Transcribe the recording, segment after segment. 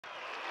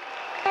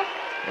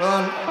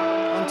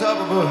On top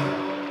of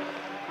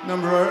a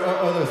number of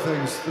other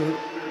things,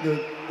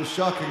 the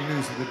shocking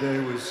news of the day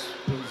was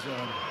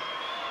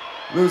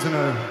losing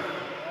an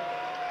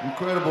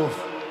incredible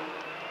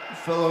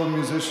fellow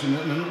musician,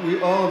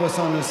 and all of us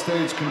on this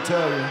stage can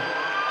tell you.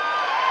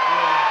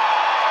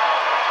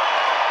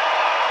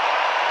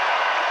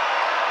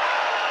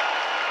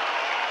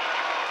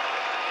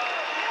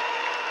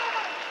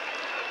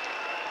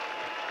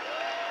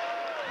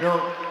 You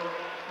know,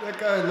 that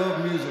guy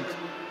loved music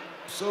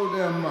so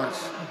damn much.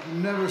 He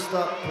never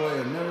stopped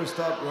playing, never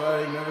stopped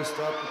writing, never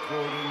stopped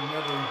recording,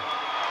 never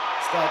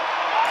stopped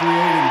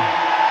creating.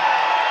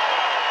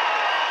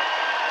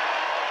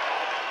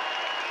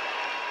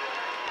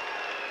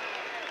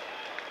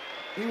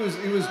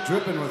 He was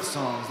dripping with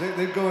songs.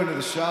 They'd go into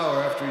the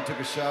shower after he took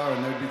a shower,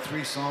 and there'd be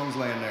 3 songs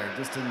laying there,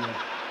 just in the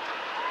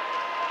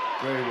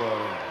gray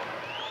water.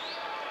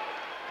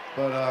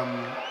 But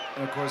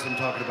and of course, I'm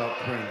talking about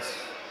Prince.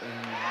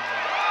 And,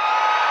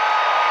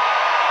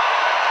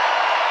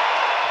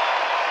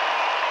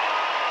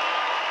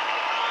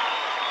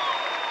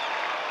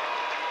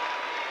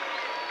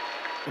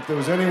 if there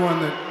was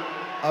anyone that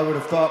I would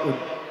have thought would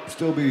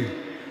still be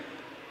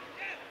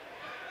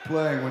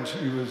playing when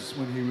he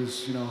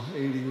was, you know,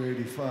 80 or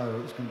 85,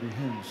 it was going to be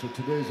him. So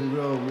today's a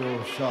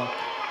real shock.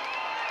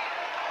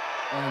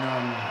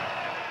 And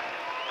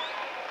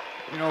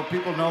you know,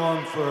 people know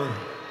him for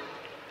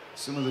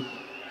some of the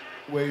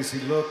ways he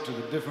looked, or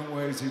the different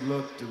ways he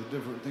looked, or the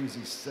different things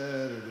he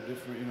said, or the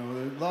different, you know,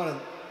 there's a lot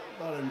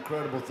of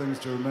incredible things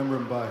to remember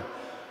him by.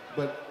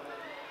 But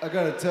I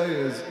gotta tell you,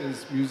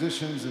 as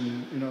musicians,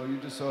 and you know, you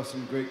just saw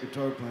some great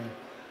guitar playing.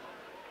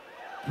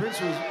 Prince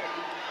was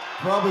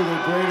probably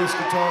the greatest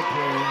guitar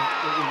player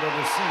that we've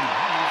ever seen.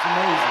 It's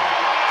amazing.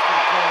 It's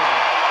incredible.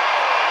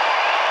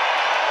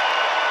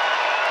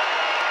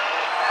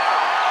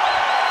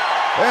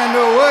 And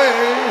away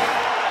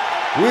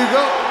we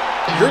go.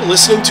 You're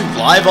listening to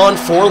Live on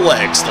 4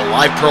 Legs, the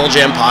live Pearl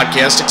Jam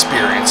podcast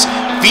experience,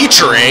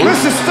 featuring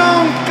Mr.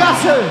 Stone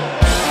Gossard.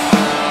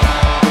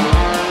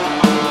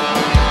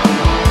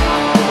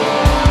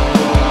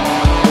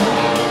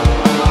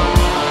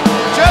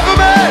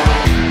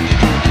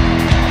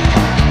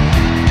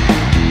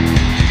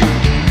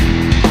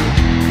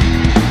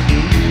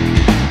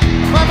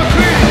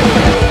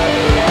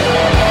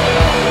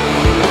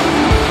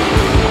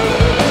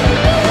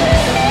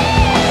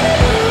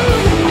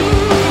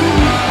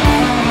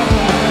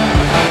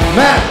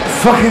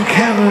 Fucking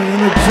Cameron in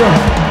the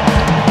jump.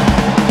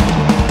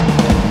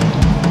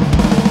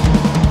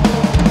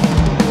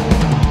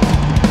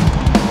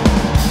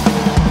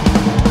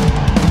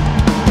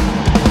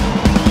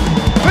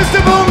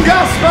 Mr. Boom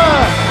Gasper.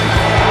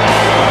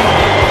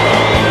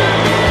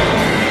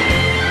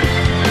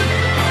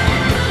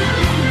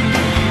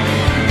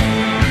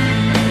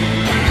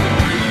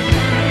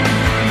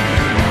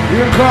 You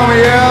can call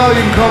me Al,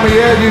 you can call me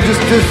Ed, you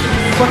just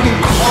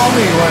fucking call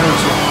me, why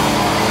don't you?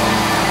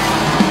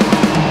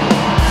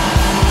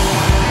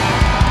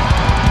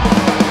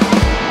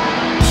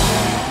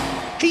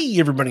 Hey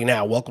everybody,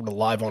 now welcome to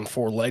Live on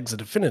 4 Legs, a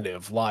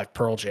definitive live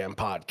Pearl Jam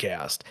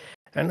podcast.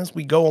 And as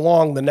we go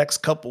along the next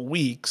couple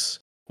weeks,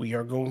 we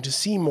are going to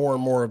see more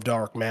and more of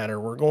Dark Matter.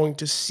 We're going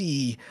to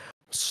see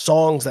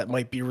songs that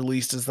might be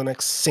released as the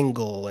next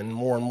single, and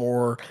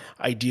more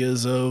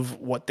ideas of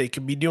what they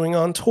could be doing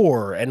on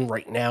tour. And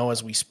right now,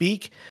 as we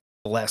speak,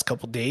 the last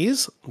couple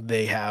days,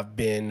 they have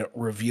been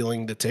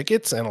revealing the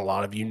tickets, and a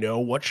lot of you know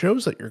what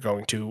shows that you're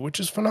going to, which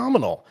is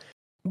phenomenal.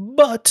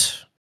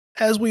 But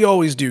as we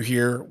always do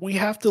here, we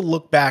have to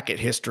look back at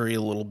history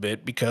a little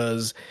bit,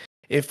 because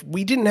if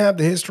we didn't have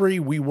the history,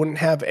 we wouldn't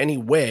have any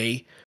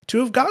way to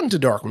have gotten to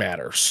Dark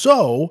Matter.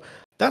 So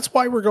that's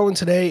why we're going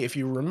today. If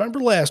you remember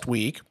last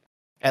week,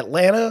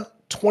 Atlanta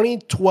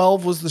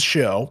 2012 was the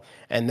show,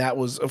 and that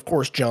was, of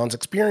course, John's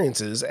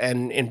experiences.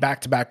 And in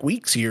back-to-back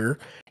weeks here,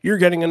 you're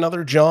getting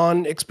another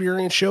John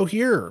experience show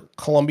here,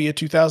 Columbia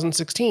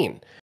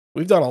 2016.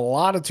 We've done a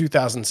lot of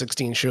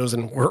 2016 shows,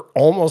 and we're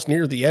almost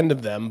near the end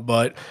of them,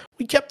 but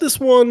we kept this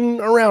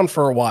one around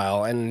for a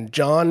while, and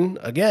John,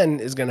 again,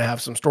 is going to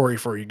have some story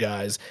for you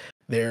guys.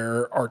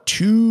 There are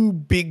 2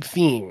 big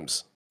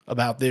themes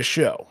about this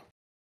show.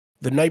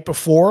 The night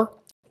before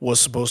was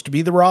supposed to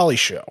be the Raleigh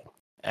show,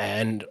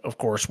 and, of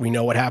course, we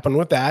know what happened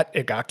with that.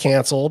 It got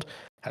canceled,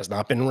 has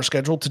not been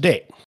rescheduled to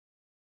date.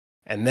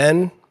 And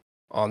then,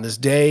 on this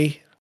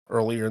day,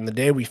 earlier in the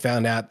day, we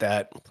found out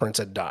that Prince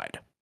had died.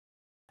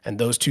 And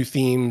those 2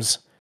 themes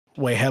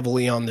weigh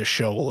heavily on this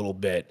show a little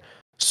bit.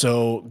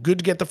 So good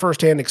to get the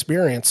firsthand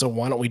experience. So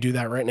why don't we do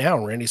that right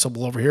now? Randy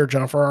Sobel over here,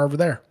 John Farrar over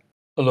there.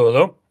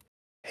 Hello.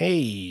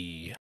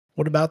 Hey,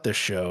 what about this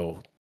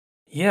show?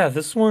 Yeah,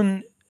 this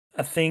one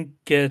I think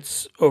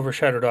gets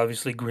overshadowed.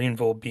 Obviously,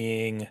 Greenville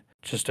being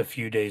just a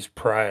few days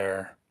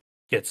prior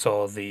gets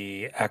all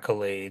the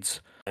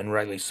accolades, and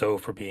rightly so,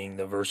 for being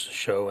the Versus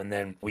show. And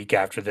then week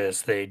after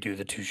this, they do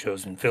the 2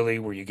 shows in Philly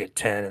where you get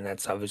 10, and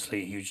that's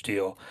obviously a huge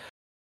deal.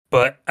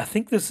 But I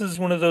think this is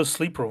one of those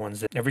sleeper ones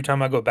that every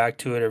time I go back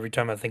to it, every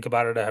time I think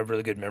about it, I have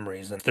really good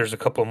memories. And there's a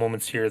couple of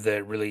moments here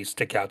that really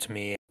stick out to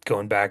me.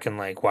 going back and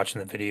like watching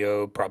the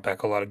video brought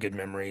back a lot of good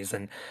memories.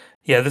 And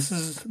yeah, this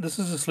is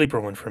a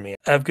sleeper one for me.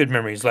 I have good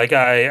memories. Like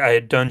I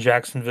had done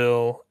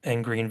Jacksonville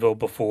and Greenville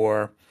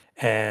before,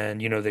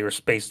 and they were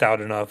spaced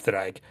out enough that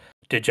I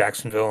did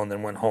Jacksonville and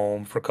then went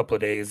home for a couple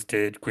of days,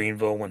 did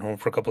Greenville, went home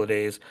for a couple of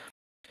days.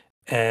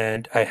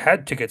 And I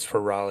had tickets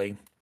for Raleigh.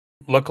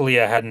 Luckily,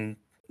 I hadn't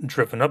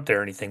driven up there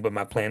or anything, but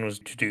my plan was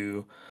to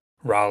do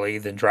Raleigh,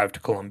 then drive to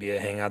Columbia,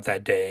 hang out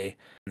that day,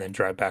 and then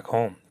drive back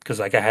home. Because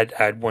like I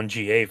had one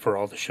GA for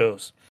all the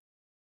shows.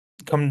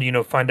 Come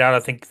to find out, I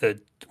think that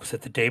was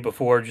it the day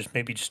before,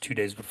 maybe just 2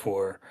 days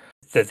before,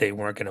 that they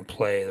weren't going to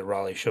play. The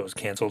Raleigh show was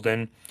canceled,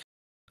 and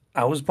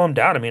I was bummed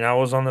out. I mean, I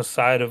was on the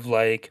side of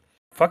like,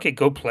 fuck it,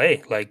 go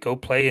play, like go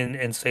play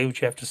and say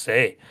what you have to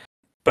say.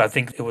 But I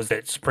think it was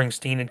that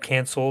Springsteen had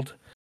canceled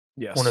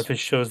one of Yes. his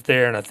shows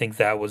there, and I think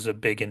that was a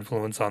big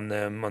influence on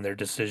them, on their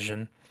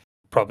decision.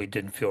 Probably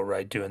didn't feel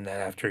right doing that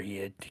after he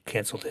had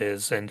canceled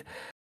his. And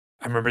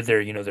I remember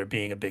there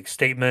being a big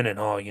statement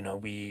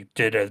and, we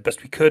did as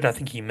best we could. I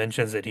think he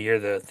mentions it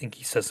here. I think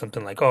he says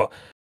something like, oh,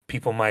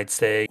 people might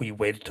say we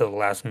waited till the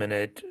last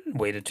minute,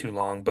 waited too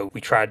long, but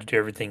we tried to do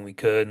everything we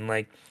could. And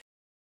like,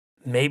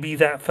 maybe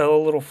that fell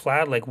a little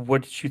flat. Like,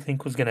 what did you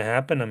think was going to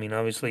happen? I mean,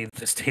 obviously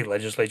the state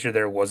legislature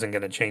there wasn't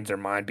going to change their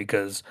mind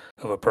because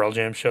of a Pearl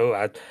Jam show.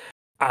 I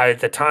at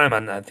the time,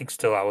 I think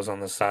still I was on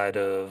the side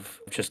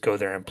of just go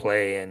there and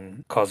play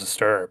and cause a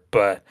stir,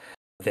 but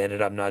they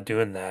ended up not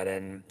doing that.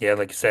 And yeah,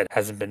 like you said,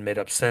 hasn't been made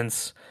up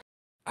since.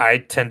 I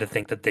tend to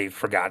think that they've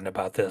forgotten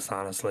about this,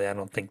 honestly. I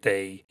don't think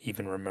they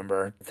even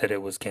remember that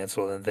it was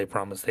canceled and they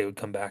promised they would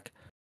come back.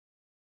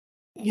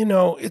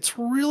 It's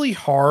really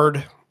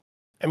hard.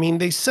 I mean,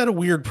 they set a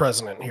weird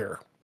precedent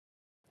here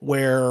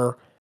where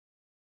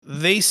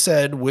they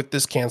said with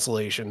this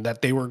cancellation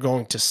that they were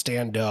going to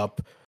stand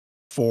up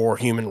for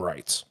human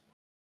rights.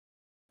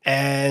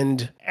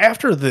 And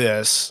after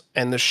this,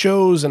 and the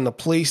shows and the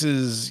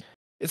places,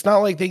 it's not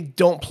like they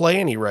don't play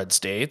any red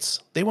states.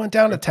 They went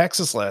down to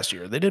Texas last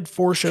year. They did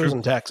 4 shows True.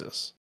 in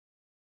Texas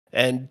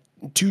and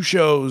 2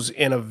 shows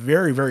in a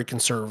very, very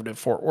conservative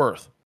Fort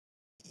Worth.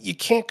 You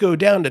can't go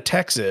down to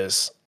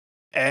Texas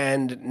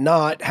and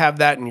not have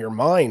that in your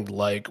mind,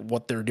 like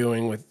what they're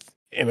doing with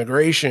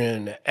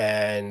immigration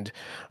and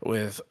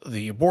with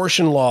the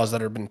abortion laws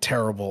that have been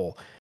terrible.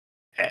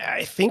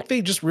 I think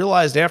they just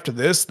realized after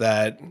this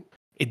that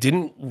it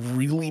didn't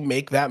really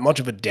make that much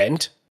of a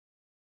dent.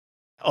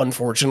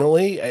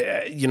 Unfortunately,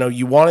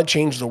 you want to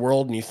change the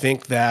world and you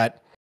think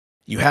that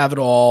you have it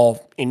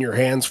all in your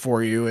hands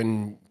for you,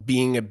 and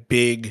being a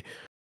big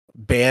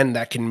band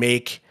that can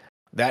make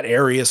that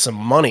area some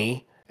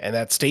money and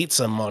that state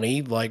some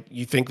money, like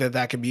you think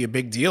that could be a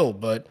big deal,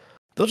 but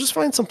they'll just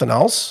find something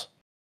else.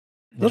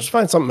 They'll just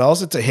find something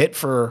else. It's a hit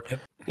for,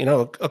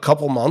 a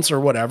couple months or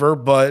whatever,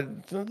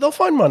 but they'll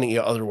find money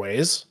other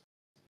ways.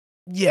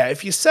 Yeah,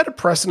 if you set a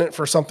precedent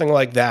for something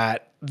like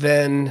that,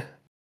 then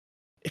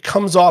it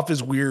comes off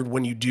as weird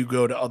when you do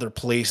go to other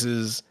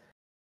places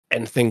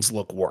and things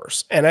look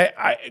worse. And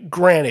I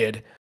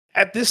granted,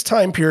 at this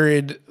time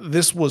period,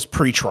 this was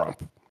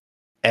pre-Trump,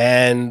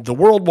 and the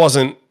world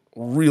wasn't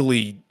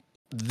really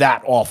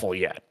that awful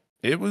yet.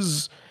 It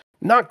was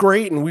not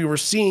great, and we were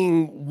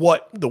seeing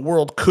what the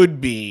world could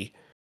be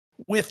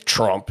with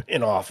Trump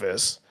in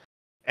office.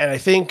 And I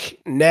think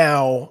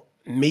now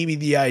maybe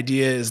the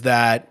idea is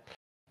that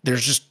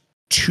there's just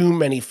too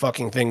many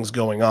fucking things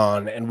going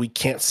on and we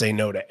can't say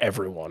no to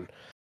everyone.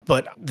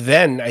 But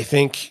then I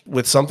think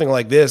with something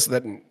like this,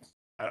 that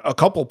a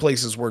couple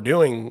places were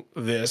doing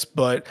this,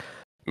 but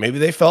maybe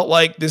they felt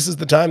like this is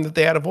the time that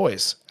they had a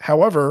voice.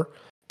 However,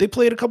 they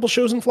played a couple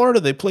shows in Florida.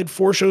 They played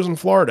 4 shows in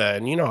Florida,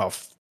 and you know how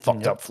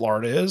fucked up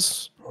Florida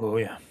is. Oh,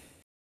 yeah.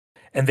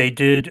 And they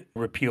did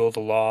repeal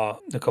the law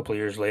a couple of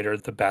years later.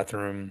 The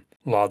bathroom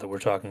law that we're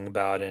talking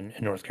about in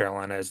North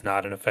Carolina is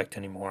not in effect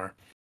anymore,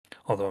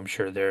 although I'm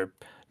sure they're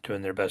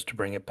doing their best to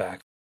bring it back.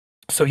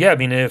 So, yeah, I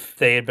mean, if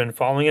they had been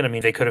following it, I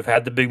mean, they could have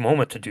had the big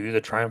moment to do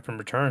the triumphant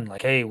return.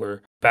 Like, hey,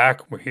 we're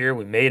back, we're here,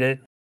 we made it,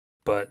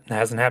 but it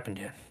hasn't happened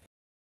yet.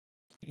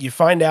 You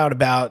find out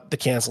about the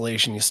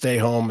cancellation, you stay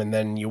home, and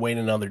then you wait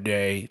another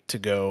day to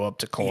go up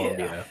to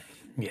Columbia.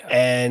 Yeah.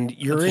 And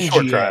you're it's in a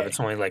short GA. drive. It's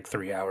only like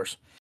 3 hours.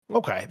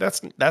 Okay,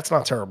 that's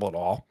not terrible at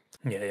all.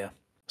 Yeah.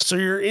 So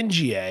you're in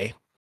GA.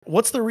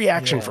 What's the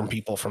reaction from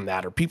people from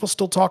that? Are people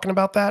still talking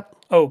about that?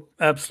 Oh,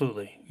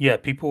 absolutely. Yeah,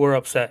 people were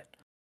upset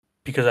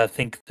because I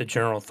think the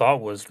general thought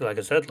was, like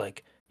I said,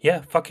 like,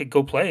 yeah, fuck it,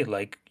 go play.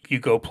 Like, you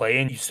go play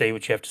and you say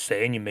what you have to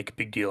say and you make a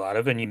big deal out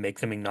of it and you make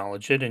them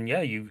acknowledge it. And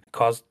yeah, you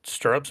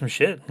stir up some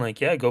shit.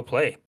 Like, yeah, go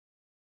play.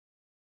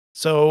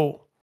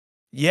 So,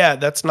 yeah,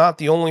 that's not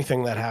the only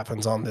thing that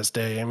happens on this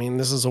day. I mean,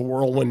 this is a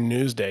whirlwind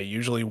news day.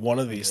 Usually one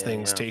of these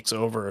things takes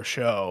over a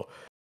show.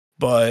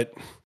 But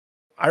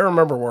I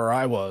remember where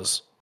I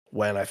was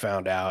when I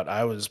found out.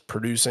 I was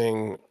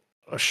producing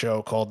a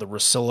show called the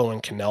Rosillo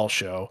and Cannell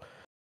Show.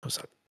 It was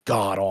a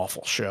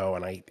god-awful show,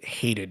 and I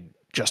hated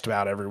just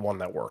about everyone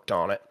that worked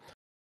on it.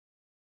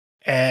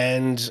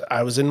 And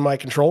I was in my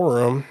control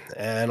room,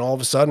 and all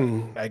of a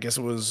sudden, I guess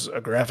it was a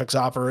graphics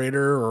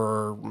operator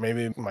or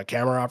maybe my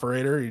camera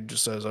operator. He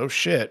just says, "Oh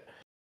shit,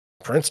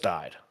 Prince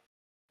died."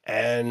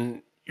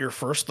 And your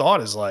first thought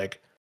is like,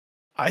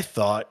 I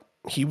thought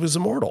he was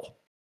immortal.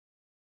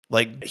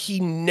 Like he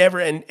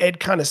never, and Ed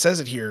kind of says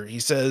it here. He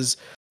says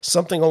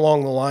something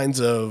along the lines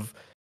of,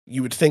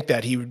 you would think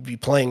that he would be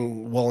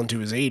playing well into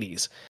his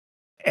 80s.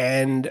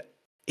 And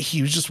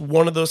he was just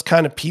one of those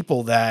kind of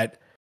people that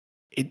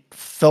it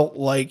felt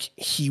like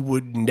he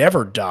would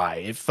never die.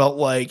 It felt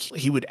like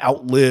he would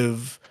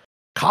outlive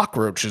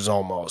cockroaches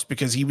almost,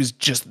 because he was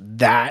just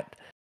that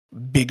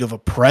big of a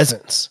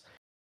presence.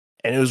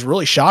 And it was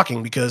really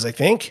shocking because I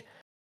think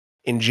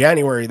in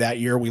January that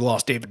year, we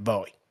lost David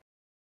Bowie.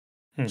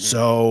 Mm-hmm.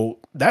 So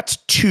that's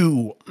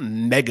two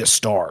mega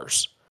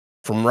stars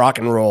from rock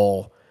and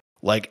roll,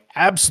 like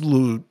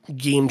absolute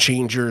game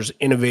changers,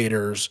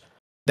 innovators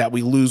that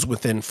we lose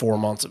within 4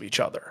 months of each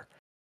other.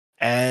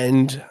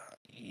 And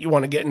you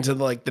want to get into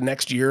like the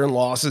next year in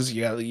losses,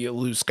 you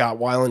lose Scott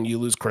Weiland, you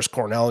lose Chris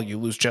Cornell, you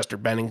lose Chester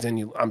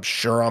Bennington. I'm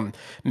sure I'm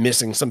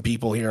missing some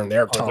people here and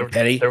there. Tom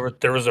Petty.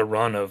 There was a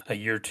run of a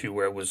year or two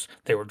where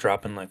they were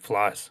dropping like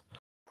flies.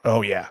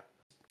 Oh yeah.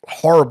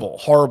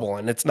 Horrible.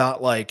 And it's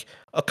not like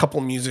a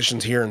couple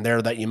musicians here and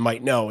there that you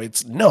might know.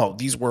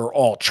 These were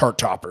all chart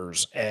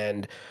toppers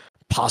and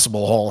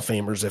possible Hall of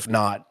Famers, if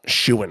not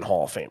shoo-in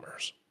Hall of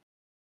Famers.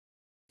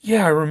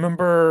 Yeah, I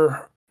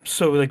remember.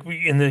 So like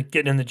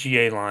getting in the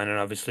GA line, and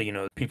obviously,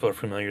 people are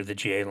familiar. The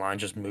GA line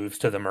just moves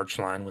to the merch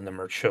line. When the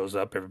merch shows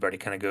up, everybody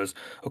kind of goes,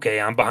 okay,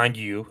 I'm behind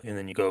you. And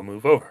then you go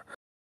move over.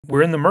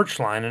 We're in the merch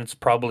line, and it's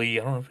probably,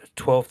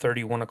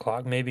 12:30, 1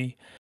 o'clock maybe,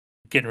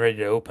 getting ready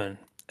to open.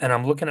 And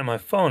I'm looking at my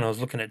phone. I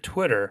was looking at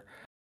Twitter,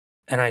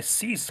 and I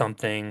see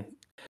something.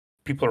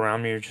 People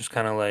around me are just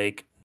kind of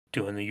like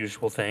doing the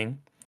usual thing.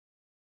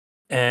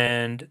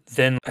 And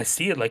then I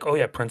see it like, oh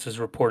yeah, Prince is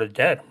reported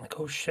dead. I'm like,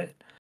 oh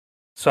shit.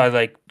 So I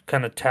like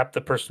kind of tap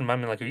the person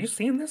behind me, like, are you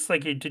seeing this?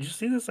 Like, did you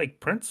see this? Like,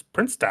 Prince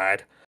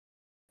died.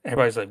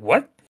 Everybody's like,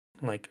 what?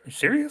 I'm like, are you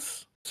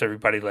serious? So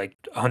everybody, like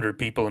 100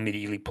 people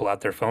immediately pull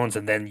out their phones,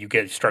 and then you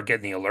start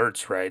getting the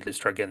alerts, right? They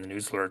start getting the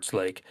news alerts,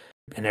 like,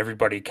 and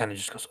everybody kind of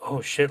just goes,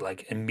 oh shit.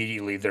 Like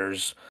immediately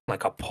there's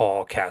like a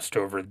pall cast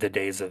over the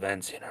day's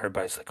events.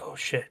 Everybody's like, oh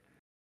shit.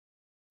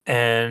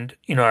 And,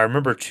 I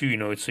remember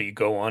too, so you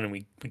go on and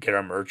we get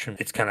our merch, and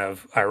it's kind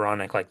of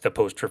ironic, like the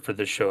poster for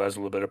this show has a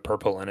little bit of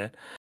purple in it.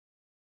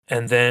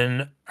 And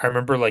then I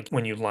remember like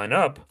when you line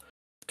up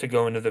to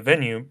go into the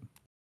venue,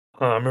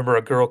 I remember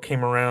a girl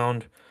came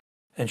around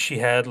and she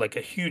had like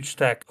a huge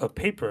stack of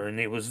paper, and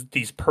it was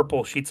these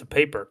purple sheets of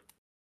paper.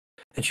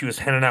 And she was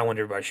handing out one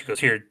to everybody. She goes,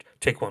 here,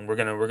 take one. We're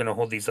gonna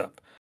hold these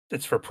up.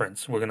 It's for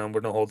Prince. We're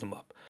gonna hold them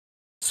up.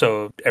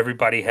 So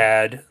everybody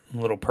had a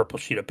little purple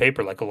sheet of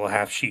paper, like a little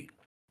half sheet.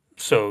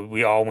 So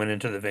we all went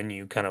into the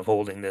venue kind of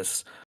holding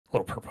this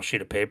little purple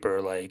sheet of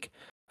paper. Like,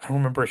 I don't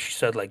remember if she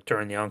said like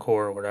during the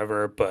encore or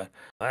whatever, but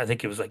I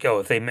think it was like,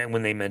 oh,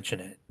 when they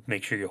mention it,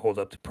 make sure you hold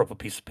up the purple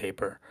piece of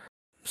paper.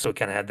 So we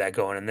kind of had that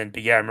going. And then,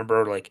 but yeah, I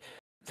remember like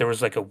there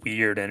was like a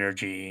weird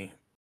energy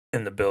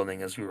in the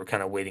building as we were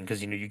kind of waiting,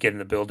 because you get in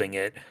the building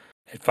at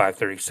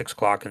 5:30, 6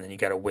 o'clock, and then you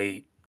got to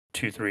wait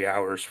 2-3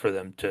 hours for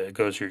them to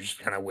go. So you're just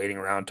kind of waiting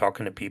around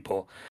talking to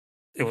people.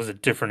 It was a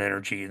different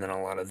energy than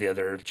a lot of the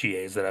other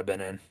GAs that I've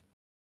been in.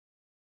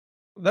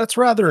 That's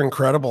rather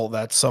incredible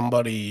that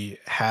somebody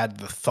had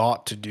the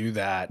thought to do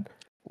that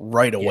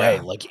right away,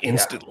 like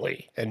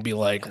instantly, and be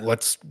like,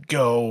 let's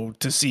go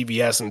to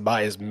CVS and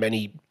buy as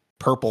many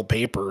purple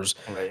papers.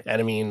 Right.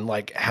 And I mean,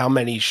 like, how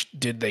many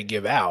did they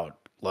give out?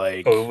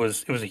 Like, it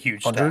was a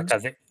huge hundreds? stack.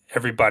 I think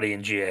everybody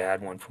in GA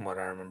had one, from what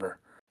I remember.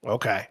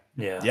 Okay.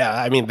 Yeah. Yeah.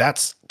 I mean,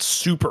 that's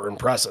super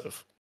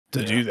impressive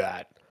to do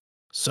that.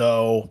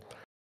 So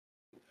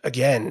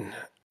again,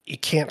 you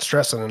can't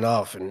stress it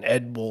enough. And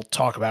Ed will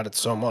talk about it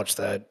so much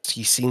that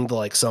he seemed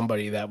like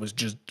somebody that was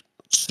just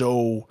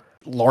so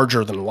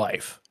larger than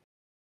life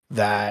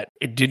that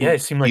it didn't. Yeah.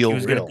 It seemed like he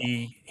was real.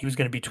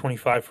 gonna be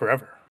 25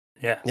 forever.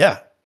 Yeah. Yeah,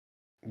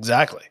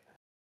 exactly.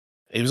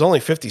 He was only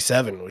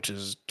 57, which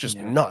is just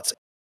nuts.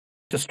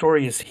 The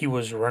story is he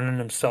was running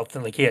himself,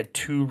 and like he had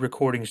 2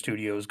 recording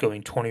studios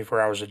going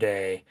 24 hours a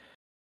day.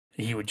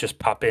 He would just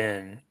pop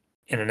in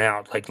and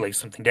out, like lay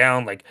something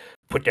down, like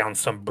put down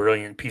some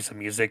brilliant piece of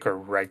music or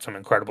write some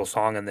incredible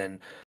song, and then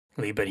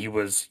leave. But he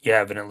was,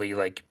 evidently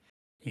like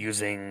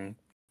using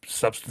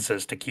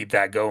substances to keep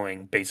that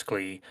going,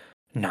 basically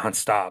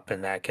nonstop,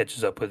 and that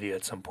catches up with you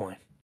at some point.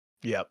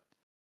 Yep.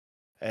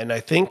 And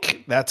I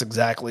think that's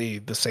exactly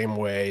the same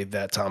way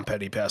that Tom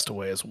Petty passed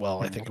away as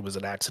well. I think it was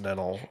an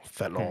accidental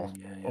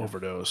fentanyl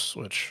overdose,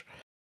 which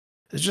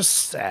is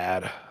just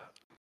sad.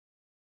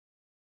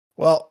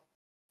 Well,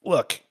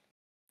 look,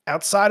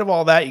 outside of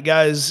all that, you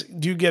guys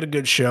do get a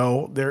good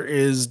show. There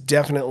is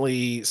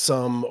definitely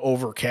some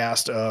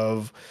overcast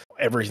of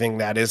everything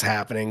that is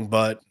happening,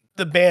 but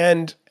the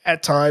band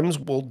at times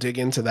will dig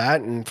into that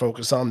and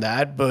focus on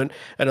that. But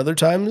at other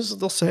times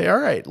they'll say, all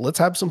right, let's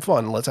have some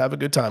fun. Let's have a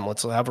good time.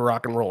 Let's have a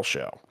rock and roll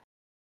show.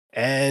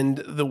 And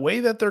the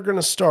way that they're going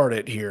to start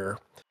it here,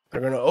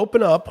 they're going to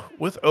open up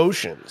with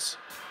Oceans.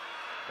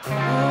 The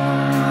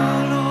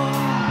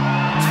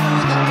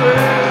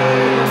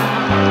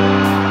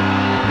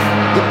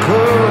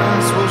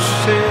currents will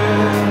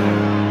share,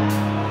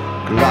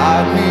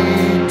 glide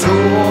me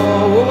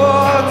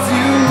towards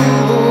you.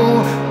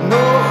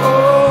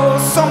 No,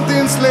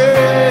 something's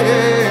left.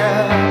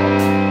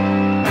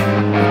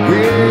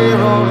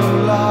 We're all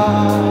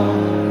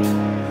alive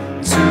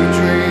to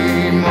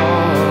dream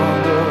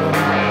of the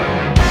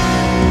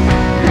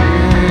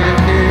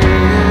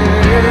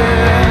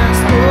yes,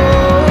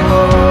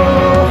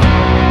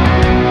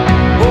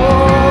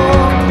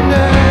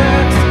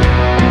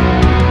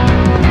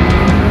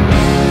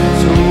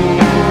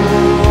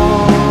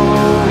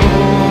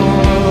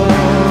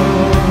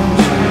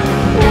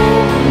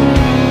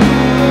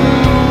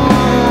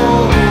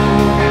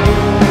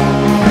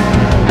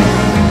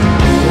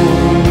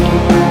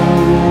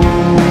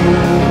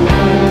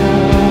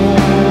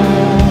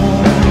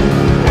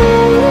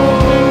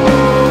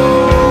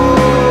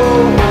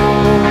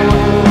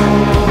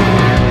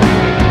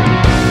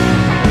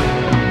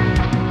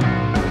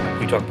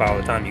 talk about all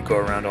the time. You go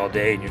around all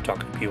day and you're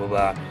talking to people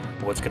about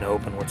what's going to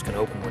open,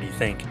 what do you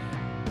think?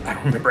 I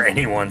don't remember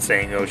anyone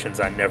saying Oceans.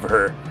 I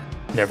never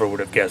would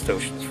have guessed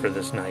Oceans for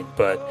this night.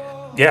 But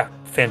yeah,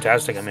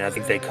 fantastic. I mean, I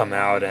think they come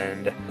out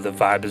and the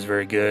vibe is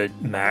very good.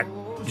 Mac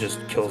just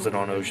kills it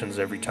on Oceans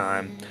every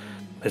time.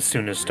 As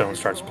soon as Stone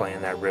starts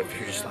playing that riff,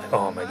 you're just like,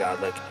 oh my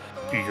God, like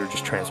you're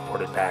just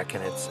transported back,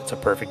 and it's a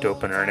perfect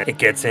opener, and it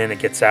gets in, it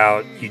gets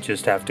out. You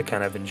just have to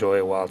kind of enjoy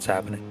it while it's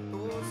happening.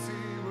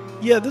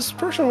 Yeah, this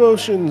version of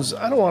Oceans,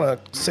 I don't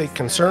want to say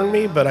concerned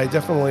me, but I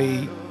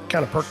definitely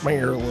kind of perked my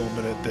ear a little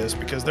bit at this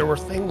because there were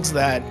things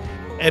that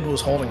Ed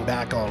was holding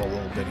back on a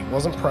little bit. He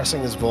wasn't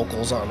pressing his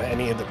vocals on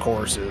any of the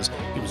choruses.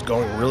 He was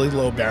going really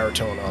low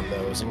baritone on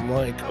those. And I'm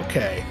like,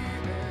 okay,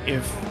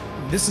 if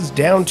this is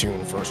down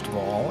tune, first of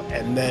all,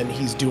 and then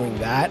he's doing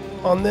that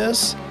on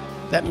this,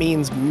 that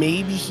means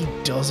maybe he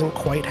doesn't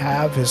quite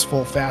have his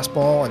full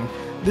fastball. And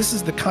this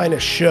is the kind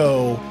of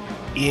show,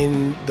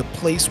 in the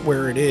place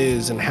where it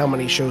is and how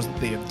many shows that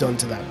they have done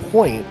to that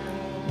point,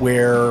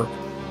 where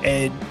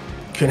Ed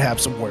could have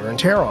some wear and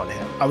tear on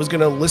him. I was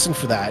going to listen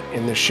for that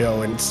in this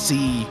show and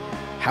see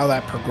how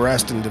that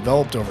progressed and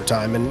developed over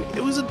time. And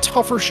it was a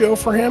tougher show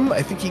for him.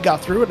 I think he got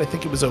through it. I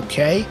think it was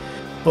okay,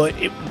 but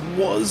it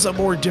was a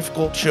more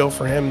difficult show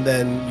for him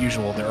than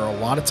usual. There are a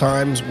lot of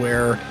times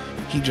where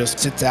he just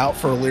sits out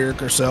for a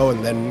lyric or so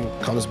and then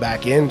comes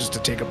back in just to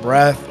take a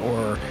breath,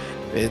 or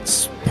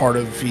it's part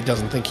of he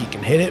doesn't think he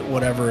can hit it,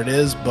 whatever it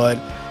is. But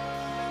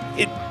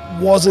it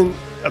wasn't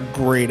a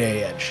grade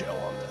A Ed show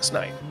on this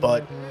night.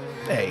 But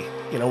hey,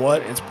 you know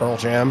what? It's Pearl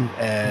Jam,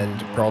 and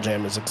Pearl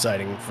Jam is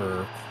exciting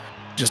for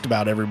just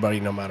about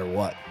everybody, no matter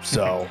what.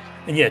 So,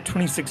 and yeah,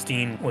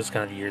 2016 was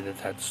kind of the year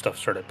that stuff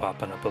started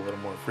popping up a little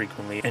more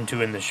frequently. And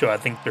to end the show, I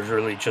think there's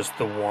really just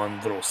the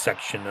one little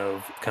section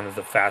of kind of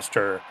the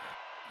faster,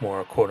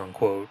 more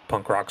quote-unquote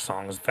punk rock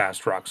songs,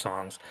 fast rock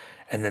songs,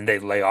 and then they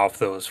lay off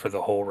those for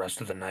the whole rest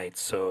of the night.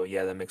 So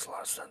yeah, that makes a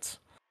lot of sense.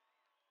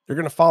 They're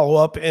going to follow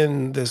up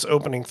in this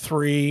opening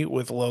 3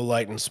 with Low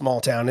Light and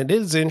Small Town. It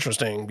is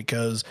interesting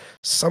because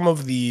some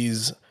of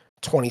these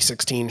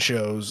 2016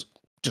 shows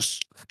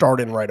just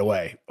start in right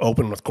away.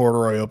 Open with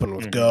Corduroy, open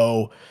with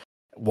Go,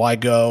 Why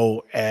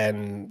Go,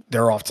 and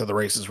they're off to the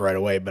races right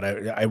away. But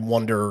I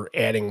wonder,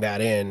 adding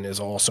that in is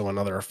also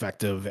another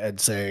effect of Ed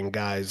saying,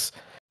 guys,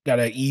 got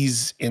to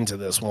ease into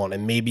this one.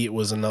 And maybe it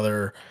was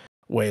another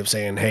way of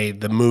saying, hey,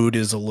 the mood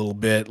is a little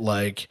bit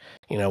like,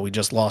 you know, we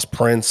just lost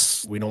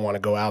Prince. We don't want to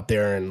go out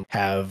there and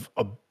have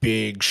a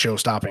big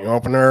show-stopping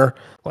opener.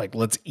 Like,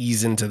 let's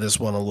ease into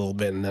this one a little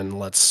bit, and then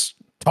let's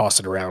toss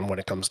it around when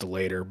it comes to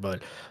later.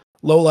 But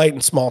Low Light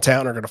and Small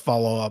Town are going to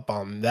follow up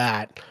on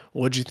that.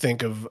 What'd you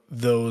think of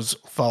those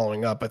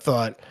following up? I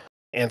thought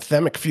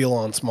anthemic feel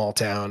on Small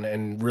Town,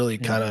 and really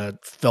kind of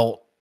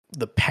felt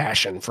the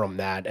passion from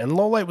that. And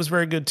Low Light was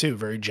very good too,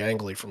 very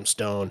jangly from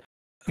Stone.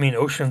 I mean,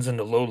 Oceans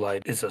into Low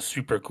Light is a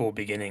super cool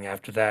beginning.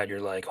 After that, you're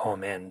like, oh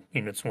man,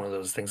 you know, it's one of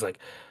those things like,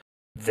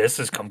 this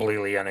is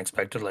completely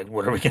unexpected. Like,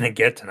 what are we going to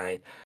get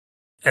tonight?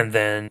 And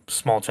then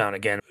Small Town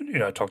again, you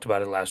know, I talked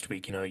about it last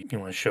week. You know, you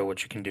want to show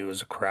what you can do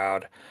as a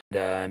crowd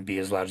and be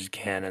as loud as you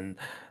can. And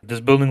this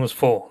building was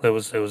full. It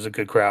was a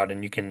good crowd,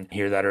 and you can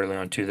hear that early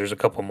on too. There's a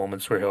couple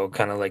moments where he'll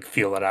kind of like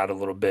feel it out a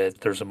little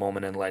bit. There's a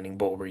moment in Lightning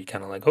Bolt where you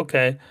kind of like,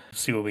 okay,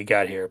 see what we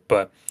got here.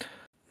 But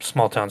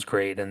Small Town's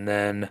great. And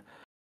then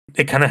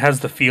it kind of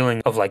has the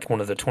feeling of like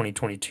one of the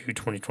 2022,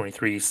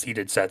 2023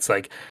 seated sets.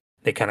 Like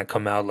they kind of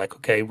come out like,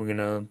 okay, we're going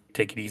to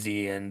take it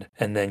easy and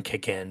then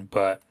kick in.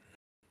 But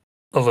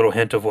a little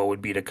hint of what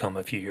would be to come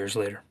a few years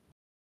later.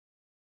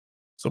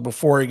 So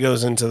before he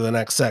goes into the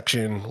next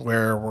section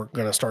where we're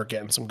going to start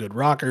getting some good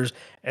rockers,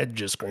 Ed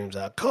just screams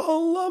out,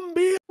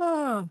 Columbia!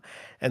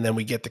 And then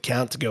we get the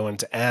count to go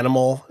into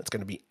Animal. It's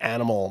going to be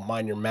Animal,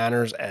 Mind Your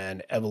Manners,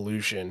 and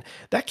Evolution.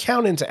 That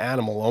count into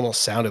Animal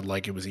almost sounded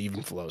like it was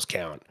Even Flow's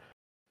count.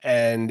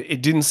 And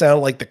it didn't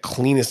sound like the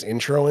cleanest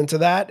intro into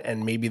that,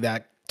 and maybe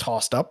that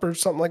tossed up or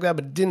something like that,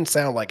 but it didn't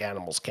sound like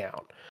Animals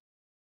Count.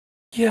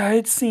 Yeah, I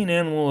had seen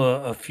Animal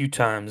a few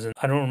times, and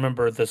I don't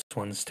remember this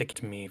one sticking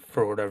to me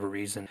for whatever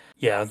reason.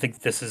 Yeah, I think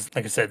this is,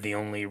 like I said, the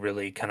only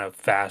really kind of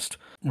fast,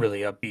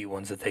 really upbeat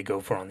ones that they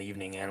go for on the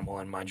evening, Animal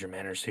and Mind Your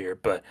Manners here.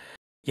 But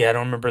yeah, I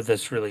don't remember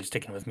this really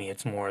sticking with me.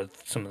 It's more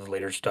some of the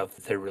later stuff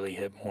that they really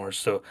hit more,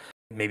 so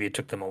maybe it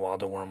took them a while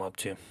to warm up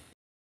to.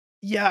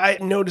 Yeah, I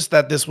noticed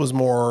that this was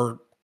more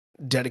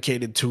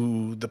dedicated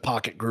to the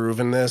pocket groove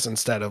in this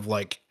instead of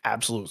like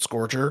absolute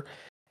scorcher.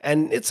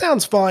 And it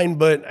sounds fine,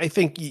 but I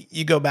think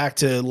you go back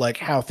to like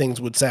how things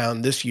would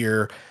sound this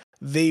year.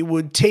 They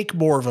would take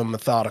more of a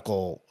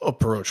methodical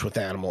approach with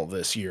Animal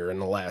this year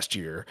and the last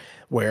year,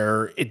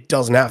 where it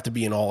doesn't have to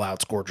be an all out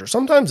scorcher.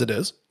 Sometimes it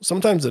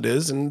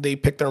is, and they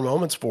pick their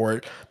moments for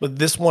it. But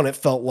this one, it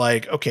felt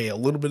like, okay, a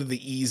little bit of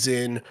the ease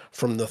in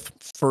from the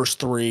first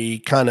three,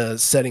 kind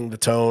of setting the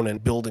tone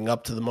and building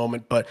up to the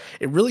moment. But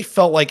it really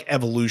felt like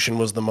Evolution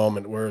was the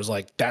moment where it was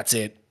like, that's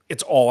it.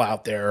 It's all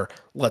out there.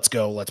 Let's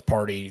go. Let's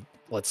party.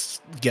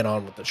 Let's get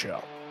on with the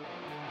show.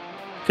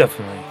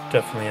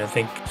 Definitely. I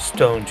think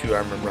Stone, too, I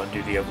remember on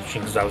Do the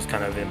Evolution, because I was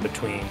kind of in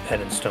between Head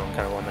and Stone,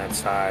 kind of on that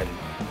side.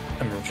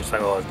 I remember just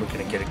like, oh, we're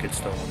going to get a good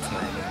Stone one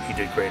tonight, and he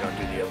did great on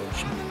Do the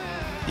Evolution.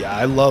 Yeah,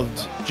 I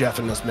loved Jeff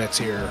in this mix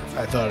here.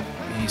 I thought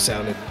he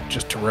sounded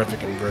just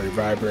terrific and very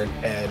vibrant,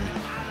 and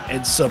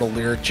Ed's subtle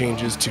lyric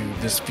changes to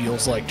This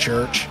Feels Like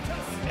Church,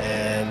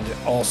 and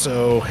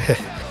also...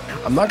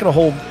 I'm not going to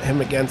hold him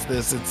against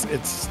this.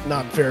 It's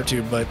not fair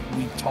to, but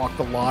we talked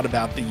a lot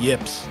about the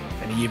yips,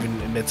 and he even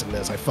admits in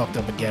this, I fucked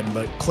up again,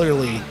 but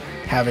clearly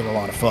having a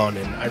lot of fun,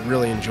 and I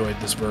really enjoyed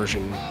this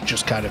version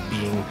just kind of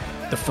being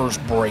the first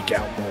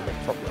breakout moment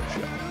from the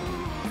show.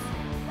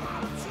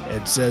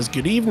 Ed says,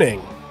 good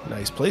evening.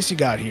 Nice place you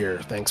got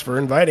here. Thanks for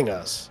inviting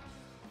us.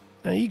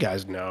 Now, you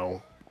guys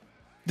know,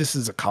 this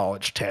is a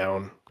college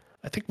town.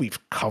 I think we've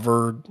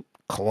covered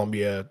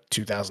Columbia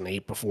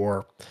 2008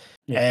 before.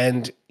 Yeah.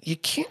 And you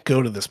can't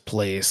go to this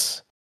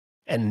place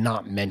and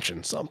not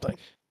mention something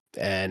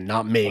and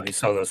not make you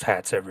saw those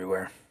hats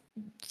everywhere.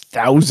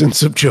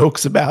 Thousands of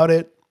jokes about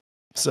it.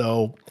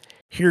 So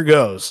here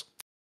goes.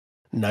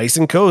 Nice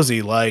and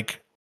cozy,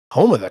 like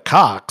home of the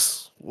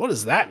Cox. What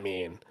does that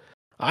mean?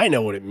 I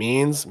know what it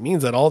means. It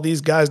means that all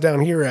these guys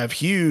down here have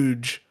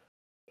huge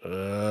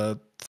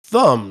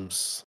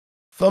thumbs.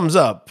 Thumbs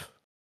up.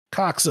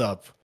 Cocks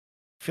up.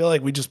 I feel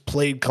like we just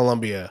played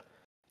Columbia.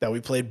 That we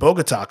played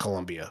Bogota,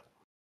 Colombia.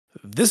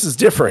 This is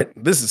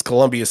different. This is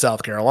Columbia,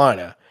 South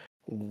Carolina.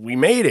 We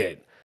made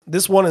it.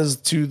 This one is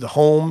to the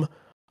home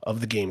of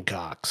the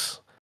Gamecocks.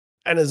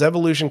 And as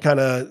Evolution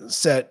kind of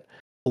set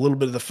a little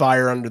bit of the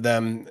fire under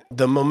them,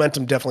 the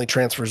momentum definitely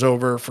transfers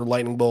over for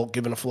Lightning Bolt,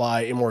 Given a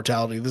Fly,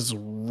 Immortality. This is a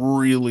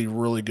really,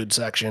 really good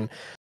section.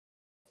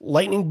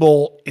 Lightning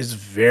Bolt is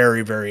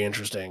very, very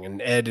interesting.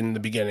 And Ed, in the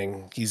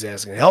beginning, he's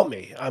asking, help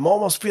me. I'm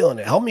almost feeling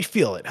it. Help me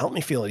feel it. Help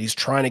me feel it. He's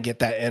trying to get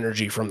that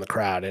energy from the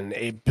crowd, and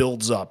it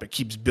builds up. It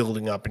keeps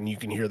building up, and you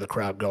can hear the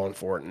crowd going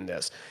for it in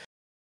this.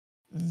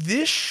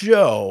 This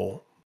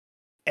show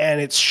and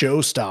its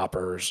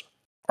showstoppers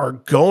are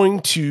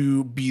going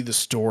to be the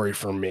story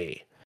for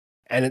me.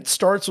 And it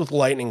starts with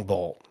Lightning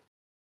Bolt.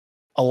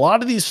 A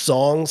lot of these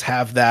songs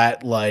have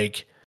that,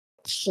 like,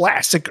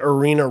 classic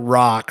arena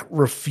rock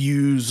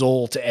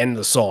refusal to end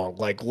the song.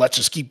 Like, let's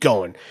just keep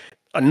going.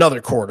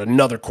 Another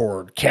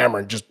chord.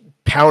 Cameron just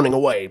pounding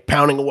away,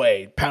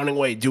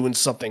 doing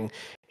something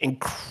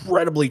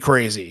incredibly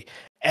crazy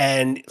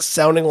and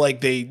sounding like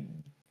they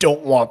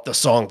don't want the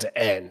song to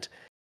end.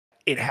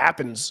 It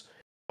happens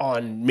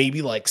on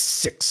maybe like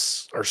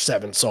 6 or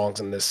 7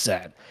 songs in this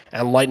set.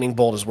 And Lightning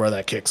Bolt is where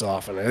that kicks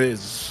off. And it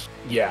is,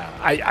 yeah,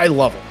 I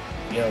love it.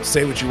 You know,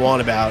 say what you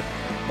want about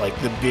like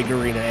the big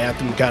arena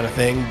anthem kind of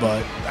thing,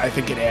 but I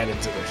think it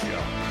added to the show.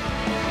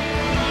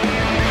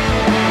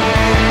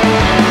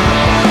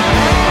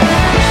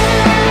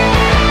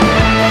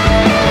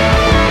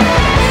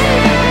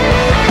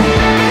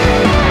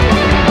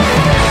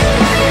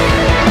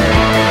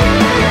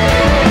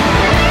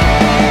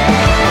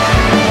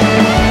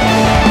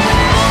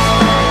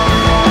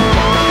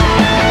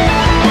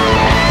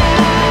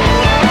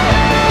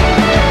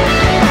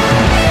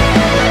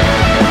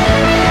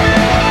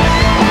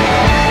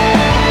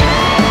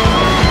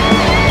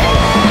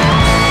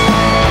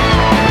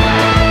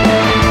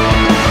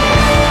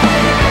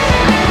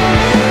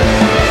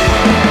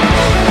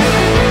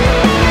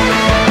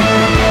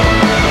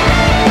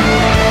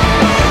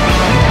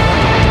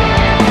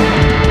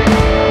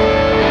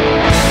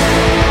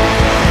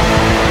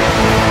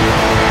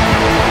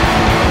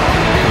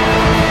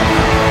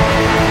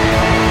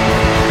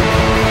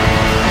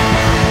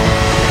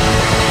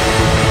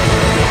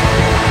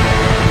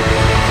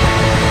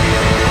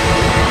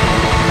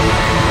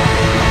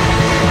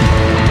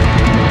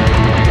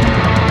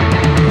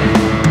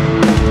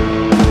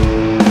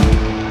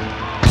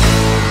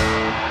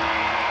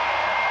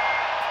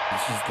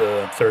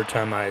 Third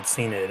time I had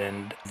seen it,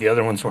 and the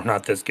other ones were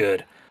not this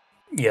good.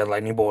 Yeah,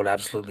 Lightning Bolt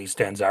absolutely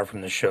stands out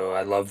from the show.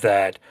 I love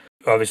that.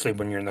 Obviously,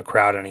 when you're in the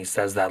crowd and he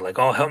says that, like,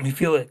 oh, help me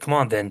feel it. Come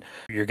on, then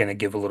you're going to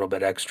give a little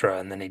bit extra.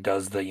 And then he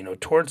does the,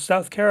 towards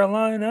South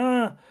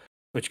Carolina,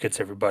 which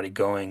gets everybody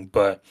going.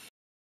 But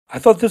I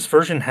thought this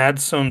version had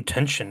some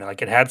tension.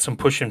 Like, it had some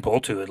push and pull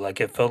to it. Like,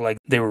 it felt like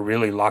they were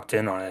really locked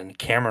in on it. And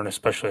Cameron,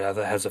 especially, I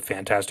thought has a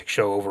fantastic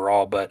show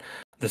overall. But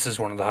this is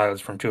one of the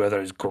highlights from two. I thought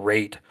it was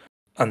great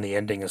on the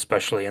ending,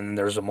 especially. And then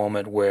there's a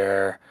moment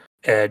where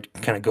Ed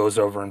kind of goes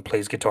over and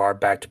plays guitar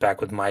back to back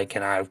with Mike,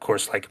 and I, of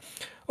course, like,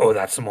 oh,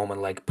 that's the moment,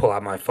 like, pull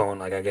out my phone,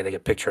 like, I gotta get a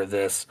picture of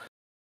this.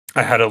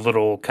 I had a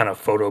little kind of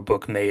photo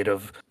book made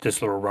of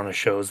this little run of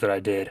shows that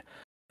I did,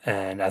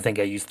 and I think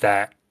I used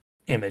that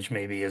image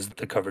maybe as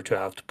the cover too.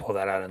 I'll have to pull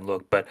that out and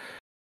look, but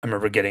I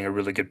remember getting a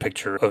really good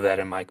picture of Ed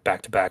and Mike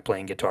back to back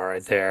playing guitar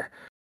right there.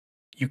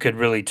 You could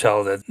really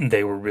tell that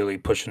they were really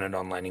pushing it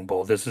on Lightning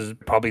Bolt. This is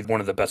probably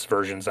one of the best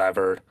versions I've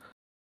heard.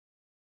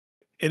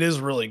 It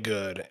is really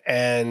good.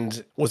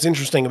 And what's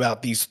interesting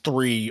about these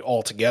three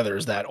altogether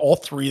is that all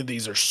three of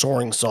these are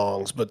soaring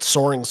songs, but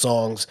soaring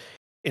songs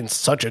in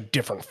such a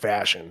different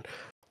fashion.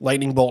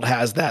 Lightning Bolt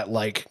has that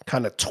like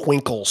kind of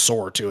twinkle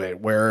soar to it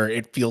where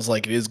it feels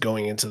like it is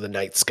going into the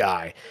night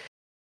sky.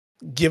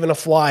 Given a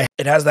Fly,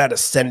 it has that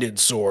ascended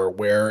soar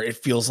where it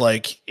feels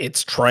like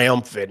it's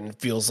triumphant and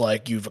feels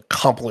like you've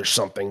accomplished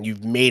something,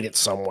 you've made it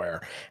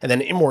somewhere. And then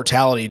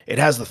Immortality, it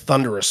has the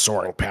thunderous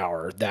soaring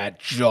power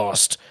that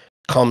just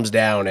comes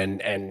down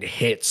and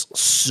hits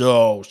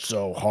so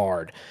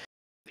hard.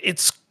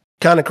 It's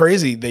kind of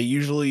crazy. They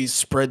usually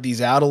spread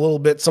these out a little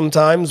bit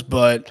sometimes,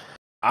 but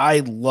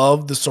I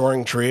love the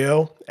soaring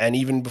trio. And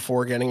even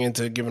before getting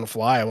into Given a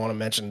Fly, I want to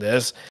mention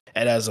this.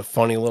 It has a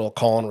funny little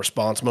call and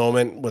response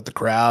moment with the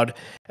crowd.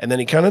 And then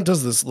he kind of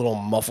does this little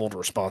muffled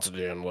response at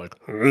the end, like,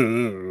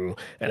 ooh,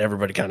 and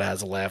everybody kind of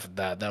has a laugh at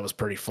that. That was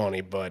pretty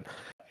funny. But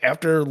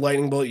after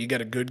Lightning Bolt, you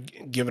get a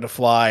good Give It a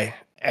Fly,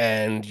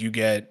 and you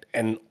get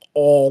an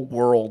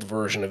all-world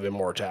version of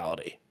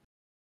Immortality.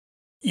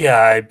 Yeah,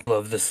 I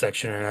love this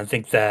section, and I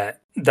think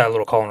that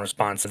little call and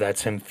response,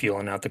 that's him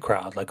feeling out the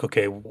crowd. Like,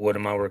 okay, what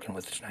am I working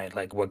with tonight?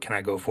 Like, what can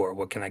I go for?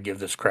 What can I give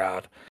this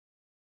crowd?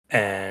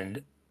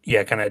 And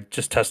yeah, kind of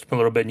just test him a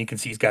little bit, and you can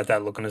see he's got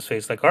that look on his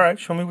face, like, all right,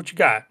 show me what you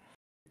got.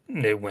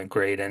 And it went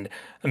great, and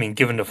I mean,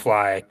 Given to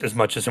Fly, as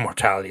much as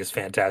Immortality is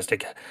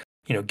fantastic,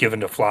 Given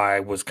to Fly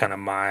was kind of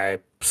my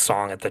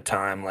song at the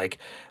time. Like,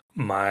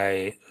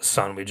 my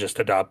son we just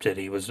adopted,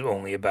 he was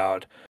only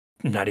about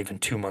not even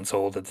 2 months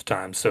old at the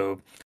time,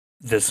 so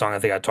this song I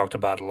think I talked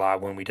about a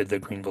lot when we did the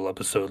Greenville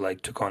episode,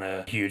 like, took on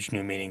a huge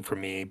new meaning for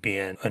me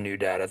being a new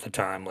dad at the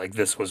time. Like,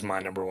 this was my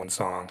number one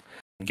song.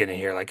 Getting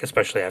here, like,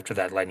 especially after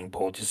that Lightning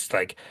Bolt, just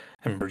like,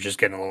 I remember just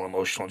getting a little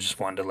emotional, just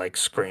wanted to like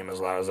scream as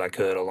loud as I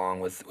could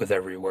along with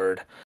every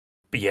word.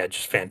 But yeah,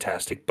 just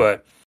fantastic.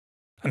 But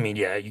I mean,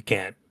 yeah, you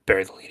can't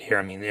bury the lead here.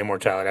 I mean, the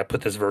Immortality, I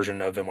put this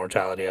version of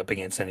Immortality up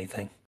against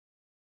anything.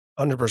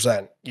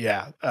 100%.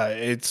 Yeah.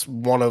 It's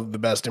one of the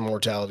best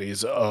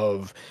Immortalities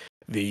of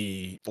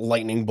the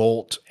Lightning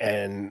Bolt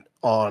and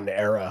On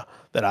era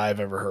that I've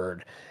ever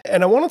heard.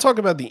 And I want to talk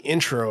about the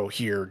intro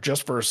here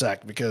just for a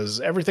sec,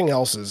 because everything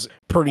else is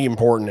pretty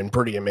important and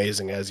pretty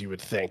amazing, as you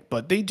would think.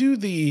 But they do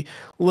the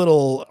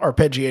little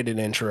arpeggiated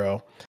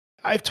intro.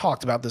 I've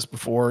talked about this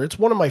before. It's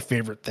one of my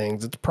favorite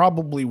things. It's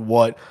probably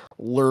what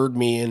lured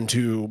me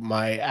into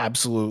my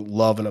absolute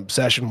love and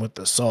obsession with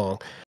this song.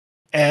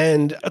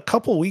 And a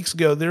couple weeks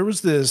ago, there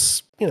was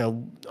this,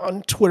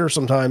 on Twitter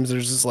sometimes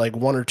there's this like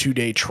 1 or 2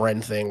 day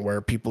trend thing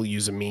where people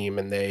use a meme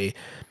and they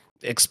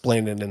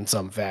explain it in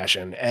some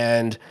fashion.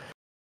 And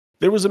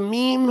there was a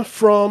meme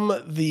from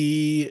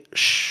the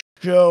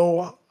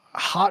show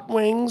Hot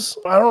Wings.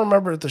 I don't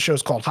remember if the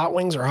show's called Hot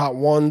Wings or Hot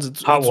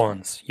Ones. Hot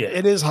Ones, yeah.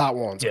 It is Hot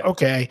Ones. Yeah.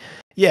 Okay.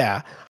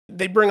 Yeah.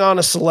 They bring on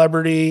a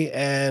celebrity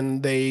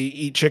and they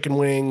eat chicken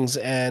wings.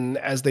 And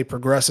as they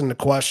progress into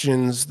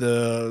questions,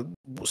 the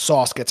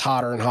sauce gets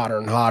hotter and hotter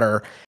and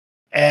hotter.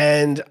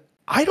 And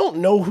I don't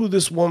know who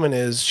this woman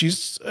is.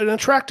 She's an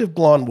attractive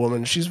blonde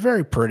woman. She's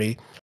very pretty.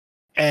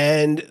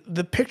 And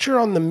the picture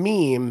on the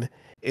meme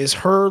is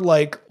her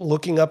like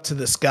looking up to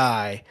the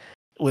sky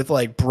with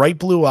like bright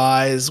blue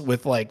eyes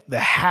with like the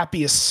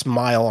happiest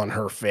smile on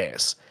her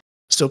face.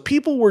 So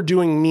people were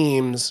doing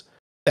memes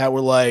that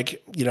were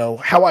like,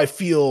 how I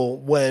feel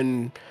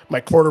when my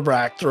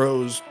quarterback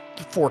throws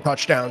 4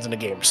 touchdowns in a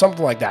game or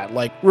something like that,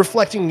 like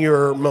reflecting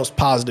your most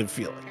positive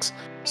feelings.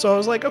 So I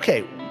was like,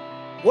 okay,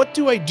 what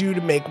do I do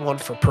to make one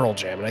for Pearl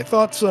Jam? And I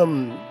thought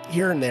some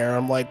here and there.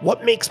 I'm like,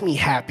 what makes me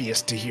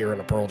happiest to hear in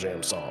a Pearl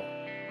Jam song?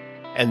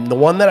 And the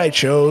one that I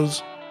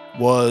chose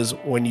was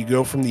when you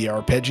go from the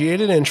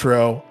arpeggiated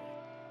intro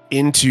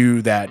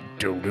into that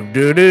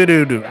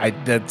do-do-do-do-do-do.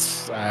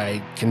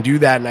 I can do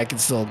that, and I can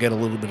still get a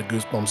little bit of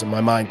goosebumps in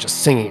my mind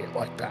just singing it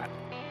like that.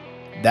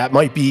 That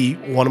might be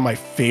one of my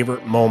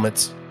favorite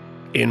moments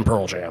in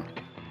Pearl Jam.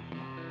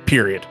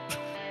 Period.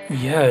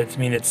 Yeah,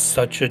 it's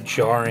such a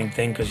jarring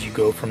thing because you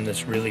go from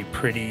this really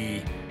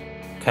pretty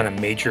kind of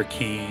major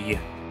key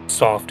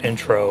soft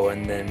intro,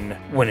 and then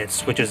when it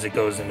switches, it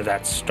goes into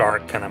that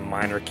stark kind of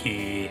minor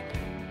key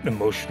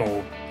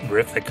emotional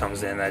riff that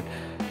comes in that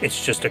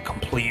it's just a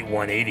complete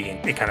 180,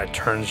 and it kind of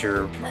turns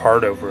your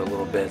heart over a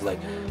little bit. Like,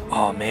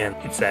 oh man,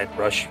 it's that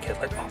rush you get,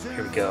 like, oh,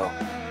 here we go.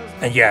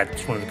 And yeah,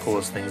 it's one of the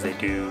coolest things they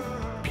do,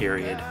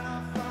 period.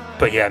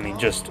 But yeah, I mean,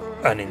 just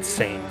an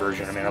insane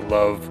version. I mean, I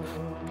love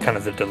kind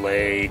of the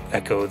delay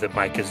echo that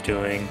Mike is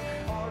doing.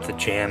 The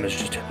jam is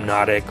just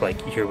hypnotic. Like,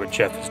 you hear what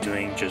Jeff is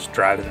doing, just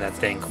driving that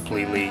thing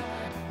completely.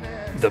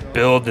 The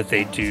build that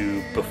they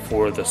do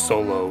before the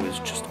solo is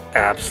just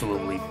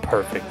absolutely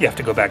perfect. You have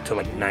to go back to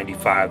like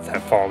 95,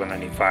 that fall of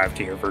 95,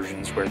 to hear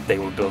versions where they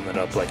were building it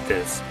up like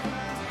this.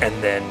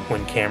 And then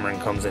when Cameron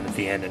comes in at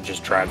the end and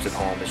just drives it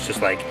home, it's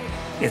just like,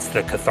 it's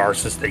the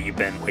catharsis that you've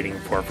been waiting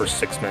for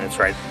 6 minutes,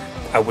 right?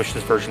 I wish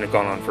this version had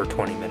gone on for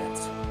 20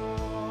 minutes.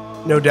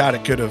 No doubt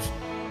it could have.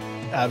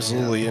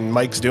 Absolutely. And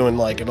Mike's doing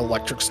like an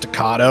electric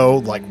staccato,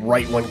 like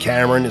right when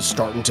Cameron is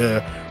starting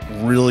to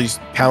really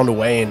pound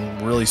away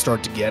and really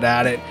start to get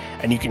at it.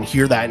 And you can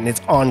hear that, and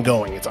it's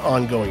ongoing. It's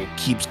ongoing. It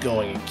keeps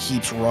going. It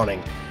keeps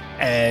running.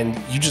 And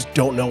you just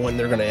don't know when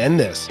they're going to end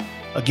this.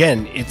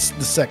 Again, it's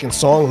the second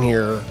song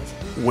here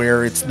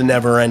where it's the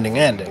never-ending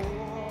ending.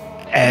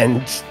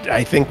 And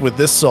I think with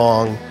this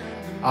song,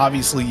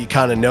 obviously you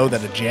kind of know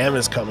that a jam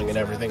is coming and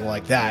everything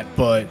like that,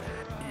 but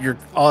you're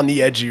on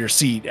the edge of your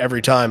seat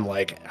every time,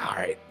 like, all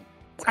right,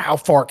 how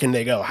far can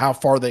they go? How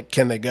far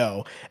can they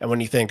go? And when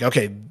you think,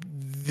 okay,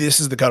 this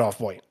is the cutoff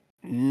point.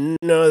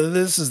 No,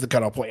 this is the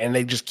cutoff point. And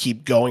they just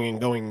keep going and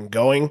going and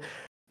going.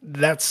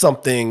 That's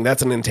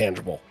an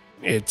intangible.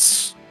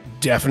 It's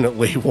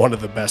definitely one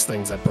of the best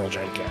things that Pearl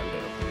Jam can do.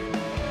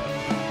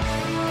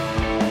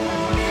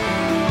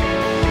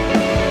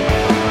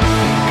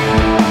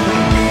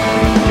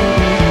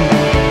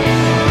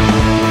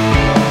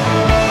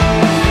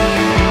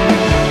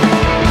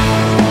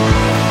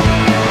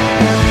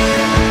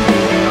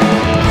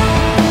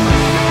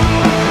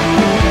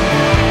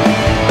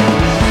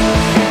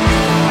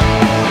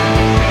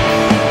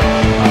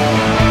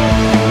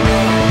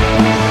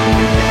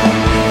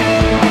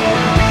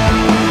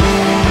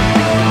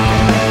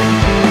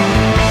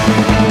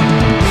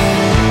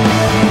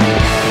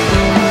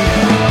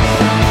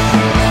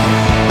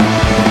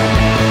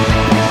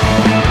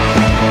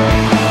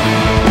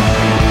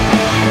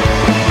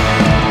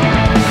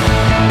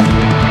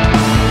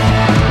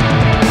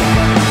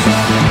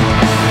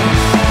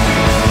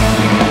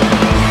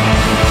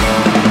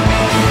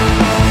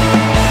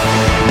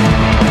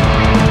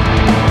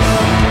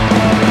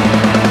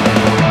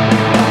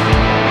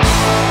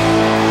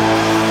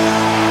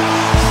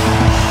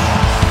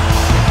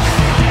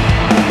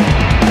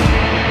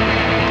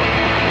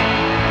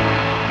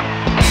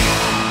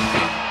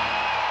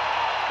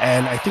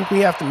 I think we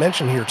have to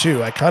mention here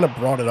too, I kind of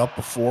brought it up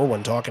before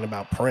when talking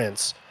about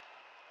Prince,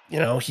 you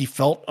know, he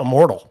felt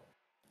immortal.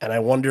 And I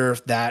wonder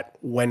if that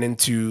went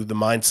into the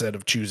mindset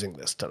of choosing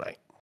this tonight.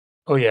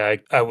 Oh yeah,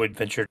 I would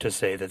venture to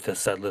say that this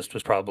set list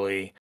was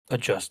probably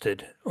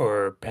adjusted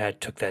or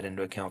took that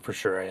into account for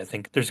sure. I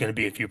think there's going to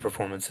be a few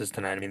performances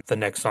tonight. I mean, the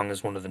next song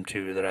is one of them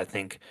too that I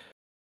think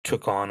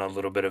took on a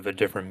little bit of a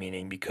different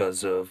meaning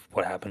because of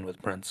what happened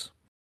with Prince.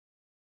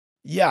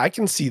 Yeah, I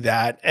can see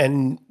that.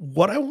 And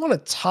what I want to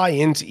tie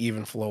into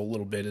Even Flow a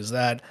little bit is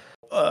that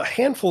a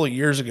handful of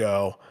years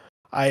ago,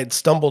 I had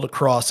stumbled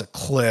across a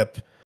clip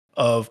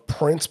of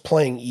Prince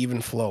playing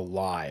Even Flow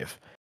live.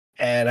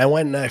 And I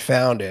went and I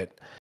found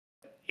it.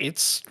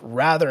 It's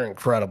rather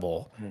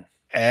incredible.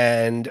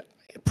 And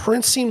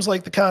Prince seems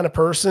like the kind of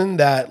person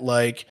that,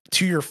 like,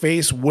 to your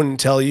face wouldn't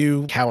tell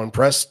you how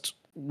impressed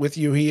with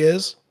you he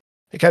is.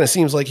 It kind of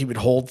seems like he would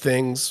hold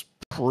things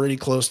pretty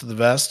close to the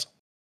vest.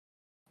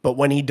 But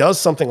when he does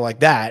something like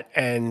that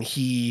and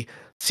he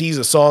sees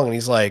a song and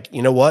he's like,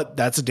 you know what,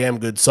 that's a damn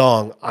good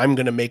song. I'm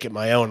going to make it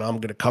my own. I'm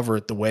going to cover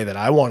it the way that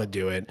I want to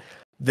do it.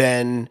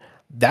 Then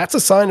that's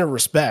a sign of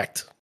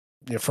respect,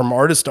 you know, from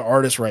artist to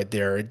artist right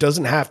there. It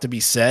doesn't have to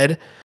be said,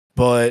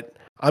 but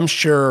I'm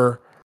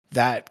sure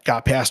that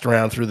got passed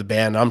around through the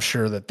band. I'm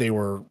sure that they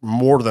were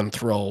more than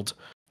thrilled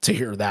to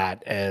hear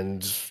that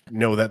and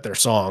know that their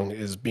song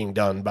is being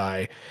done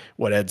by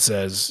what Ed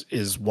says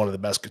is one of the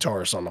best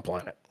guitarists on the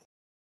planet.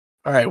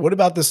 All right, what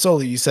about this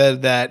solo? You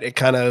said that it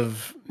kind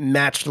of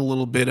matched a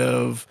little bit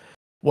of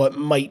what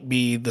might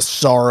be the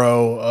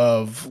sorrow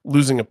of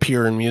losing a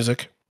peer in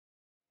music.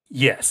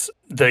 Yes,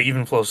 the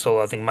Even Flow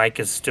solo, I think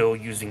Mike is still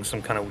using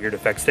some kind of weird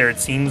effects there. It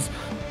seemed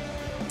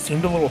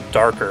a little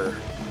darker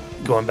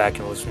going back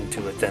and listening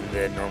to it than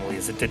it normally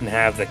is. It didn't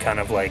have the kind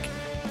of like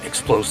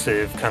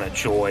explosive kind of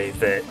joy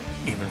that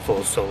Even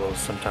Flow solos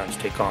sometimes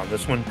take on.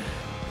 This one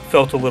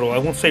felt a little, I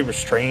won't say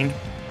restrained,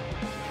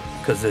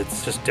 because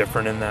it's just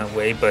different in that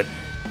way, but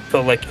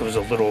felt like it was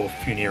a little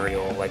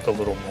funereal, like a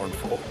little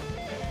mournful.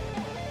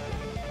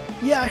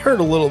 Yeah, I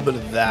heard a little bit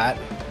of that.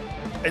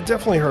 I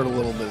definitely heard a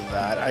little bit of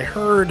that. I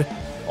heard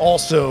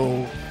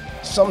also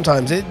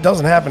sometimes, it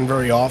doesn't happen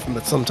very often,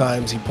 but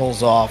sometimes he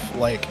pulls off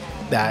like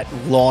that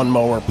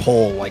lawnmower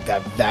pull, like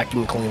that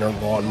vacuum cleaner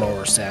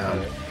lawnmower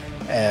sound.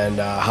 And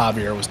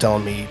Javier was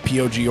telling me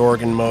POG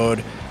organ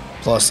mode,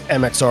 plus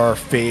MXR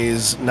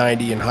phase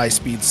 90 and high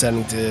speed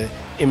setting to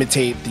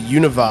imitate the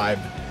Univibe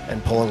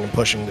and pulling and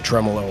pushing the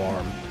tremolo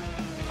arm.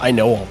 I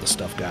know all this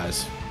stuff,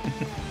 guys.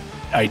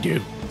 I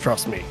do.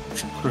 Trust me.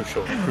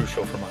 Crucial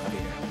for my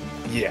idea.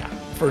 Yeah,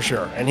 for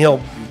sure. And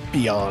he'll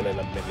be on in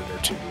a minute or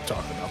two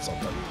talking about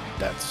something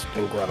that's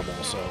incredible,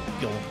 so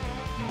you'll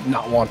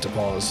not want to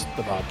pause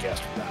the podcast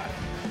for that.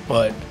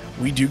 But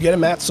we do get a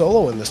Matt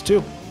solo in this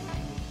too.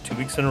 2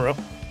 weeks in a row.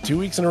 2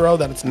 weeks in a row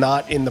that it's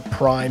not in the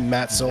prime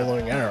Matt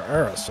soloing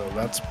era, so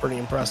that's pretty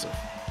impressive.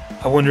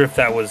 I wonder if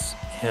that was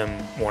him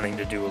wanting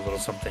to do a little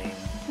something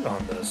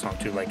on the song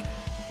too, like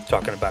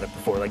talking about it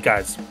before. Like,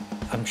 guys,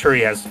 I'm sure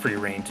he has free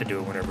reign to do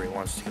it whenever he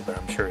wants to, but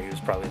I'm sure he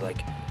was probably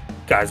like,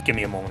 guys, give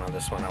me a moment on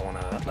this one. I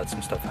want to let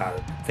some stuff out,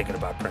 thinking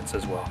about Prince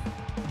as well.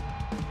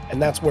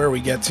 And that's where we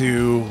get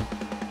to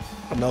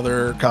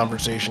another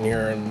conversation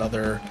here, and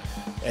another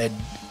Ed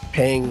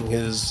paying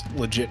his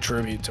legit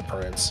tribute to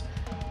Prince.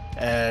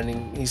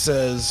 And he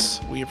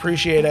says, we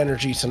appreciate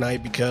energy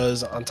tonight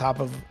because on top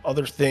of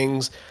other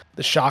things,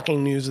 the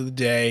shocking news of the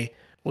day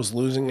was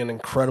losing an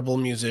incredible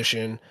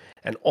musician.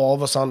 And all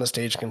of us on the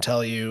stage can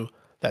tell you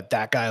that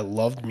that guy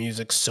loved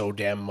music so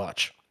damn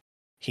much.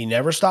 He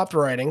never stopped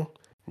writing,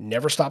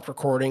 never stopped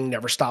recording,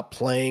 never stopped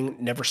playing,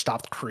 never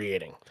stopped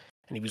creating.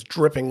 And he was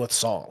dripping with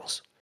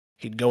songs.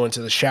 He'd go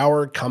into the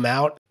shower, come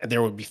out, and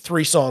there would be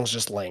 3 songs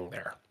just laying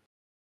there.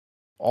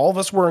 All of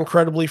us were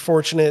incredibly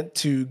fortunate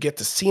to get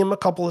to see him a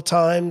couple of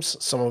times.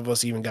 Some of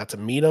us even got to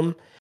meet him.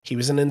 He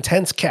was an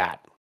intense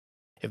cat.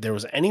 If there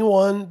was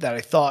anyone that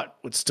I thought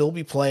would still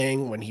be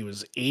playing when he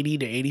was 80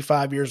 to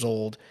 85 years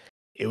old,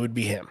 it would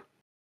be him.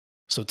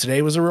 So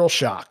today was a real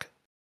shock.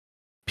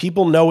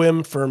 People know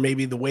him for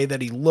maybe the way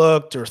that he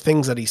looked or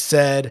things that he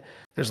said.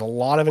 There's a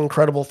lot of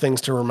incredible things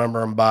to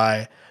remember him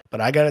by, but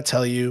I got to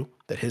tell you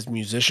that his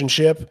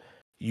musicianship,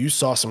 you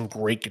saw some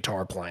great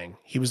guitar playing.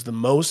 He was the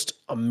most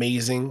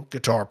amazing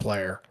guitar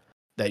player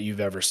that you've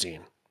ever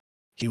seen.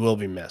 He will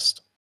be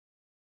missed.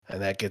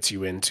 And that gets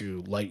you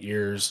into Light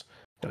Years.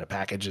 I'm going to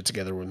package it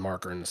together with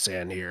Marker in the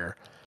Sand here.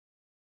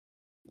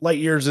 Light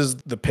Years is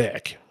the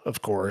pick,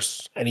 of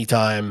course.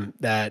 Anytime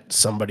that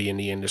somebody in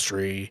the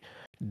industry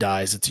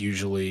dies, it's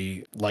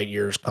usually Light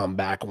Years Come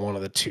Back, one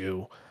of the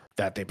two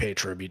that they pay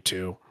tribute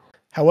to.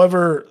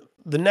 However,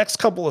 the next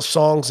couple of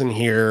songs in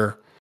here,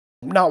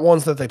 not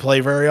ones that they play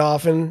very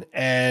often,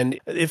 and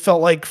it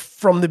felt like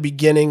from the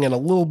beginning and a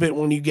little bit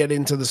when you get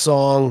into the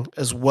song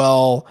as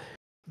well,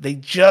 they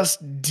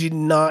just did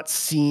not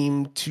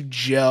seem to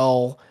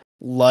gel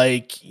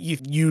like you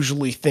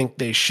usually think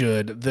they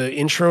should. The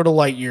intro to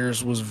Light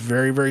Years was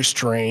very, very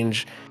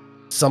strange.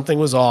 Something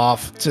was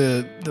off,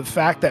 to the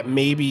fact that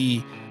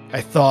maybe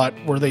I thought,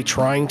 were they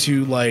trying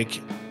to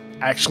like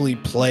actually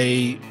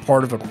play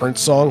part of a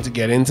Prince song to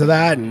get into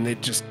that, and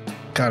it just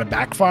kind of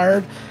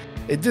backfired?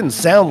 It didn't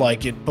sound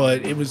like it,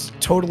 but it was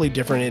totally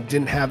different. It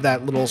didn't have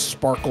that little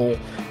sparkle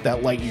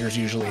that Light Years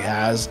usually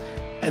has.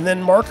 And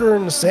then Marker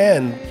in the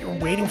Sand, you're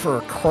waiting for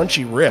a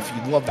crunchy riff.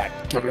 You love that.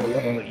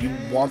 You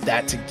want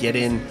that to get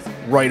in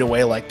right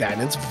away like that.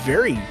 And it's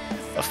very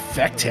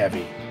effect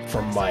heavy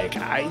from Mike.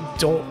 I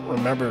don't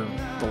remember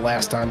the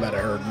last time that I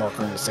heard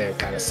Marker in the Sand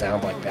kind of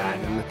sound like that.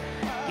 And,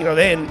 you know,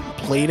 they hadn't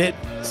played it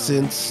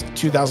since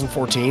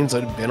 2014, so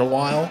it had been a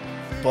while,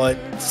 but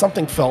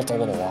something felt a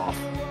little off.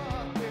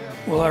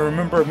 Well, I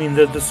remember,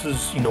 this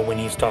is, when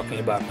he's talking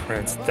about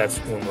Prince, that's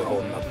when we're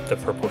holding up the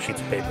purple sheets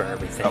of paper and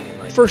everything.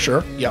 And for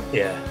sure, yep.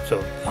 Yeah,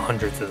 so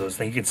hundreds of those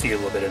things. You can see a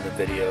little bit in the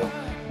video.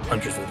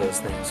 Hundreds of those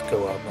things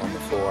go up on the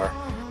floor.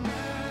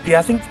 Yeah,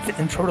 I think the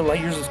intro to Light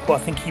Years is cool. I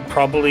think he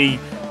probably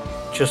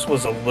just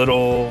was a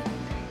little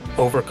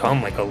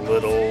overcome, like a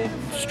little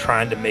just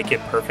trying to make it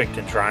perfect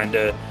and trying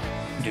to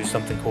do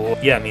something cool.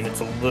 Yeah,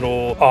 it's a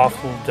little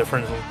off, a little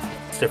different.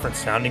 It's different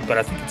sounding, but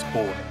I think it's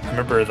cool. I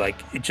remember,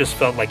 it just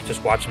felt like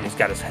just watching him. He's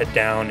got his head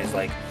down, he's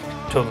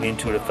totally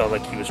into it. It felt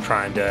like he was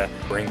trying to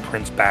bring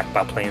Prince back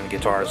by playing the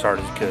guitar as hard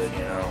as he could,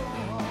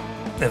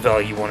 It felt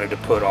like he wanted to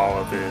put all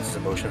of his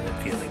emotion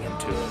and feeling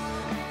into it.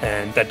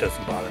 And that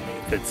doesn't bother me.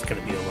 If it's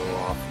going to be a little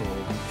off, a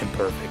little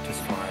imperfect, it's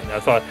fine. I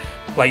thought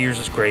Light Years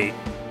is great.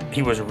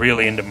 He was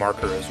really into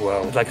Marker as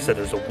well. Like I said,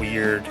 there's a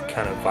weird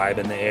kind of vibe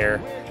in the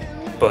air,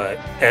 but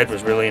Ed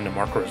was really into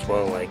Marker as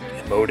well, like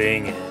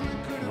emoting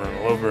and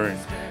running all over and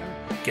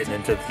getting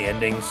into the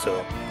endings.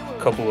 So a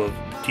couple of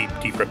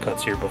deeper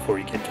cuts here before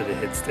you get to the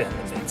hits to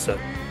end the main set.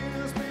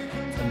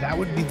 And that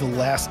would be the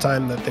last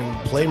time that they would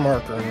play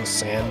Marker in the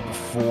Sand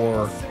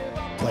before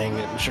playing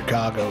it in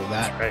Chicago.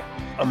 That right.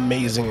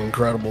 Amazing,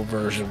 incredible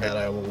version that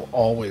I will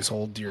always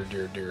hold dear,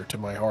 dear, dear to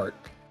my heart.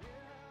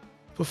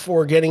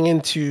 Before getting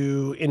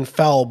into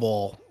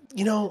Infallible,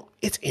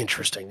 it's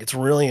interesting. It's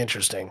really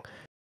interesting.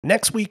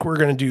 Next week, we're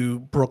going to do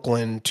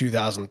Brooklyn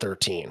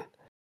 2013.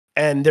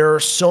 And there are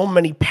so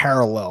many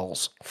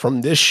parallels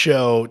from this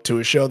show to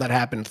a show that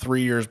happened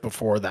 3 years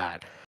before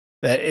that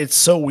it's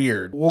so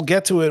weird. We'll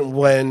get to it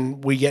when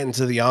we get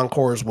into the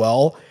encore as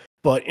well.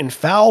 But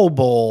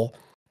Infallible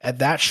at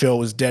that show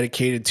was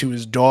dedicated to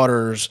his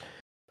daughter's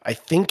I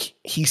think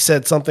he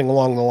said something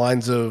along the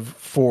lines of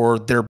for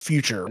their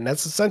future. And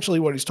that's essentially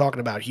what he's talking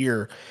about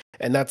here.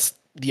 And that's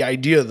the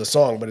idea of the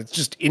song. But it's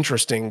just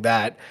interesting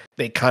that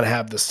they kind of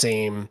have the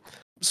same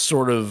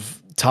sort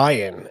of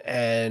tie-in.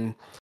 And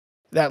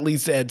that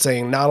leads to Ed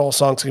saying, not all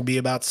songs can be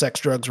about sex,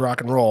 drugs,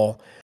 rock and roll.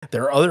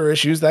 There are other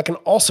issues that can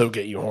also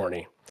get you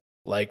horny,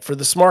 like for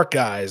the smart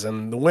guys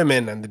and the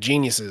women and the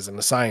geniuses and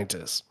the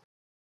scientists.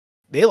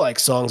 They like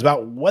songs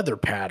about weather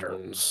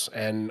patterns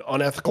and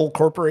unethical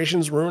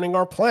corporations ruining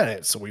our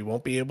planet so we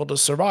won't be able to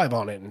survive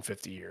on it in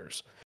 50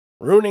 years,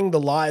 ruining the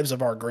lives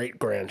of our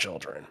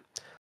great-grandchildren.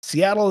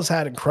 Seattle has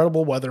had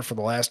incredible weather for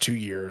the last 2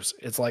 years.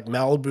 It's like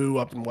Malibu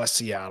up in West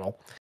Seattle.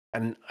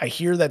 And I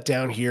hear that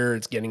down here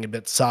it's getting a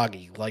bit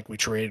soggy, like we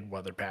traded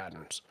weather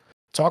patterns.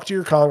 Talk to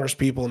your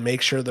congresspeople and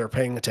make sure they're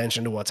paying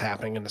attention to what's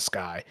happening in the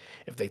sky.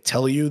 If they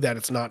tell you that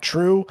it's not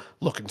true,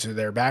 look into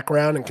their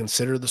background and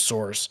consider the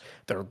source.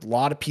 There are a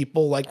lot of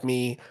people like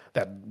me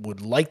that would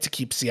like to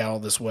keep Seattle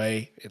this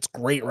way. It's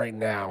great right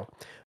now,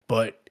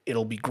 but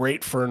it'll be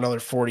great for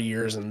another 40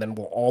 years and then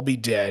we'll all be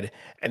dead,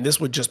 and this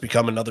would just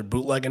become another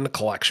bootleg in the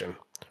collection.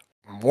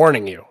 I'm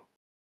warning you,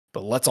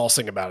 but let's all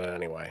sing about it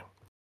anyway.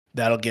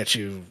 That'll get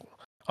you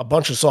a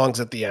bunch of songs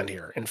at the end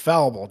here.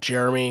 Infallible,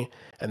 Jeremy,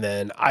 and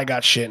then I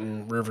Got Shit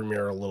and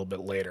Rearviewmirror a little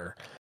bit later.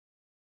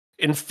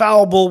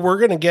 Infallible, we're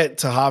going to get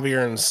to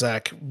Javier in a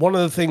sec. One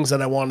of the things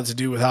that I wanted to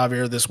do with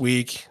Javier this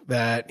week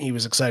that he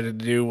was excited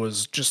to do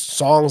was just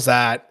songs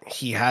that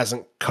he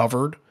hasn't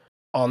covered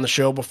on the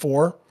show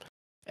before.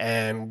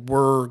 And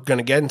we're going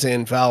to get into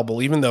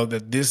Infallible, even though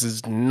that this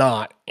is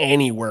not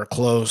anywhere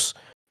close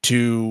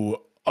to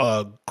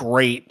a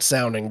great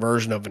sounding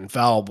version of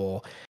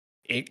Infallible.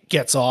 It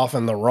gets off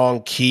in the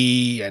wrong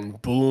key,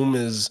 and Boom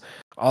is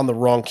on the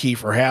wrong key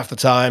for half the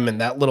time, and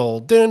that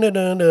little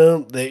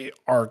dun-dun-dun-dun, they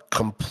are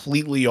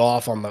completely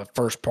off on the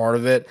first part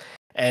of it,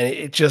 and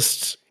it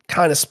just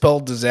kind of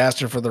spelled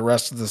disaster for the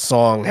rest of the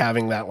song,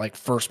 having that like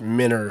first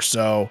minute or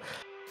so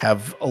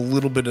have a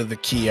little bit of the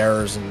key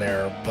errors in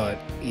there. But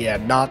yeah,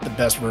 not the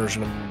best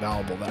version of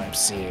Infallible that I've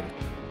seen.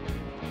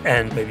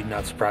 And maybe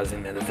not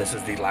surprising that this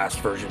is the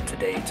last version to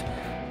date.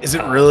 Is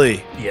it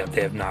really? Yeah,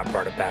 they have not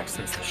brought it back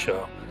since the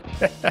show.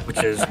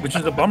 which is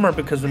a bummer,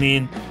 because I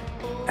mean,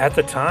 at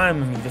the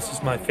time, I mean, this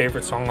is my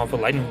favorite song off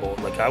of Lightning Bolt.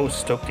 Like, I was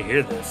stoked to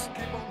hear this.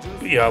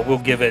 But, yeah, we'll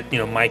give it,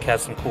 Mike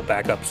has some cool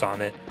backups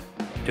on it,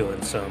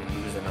 doing some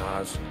oohs and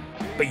ahs.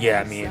 But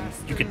yeah, I mean,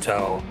 you could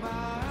tell,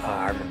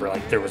 I remember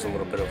like there was a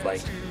little bit of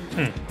like,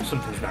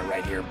 something's not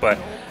right here, but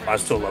I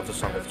still love the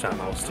song at the time.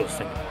 I was still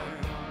singing along.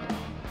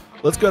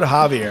 Let's go to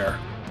Javier,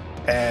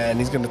 and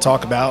he's going to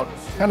talk about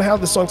kind of how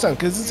this song sounds,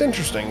 because it's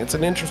interesting. It's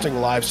an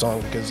interesting live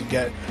song because you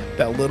get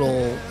that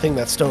little thing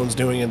that Stone's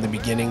doing in the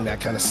beginning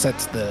that kind of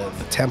sets the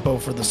tempo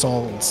for the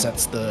song and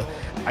sets the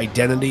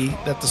identity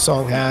that the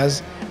song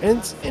has. And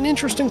it's an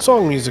interesting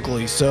song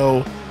musically,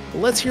 so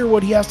let's hear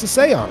what he has to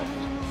say on it.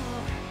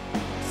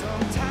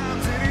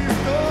 Sometimes it is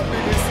the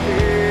biggest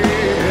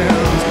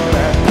scales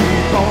that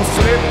keep on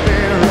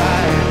slipping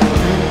right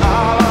through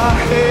our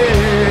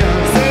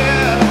hands.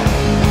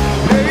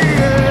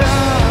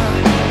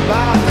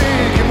 By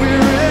thinking we're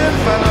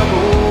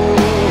infallible,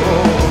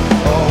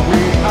 or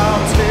we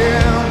are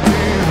tempting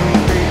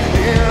fate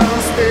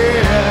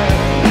instead.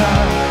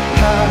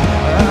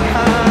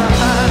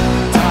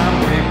 Time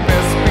we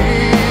best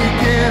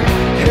begin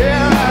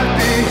here at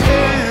the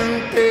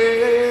end.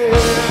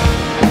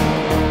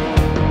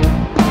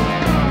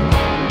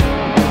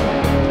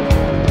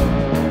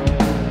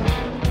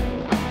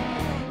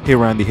 Hey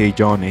Randy, hey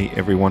John, hey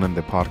everyone on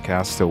the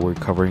podcast. So we're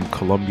covering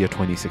Columbia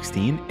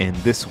 2016, and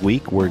this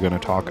week we're going to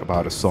talk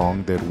about a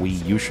song that we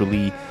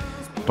usually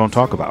don't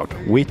talk about,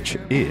 which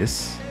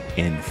is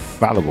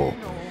Infallible.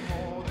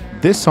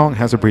 This song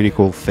has a pretty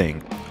cool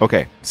thing.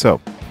 Okay,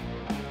 so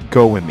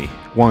go with me.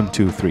 1,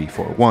 2, 3,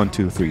 4. 1,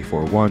 2, 3,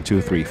 4. 1,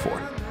 2, 3,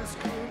 4.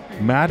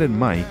 Matt and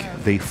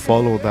Mike, they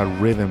follow that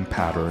rhythm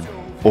pattern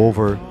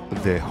over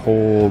the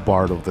whole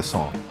part of the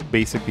song.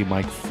 Basically,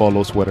 Mike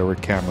follows whatever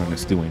Cameron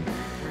is doing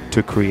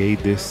to create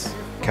this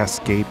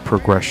cascade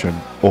progression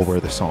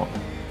over the song.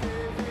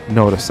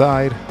 Note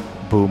aside,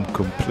 Boom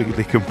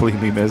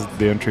completely missed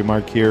the entry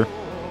mark here.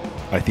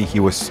 I think he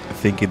was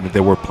thinking that they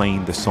were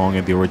playing the song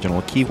in the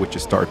original key, which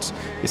is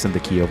in the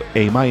key of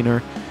A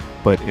minor,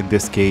 but in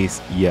this case,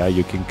 yeah,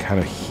 you can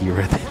kind of hear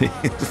it.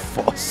 It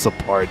falls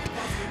apart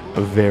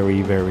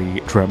very,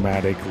 very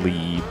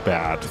dramatically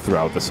bad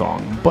throughout the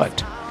song.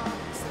 But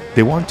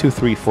the 1, 2,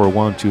 3, 4,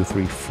 1, 2,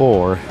 3,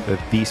 4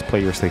 that these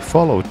players they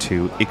follow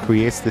to, it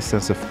creates this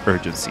sense of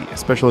urgency,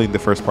 especially in the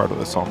first part of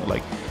the song,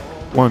 like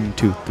 1,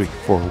 2, 3,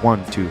 4,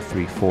 1, 2,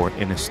 3, 4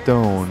 in a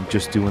Stone,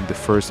 just doing the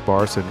first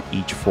bars in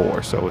each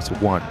 4. So it's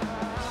 1,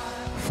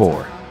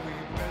 4,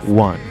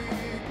 1,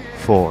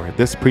 4.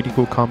 This pretty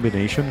cool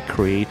combination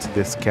creates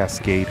this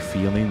cascade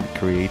feeling,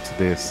 creates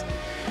this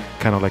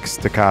kind of like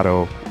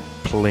staccato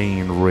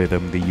playing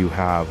rhythm that you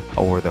have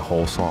over the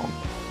whole song.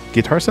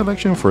 Guitar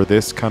selection for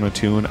this kind of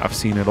tune, I've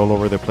seen it all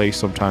over the place.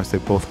 Sometimes they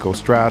both go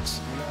Strats,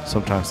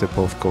 sometimes they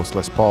both go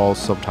Les Pauls,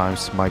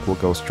 sometimes Mike will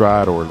go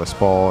Strat or Les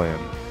Paul, and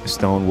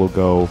Stone will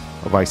go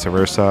vice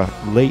versa.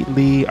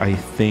 Lately, I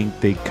think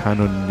they kind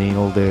of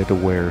nailed it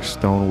where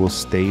Stone will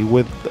stay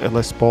with a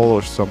Les Paul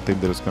or something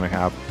that is going to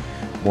have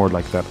more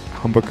like that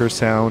humbucker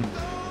sound.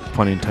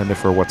 Pun intended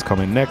for what's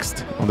coming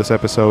next on this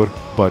episode.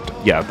 But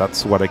yeah,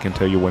 that's what I can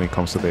tell you when it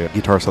comes to the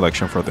guitar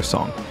selection for this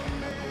song.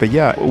 But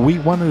yeah, we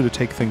wanted to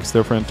take things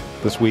different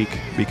this week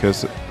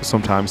because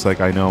sometimes, like,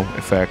 I know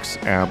effects,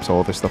 amps,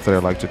 all the stuff that I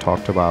like to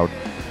talk about,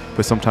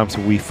 but sometimes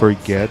we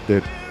forget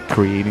that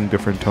creating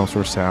different tones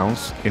or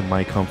sounds, it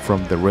might come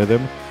from the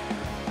rhythm,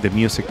 the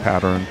music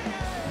pattern,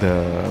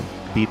 the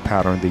beat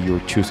pattern that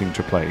you're choosing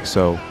to play.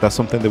 So that's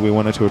something that we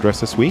wanted to address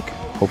this week.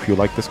 Hope you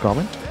like this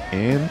comment,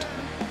 and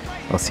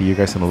I'll see you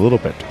guys in a little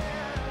bit.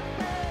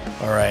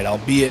 All right,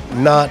 albeit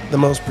not the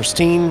most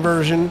pristine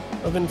version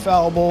of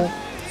Infallible,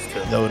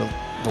 though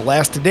the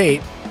last to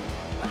date,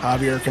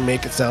 Javier can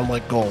make it sound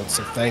like gold,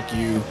 so thank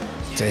you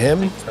to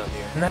him.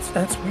 And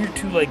that's weird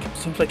too, like, it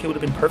seems like it would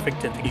have been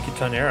perfect in the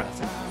Gigaton era.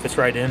 Fits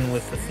right in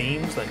with the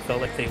themes, like,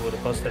 felt like they would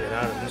have busted it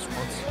out of this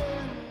once.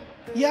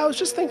 Yeah, I was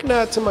just thinking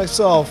that to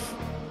myself,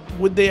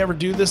 would they ever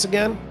do this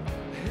again?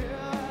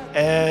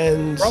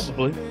 And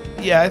probably.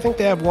 Yeah, I think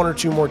they have one or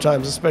two more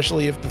times,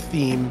 especially if the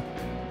theme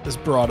is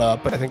brought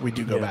up, but I think we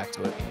do go back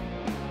to it.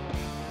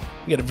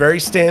 We get a very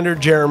standard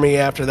Jeremy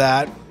after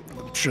that.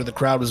 I'm sure the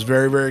crowd was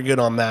very, very good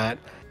on that.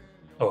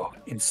 Oh,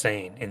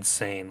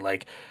 insane.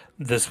 Like,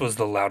 this was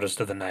the loudest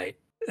of the night.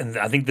 And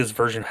I think this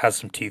version has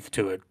some teeth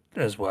to it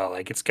as well.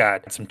 Like, it's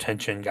got some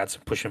tension, got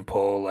some push and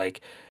pull.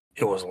 Like,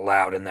 it was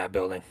loud in that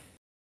building.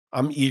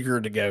 I'm eager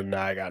to get into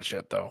I Got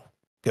Shit, though,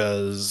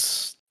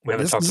 because we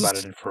haven't talked about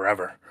it in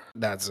forever.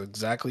 That's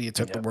exactly, you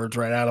took the words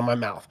right out of my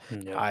mouth.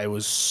 Yep. I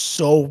was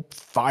so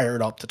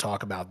fired up to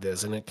talk about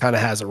this, and it kind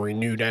of has a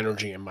renewed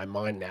energy in my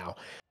mind now.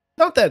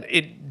 Not that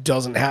it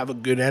doesn't have a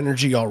good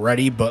energy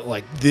already, but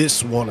like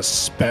this one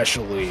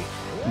especially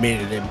made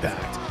an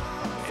impact.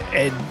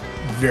 And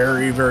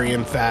very, very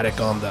emphatic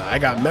on the, I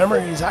got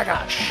memories, I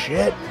got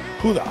shit.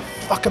 Who the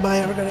fuck am I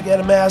ever going to get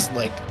a mask?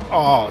 Like,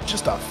 oh,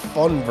 just a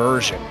fun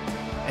version.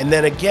 And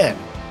then again,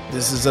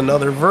 this is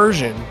another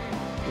version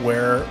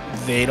where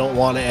they don't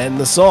want to end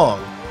the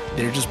song.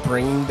 They're just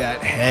bringing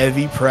that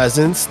heavy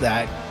presence,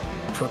 that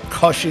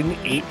percussion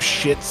ape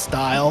shit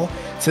style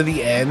to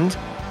the end.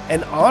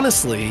 And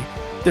honestly,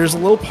 there's a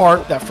little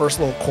part, that first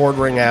little chord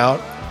ring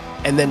out,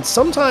 and then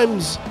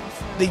sometimes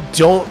they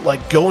don't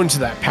like go into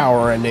that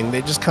power ending.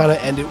 They just kind of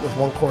end it with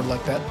one chord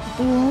like that,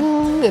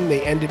 boom, and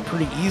they end it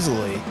pretty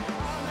easily.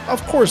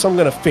 Of course, I'm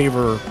going to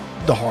favor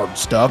the hard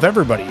stuff.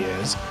 Everybody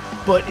is.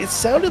 But it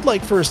sounded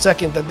like for a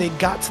second that they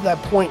got to that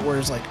point where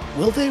it's like,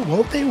 will they,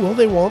 won't they, will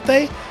they, won't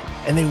they?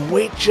 And they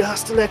wait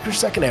just an extra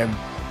second and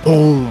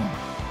boom,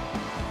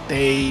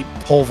 they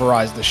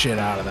pulverize the shit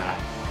out of that.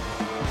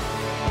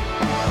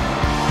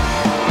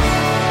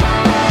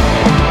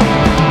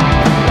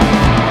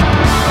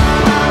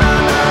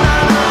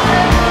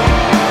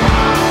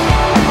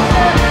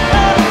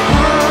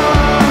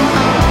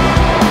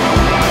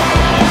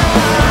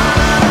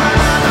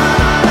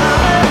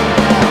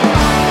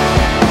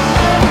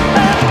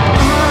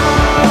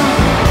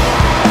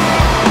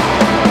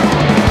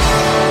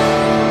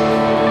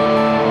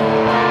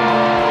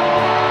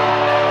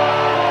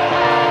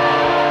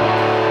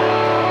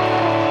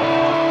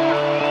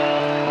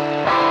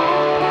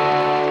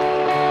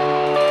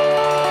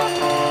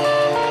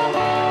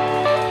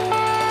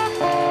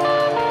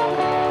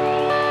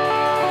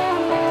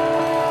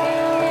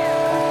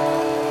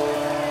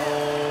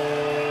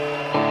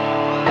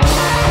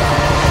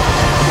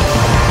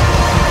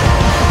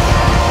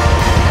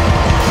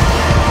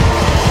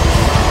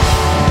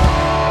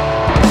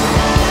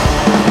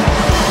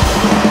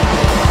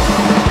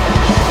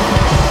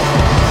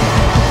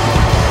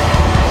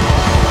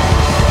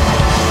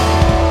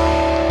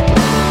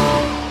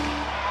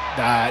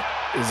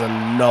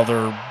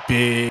 Another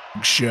big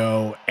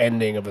show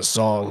ending of a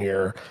song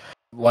here,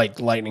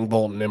 like Lightning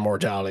Bolt and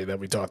Immortality that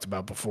we talked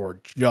about before.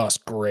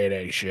 Just grade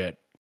A shit.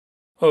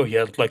 Oh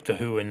yeah, like the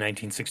Who in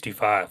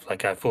 1965.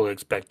 Like, I fully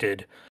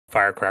expected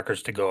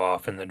firecrackers to go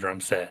off in the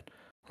drum set.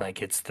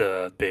 Like, it's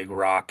the big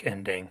rock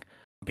ending.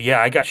 But yeah,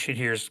 I Got Shit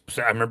here.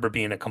 I remember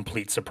being a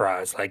complete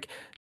surprise. Like,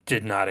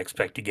 did not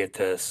expect to get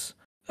this,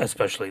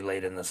 especially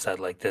late in the set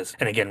like this.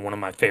 And again, one of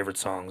my favorite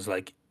songs,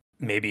 like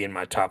maybe in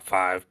my top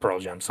 5 Pearl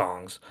Jam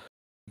songs.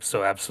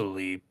 So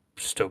absolutely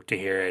stoked to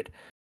hear it.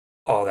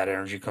 All that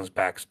energy comes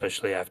back,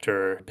 especially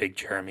after Big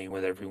Jeremy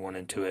with everyone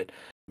into it.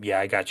 Yeah,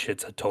 I Got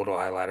Shit's a total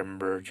highlight. I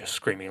remember just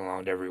screaming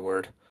along to every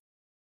word.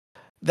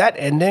 That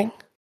ending,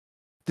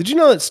 did you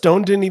know that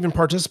Stone didn't even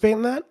participate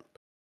in that?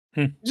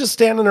 Just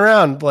standing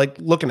around, like,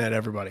 looking at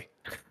everybody.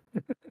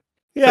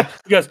 Yeah.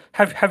 You guys,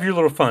 have your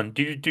little fun.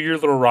 Do your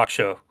little rock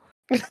show.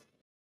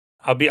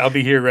 I'll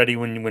be here ready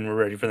when we're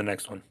ready for the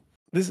next one.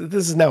 This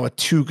is now a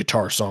 2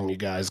 guitar song, you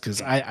guys,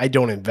 because I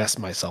don't invest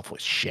myself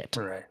with shit.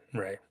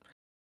 Right.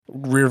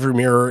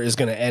 Rearviewmirror is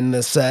going to end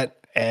this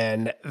set,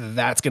 and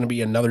that's going to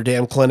be another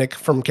damn clinic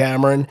from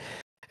Cameron.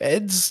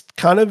 It's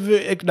kind of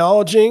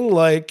acknowledging,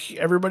 like,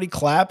 everybody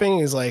clapping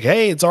is like,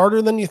 hey, it's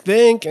harder than you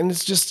think, and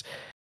it's just,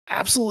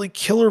 absolutely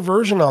killer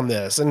version on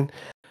this. And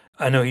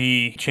I know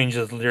he changed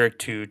the lyric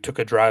to "took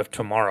a drive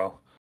tomorrow."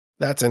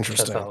 that's Which I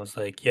interesting. thought was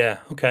like, yeah,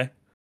 okay.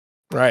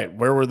 Right.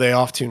 Where were they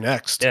off to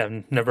next? Yeah,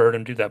 I've never heard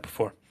him do that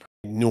before.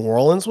 New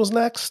Orleans was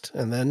next,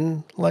 and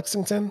then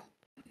Lexington.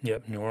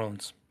 Yep, New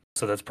Orleans.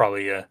 So that's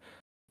probably a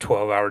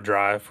 12-hour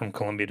drive from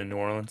Columbia to New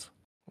Orleans.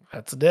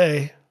 That's a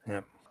day.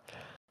 Yep.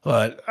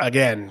 But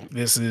again,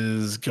 this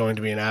is going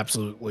to be an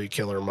absolutely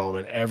killer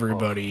moment.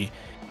 Everybody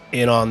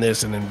in on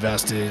this and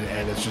invested,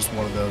 and it's just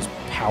one of those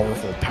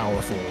powerful,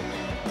 powerful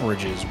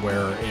bridges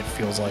where it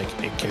feels like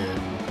it can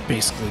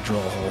basically drill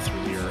a hole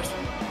through the earth.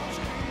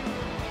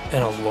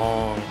 And a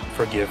long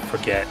Forgive,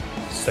 Forget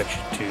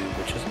section 2,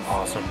 which is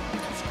awesome.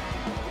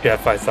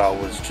 Jeff, I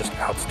thought, was just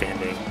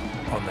outstanding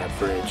on that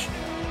bridge.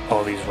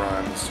 All these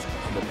runs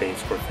on the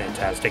bass were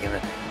fantastic, and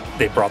then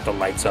they brought the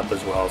lights up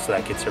as well, so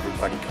that gets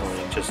everybody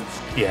going. Just,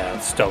 yeah,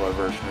 stellar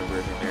version of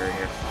Rearviewmirror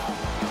here.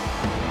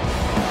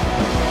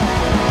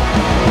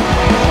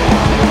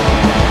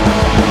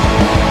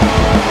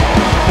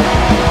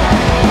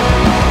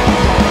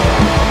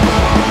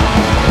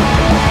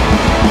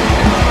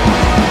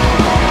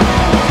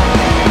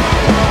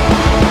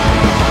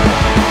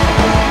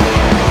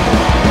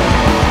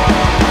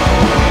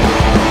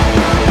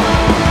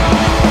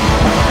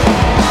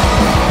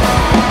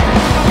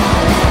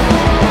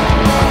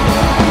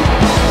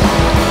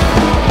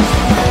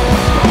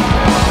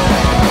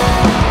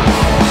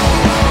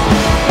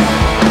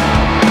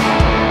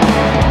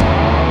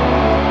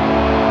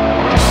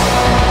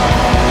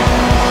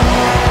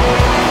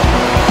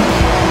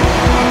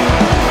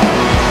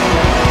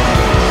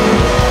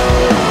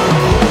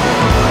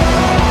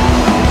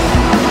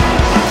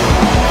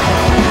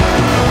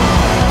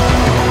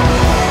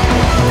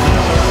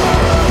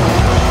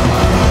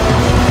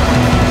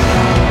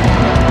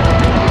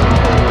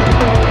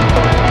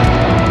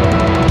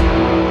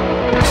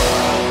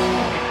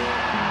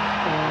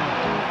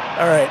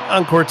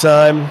 Encore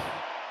time.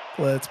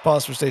 Let's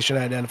pause for station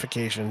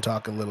identification and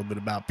talk a little bit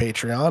about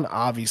Patreon.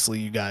 Obviously,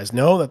 you guys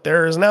know that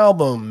there is an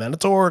album and a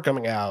tour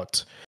coming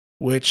out,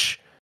 which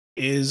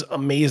is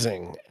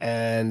amazing.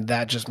 And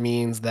that just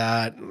means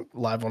that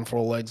Live on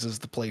Four Legs is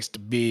the place to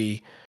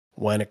be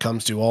when it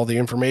comes to all the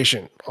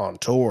information on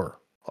tour,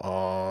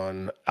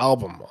 on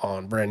album,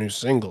 on brand new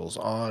singles,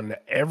 on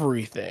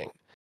everything.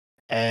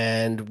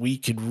 And we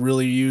could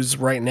really use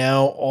right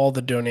now all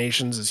the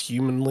donations as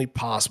humanly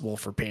possible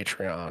for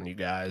Patreon, you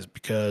guys,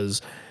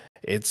 because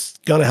it's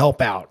going to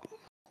help out.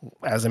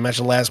 As I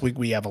mentioned last week,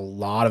 we have a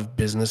lot of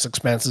business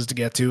expenses to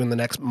get to in the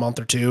next month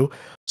or two.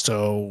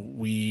 So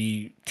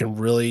we can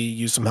really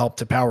use some help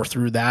to power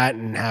through that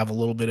and have a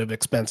little bit of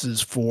expenses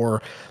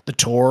for the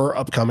tour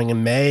upcoming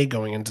in May,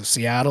 going into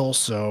Seattle.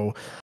 So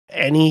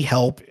any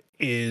help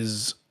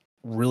is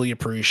really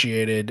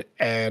appreciated.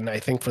 And I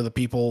think for the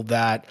people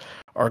that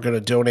are going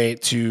to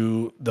donate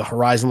to the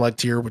Horizon Leg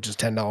tier, which is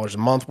 $10 a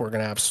month, we're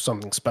going to have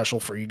something special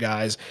for you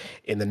guys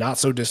in the not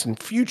so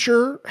distant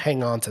future.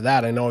 Hang on to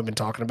that. I know I've been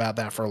talking about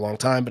that for a long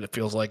time, but it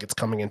feels like it's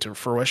coming into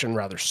fruition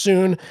rather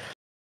soon.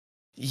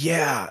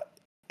 Yeah,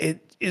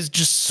 it is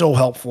just so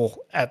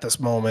helpful at this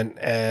moment.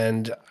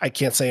 And I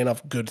can't say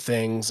enough good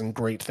things and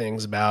great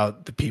things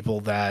about the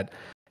people that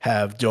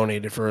have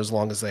donated for as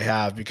long as they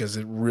have, because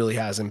it really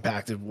has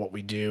impacted what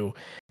we do.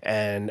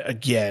 And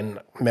again,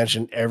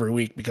 mentioned every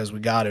week because we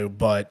got to,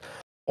 but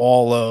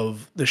all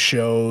of the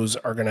shows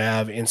are going to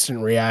have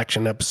instant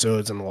reaction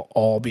episodes and will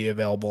all be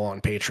available on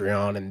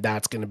Patreon. And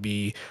that's going to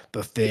be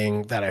the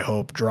thing that I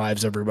hope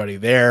drives everybody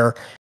there.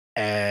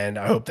 And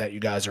I hope that you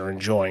guys are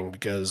enjoying,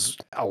 because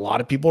a lot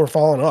of people are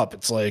following up.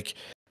 It's like,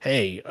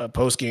 hey, a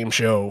post-game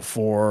show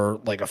for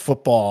like a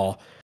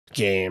football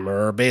game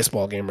or a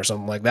baseball game or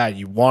something like that.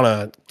 You want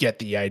to get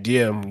the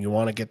idea, you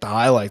want to get the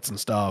highlights and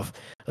stuff,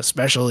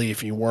 especially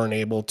if you weren't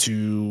able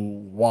to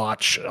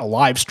watch a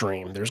live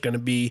stream. There's going to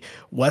be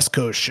West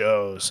Coast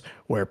shows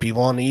where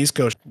people on the East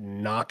Coast are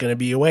not going to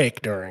be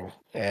awake during,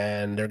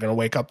 and they're going to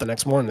wake up the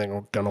next morning.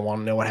 They're going to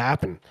want to know what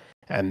happened.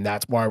 And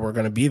that's why we're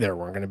going to be there.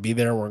 We're going to be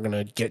there. We're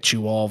going to get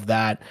you all of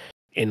that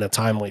in a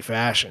timely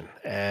fashion.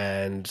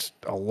 And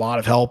a lot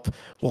of help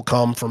will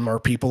come from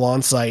our people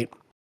on site.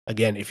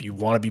 Again, if you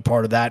want to be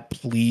part of that,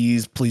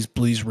 please, please,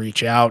 please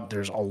reach out.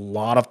 There's a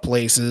lot of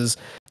places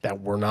that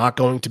we're not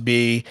going to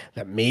be,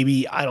 that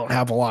maybe I don't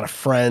have a lot of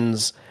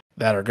friends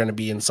that are going to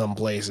be in some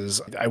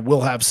places. I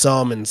will have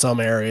some in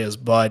some areas,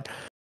 but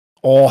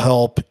all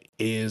help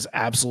is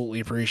absolutely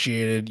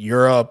appreciated.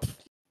 Europe,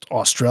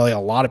 Australia, a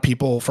lot of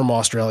people from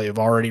Australia have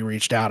already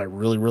reached out. I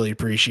really, really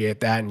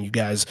appreciate that. And you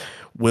guys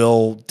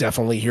will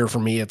definitely hear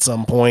from me at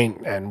some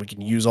point, and we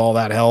can use all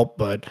that help.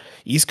 But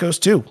East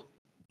Coast too,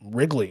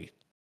 Wrigley,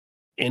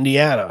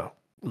 Indiana,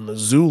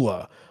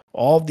 Missoula,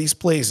 all of these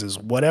places,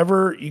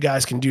 whatever you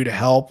guys can do to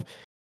help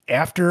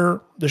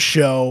after the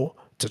show,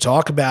 to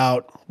talk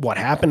about what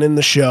happened in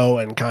the show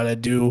and kind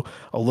of do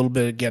a little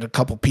bit, get a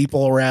couple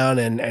people around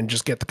and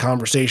just get the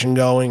conversation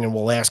going. And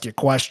we'll ask you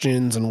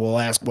questions and we'll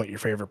ask what your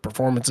favorite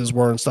performances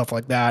were and stuff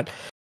like that.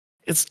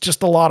 it's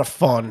just a lot of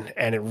fun,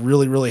 and it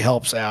really, really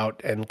helps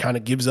out and kind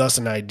of gives us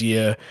an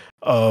idea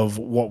of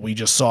what we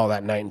just saw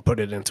that night and put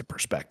it into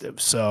perspective.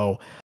 So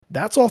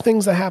that's all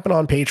things that happen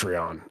on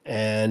Patreon.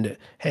 And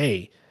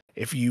hey,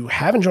 if you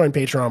haven't joined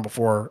Patreon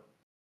before,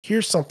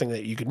 here's something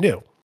that you can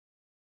do.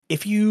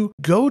 If you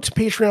go to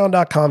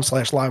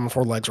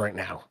patreon.com/live-on-4legs right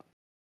now,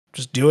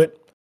 just do it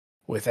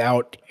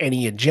without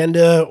any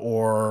agenda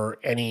or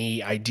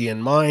any idea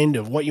in mind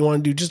of what you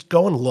want to do. Just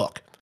go and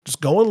look.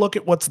 Just go and look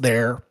at what's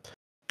there.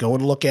 Go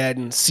and look at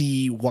and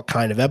see what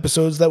kind of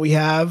episodes that we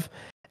have.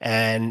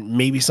 And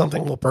maybe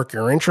something will perk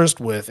your interest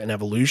with an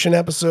Evolution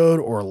episode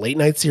or a late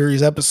night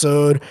series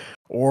episode,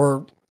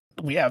 or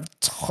we have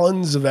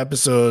tons of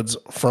episodes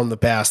from the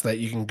past that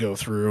you can go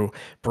through.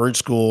 Bird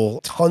School,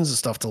 tons of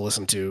stuff to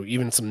listen to,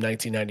 even some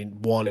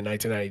 1991 and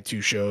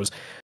 1992 shows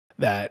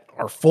that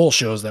are full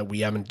shows that we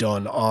haven't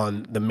done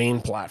on the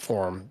main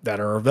platform that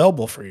are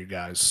available for you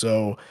guys.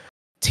 So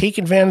take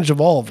advantage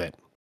of all of it.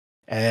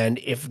 And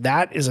if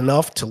that is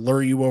enough to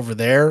lure you over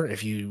there,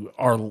 if you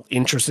are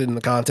interested in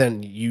the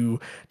content, you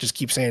just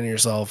keep saying to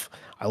yourself,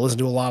 I listen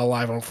to a lot of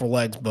Live on Four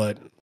Legs, but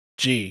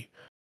gee,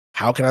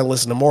 how can I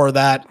listen to more of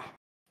that?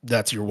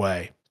 That's your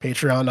way.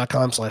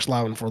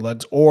 Patreon.com/Live on Four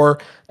Legs, or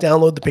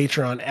download the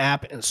Patreon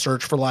app and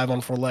search for Live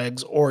on Four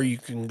Legs, or you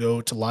can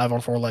go to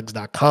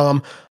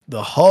liveonfourlegs.com,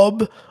 the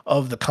hub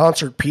of the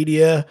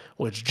Concertpedia,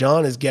 which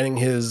John is getting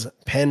his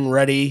pen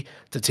ready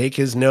to take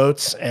his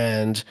notes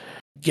and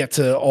get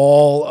to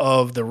all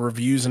of the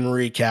reviews and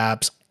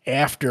recaps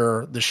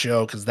after the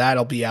show, because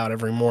that'll be out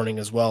every morning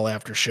as well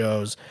after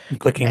shows. I'm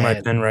clicking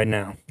my pen right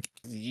now.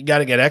 You got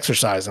to get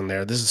exercise in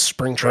there. This is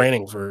spring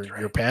training for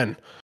your pen.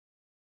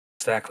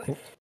 Exactly.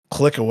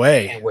 Click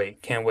away.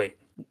 Can't wait.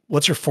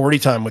 What's your 40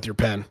 time with your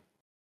pen?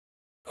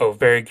 Oh,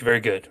 very, very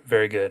good.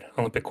 Very good.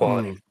 Olympic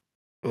quality.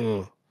 I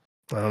don't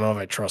know if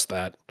I trust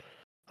that.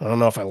 I don't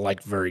know if I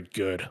like very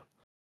good.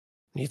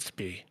 Needs to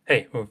be.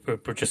 Hey,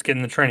 we're just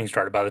getting the training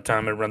started. By the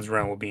time it runs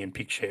around, we'll be in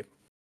peak shape.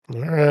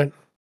 All right.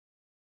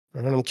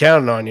 I'm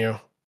counting on you.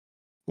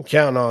 I'm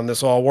counting on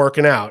this all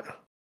working out.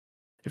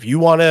 If you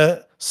want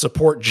to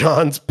support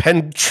John's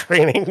pen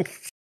training,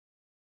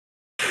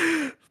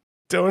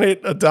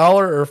 donate $1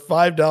 or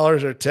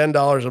 $5 or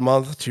 $10 a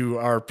month to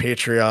our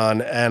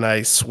Patreon, and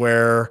I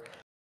swear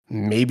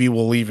maybe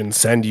we'll even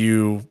send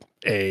you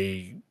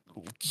a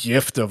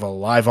gift of a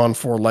Live on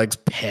Four Legs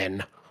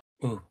pen.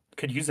 Ooh,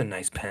 could use a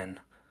nice pen.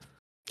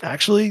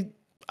 Actually,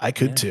 I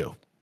could too.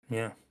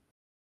 Yeah.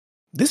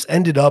 This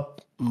ended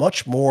up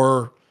much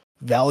more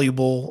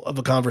valuable of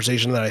a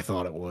conversation than I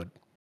thought it would.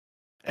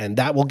 And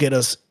that will get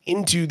us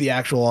into the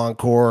actual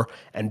encore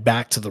and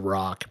back to the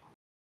rock.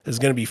 It's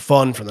going to be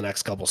fun for the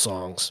next couple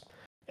songs.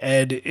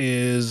 Ed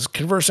is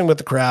conversing with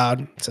the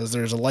crowd, says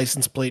there's a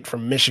license plate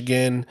from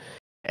Michigan,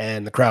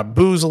 and the crowd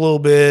boos a little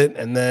bit.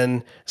 And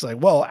then it's like,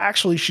 well,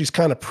 actually, she's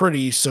kind of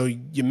pretty, so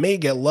you may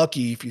get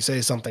lucky if you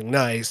say something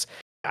nice.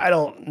 I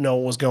don't know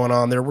what was going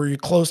on there. Were you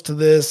close to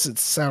this? It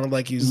sounded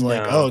like he's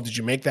like, oh, did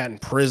you make that in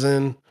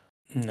prison?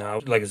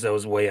 No, like I said, I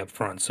was way up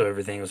front, so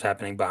everything was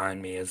happening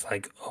behind me. It's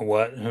like, oh,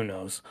 what? Who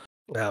knows?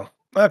 No.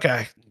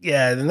 Okay.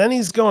 Yeah, and then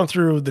he's going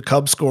through the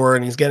Cub score,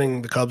 and he's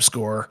getting the Cub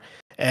score.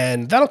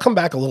 And that'll come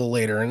back a little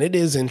later, and it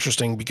is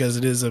interesting because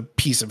it is a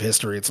piece of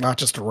history. It's not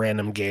just a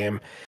random game.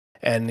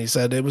 And he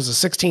said it was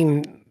a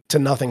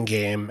 16-0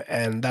 game,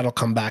 and that'll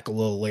come back a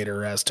little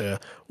later as to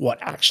what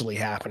actually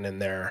happened in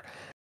there.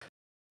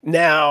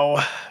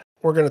 Now,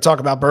 we're going to talk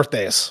about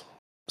birthdays.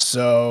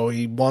 So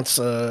he wants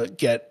to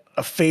get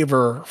a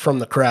favor from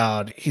the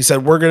crowd. He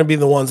said, we're going to be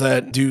the ones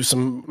that do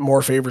some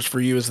more favors for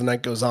you as the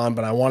night goes on,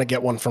 but I want to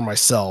get one for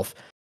myself.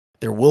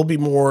 There will be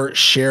more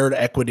shared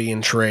equity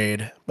in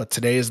trade, but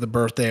today is the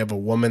birthday of a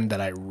woman that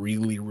I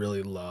really,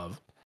 really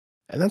love.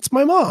 And that's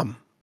my mom.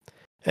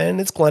 And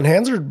it's Glenn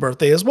Hansard's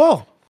birthday as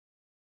well.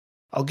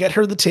 I'll get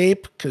her the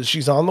tape because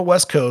she's on the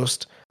West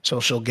Coast, so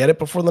she'll get it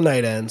before the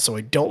night ends, so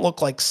I don't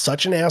look like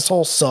such an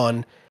asshole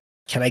son.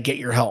 Can I get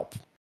your help?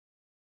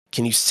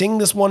 Can you sing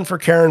this one for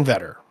Karen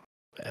Vetter?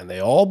 And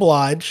they all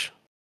oblige,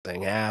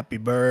 sing happy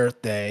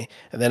birthday.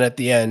 And then at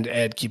the end,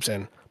 Ed keeps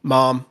saying,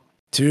 Mom,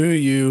 to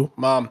you,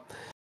 Mom.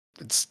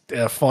 It's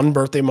a fun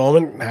birthday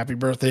moment. Happy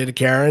birthday to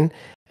Karen.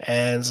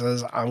 And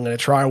says, I'm going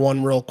to try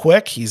one real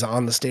quick. He's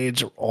on the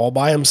stage all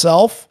by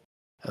himself.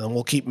 And then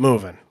we'll keep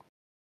moving.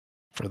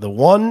 For the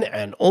one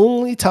and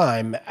only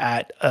time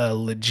at a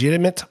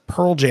legitimate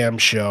Pearl Jam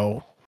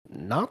show,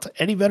 not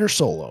Eddie Vedder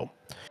solo,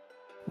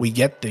 we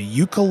get the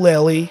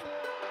ukulele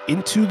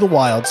Into the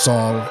Wild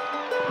song,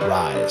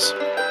 Rise.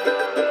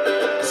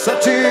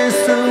 Such is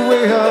the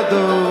way of the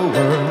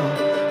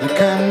world, you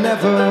can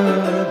never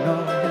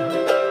know.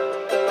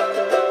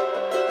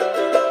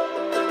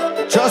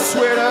 Just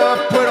where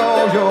to put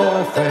all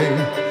your faith,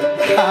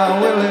 how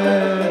will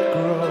it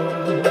grow?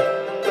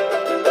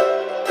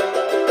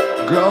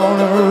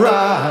 Gonna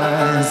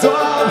rise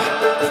up,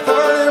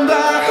 burning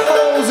black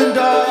holes and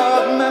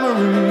dark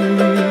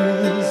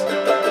memories.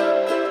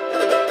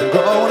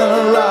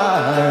 Gonna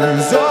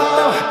rise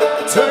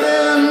up,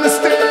 turning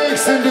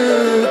mistakes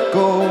into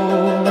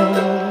gold.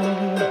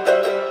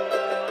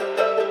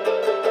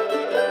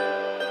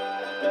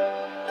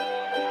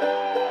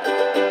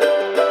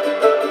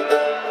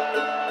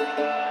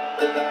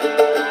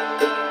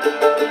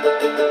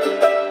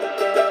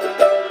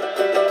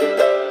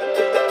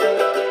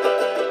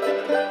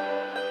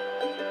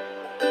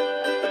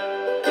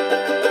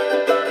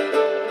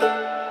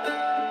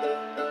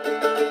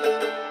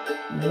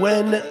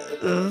 when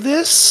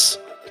this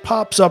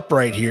pops up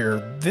right here,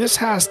 this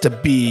has to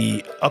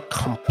be a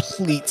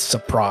complete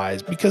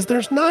surprise because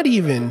there's not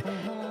even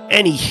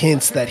any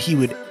hints that he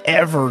would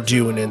ever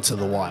do an Into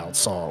the Wild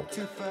song.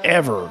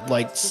 Ever.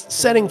 Like,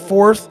 Setting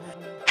Forth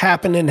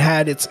happened and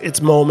had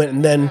its moment,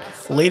 and then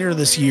later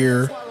this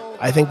year,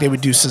 I think they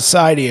would do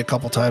Society a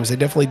couple times. They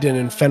definitely did it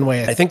in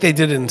Fenway. I think they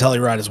did it in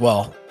Telluride as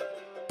well.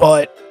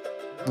 But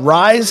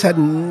Rise had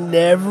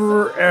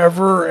never,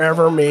 ever,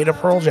 ever made a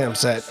Pearl Jam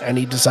set, and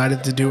he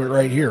decided to do it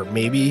right here.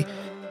 Maybe,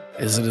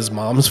 is it his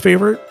mom's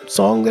favorite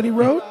song that he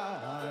wrote?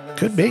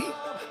 Could be.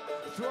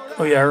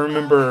 Oh yeah, I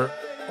remember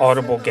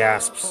audible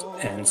gasps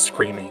and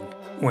screaming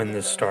when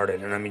this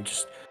started. And I mean,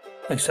 just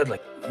like I said,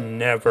 like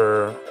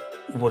never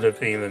would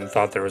have even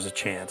thought there was a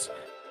chance.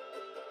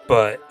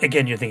 But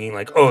again, you're thinking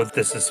like, oh,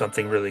 this is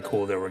something really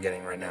cool that we're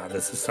getting right now.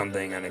 This is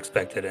something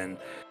unexpected and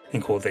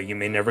cool that you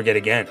may never get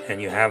again,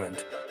 and you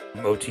haven't.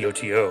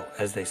 OTOTO,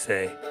 as they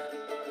say.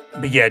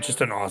 But yeah,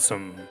 just an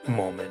awesome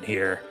moment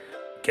here.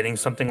 Getting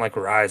something like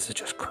Rise is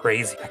just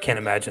crazy. I can't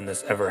imagine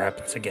this ever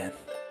happens again.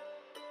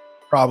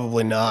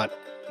 Probably not.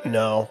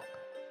 No.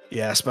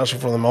 Yeah, especially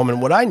for the moment.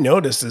 What I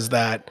noticed is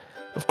that,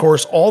 of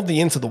course, all the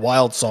Into the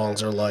Wild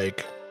songs are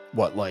like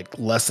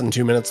less than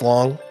 2 minutes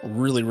long,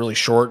 really, really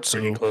short. So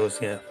pretty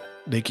close, yeah.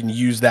 They can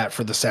use that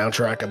for the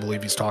soundtrack. I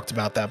believe he's talked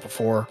about that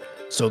before.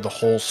 So the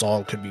whole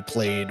song could be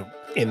played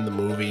in the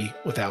movie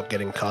without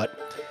getting cut.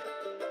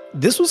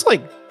 This was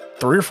like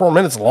 3 or 4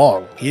 minutes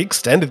long. He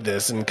extended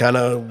this and kind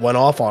of went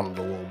off on it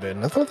a little bit.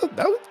 And I thought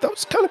that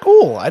was kind of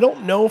cool. I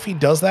don't know if he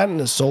does that in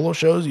his solo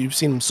shows. You've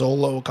seen him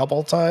solo a couple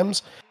of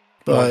times.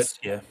 But once,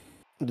 yeah.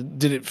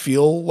 Did it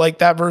feel like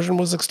that version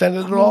was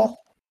extended at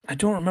all? I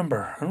don't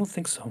remember. I don't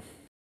think so.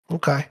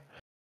 Okay.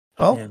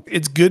 Well, yeah.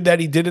 It's good that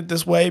he did it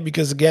this way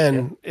because,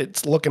 again,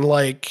 It's looking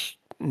like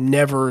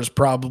Never is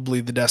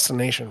probably the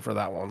destination for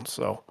that one.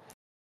 So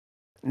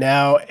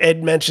now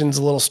Ed mentions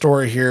a little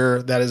story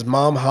here that his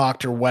mom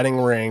hawked her wedding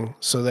ring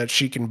so that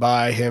she can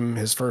buy him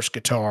his first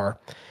guitar.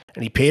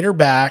 And he paid her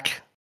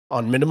back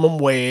on minimum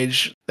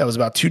wage. That was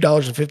about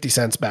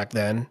 $2.50 back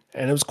then.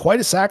 And it was quite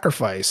a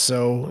sacrifice.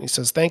 So he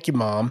says, "Thank you,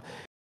 Mom."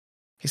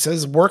 He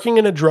says, "Working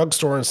in a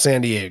drugstore in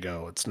San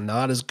Diego, it's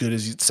not as good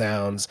as it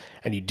sounds,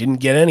 and you didn't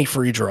get any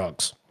free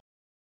drugs."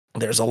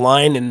 There's a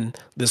line in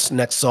this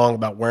next song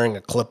about wearing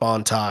a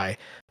clip-on tie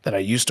that I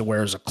used to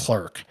wear as a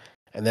clerk.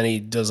 And then he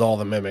does all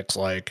the mimics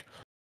like,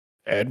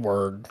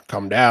 "Edward,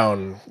 come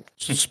down,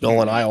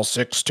 spill in aisle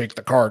 6, take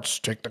the carts,"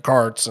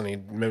 and he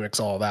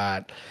mimics all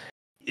that.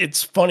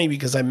 It's funny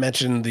because I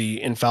mentioned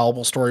the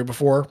Infallible story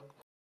before.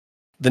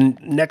 The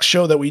next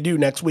show that we do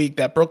next week,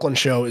 that Brooklyn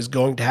show, is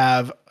going to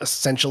have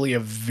essentially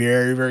a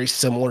very, very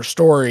similar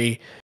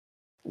story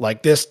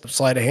like this,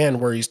 Sleight of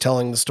Hand, where he's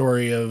telling the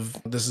story of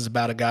this is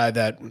about a guy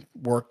that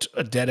worked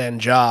a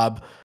dead-end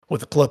job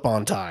with a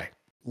clip-on tie.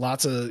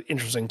 Lots of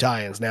interesting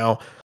tie-ins. Now,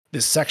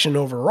 this section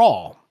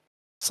overall,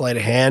 Sleight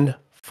of Hand,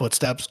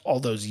 Footsteps,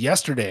 all those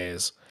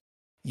yesterdays,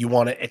 you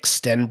want to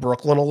extend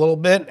Brooklyn a little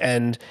bit,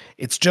 and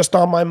it's just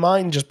on my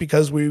mind just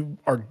because we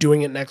are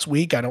doing it next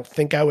week. I don't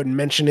think I would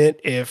mention it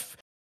if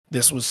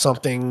this was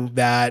something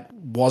that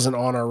wasn't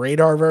on our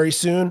radar very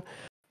soon,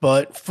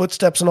 but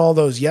Footsteps and all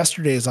those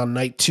yesterdays on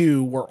night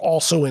 2 were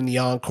also in the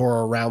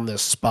encore around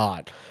this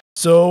spot.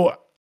 So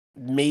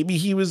maybe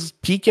he was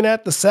peeking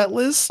at the set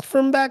list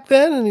from back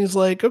then and he's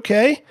like,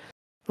 okay,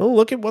 we'll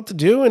look at what to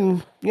do.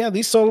 And yeah,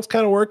 these songs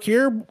kind of work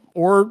here,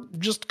 or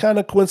just kind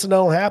of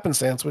coincidental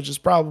happenstance, which is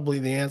probably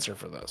the answer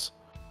for this.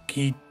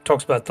 He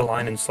talks about the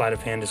line in Sleight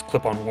of Hand is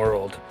clip-on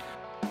world.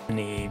 And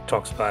he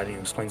talks about, he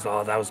explains,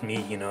 oh, that was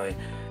me,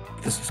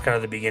 This is kind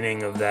of the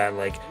beginning of that,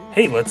 like,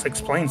 hey, let's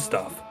explain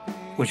stuff,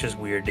 which is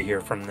weird to hear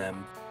from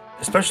them.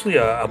 Especially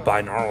a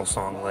binaural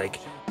song, like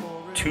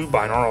 2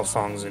 binaural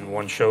songs in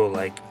one show,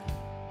 like,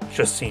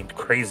 just seemed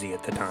crazy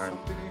at the time.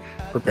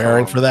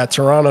 Preparing for that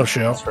Toronto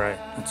show.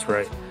 That's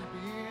right.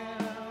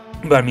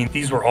 But I mean,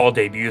 these were all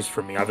debuts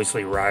for me.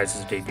 Obviously, Rise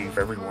is a debut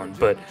for everyone,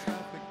 but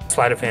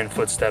Sleight of Hand,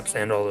 Footsteps,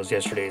 and all those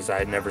yesterdays I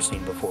had never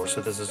seen before, so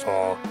this is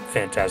all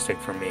fantastic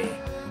for me.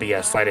 But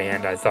yeah, Sleight of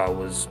Hand I thought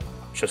was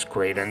just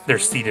great, and they're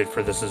seated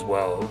for this as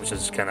well, which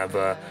is kind of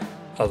a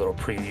little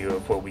preview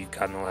of what we've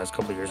gotten the last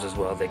couple of years as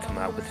well. They come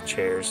out with the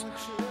chairs.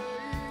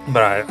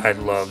 But I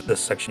love this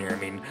section here.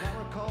 I mean,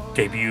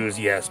 debuts,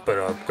 yes,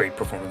 but great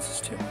performances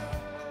too.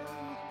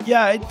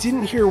 Yeah, I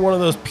didn't hear one of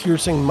those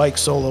piercing mic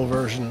solo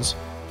versions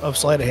of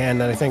Sleight of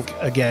Hand, and I think,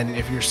 again,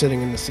 if you're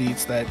sitting in the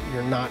seats, that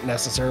you're not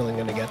necessarily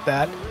going to get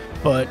that.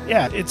 But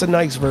yeah, it's a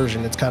nice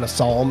version. It's kind of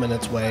solemn in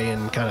its way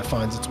and kind of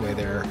finds its way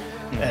there.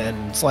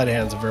 And Sleight of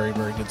Hand's a very,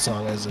 very good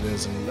song as it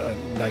is, and a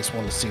nice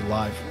one to see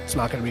live. It's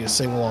not going to be a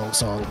sing-along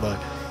song, but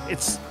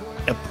it's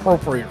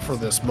appropriate for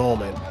this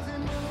moment.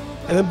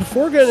 And then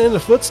before getting into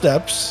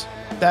Footsteps,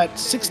 that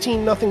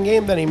 16-0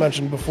 game that he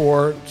mentioned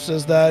before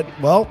says that,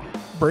 well,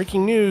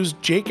 breaking news,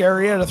 Jake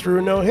Arrieta threw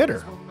a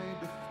no-hitter.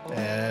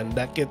 And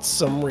that gets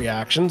some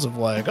reactions of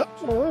like,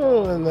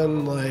 oh, and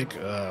then like,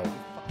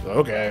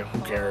 okay, who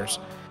cares?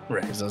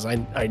 Right. He says,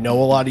 I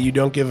know a lot of you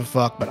don't give a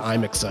fuck, but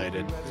I'm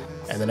excited.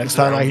 And the next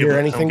time I hear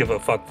anything, I don't give a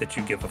fuck that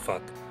you give a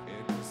fuck.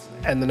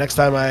 And the next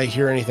time I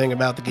hear anything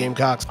about the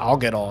Gamecocks, I'll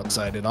get all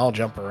excited. I'll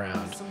jump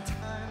around.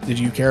 Did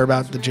you care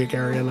about the Jake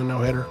Arrieta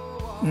no-hitter?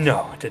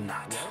 No, I did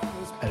not.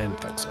 I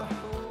didn't think so.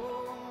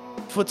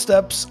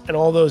 Footsteps and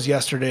all those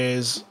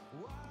yesterdays,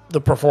 the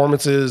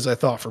performances I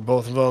thought for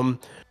both of them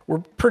were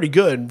pretty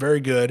good, very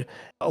good.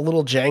 A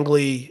little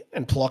jangly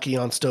and plucky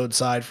on Stode's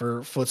side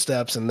for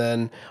Footsteps, and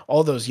then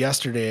all those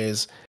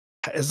yesterdays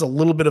has a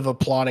little bit of a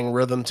plodding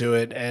rhythm to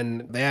it,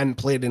 and they hadn't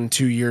played in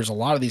 2 years. A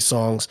lot of these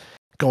songs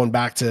going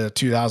back to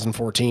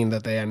 2014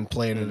 that they hadn't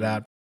played it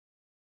at.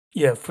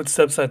 Yeah,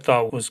 Footsteps I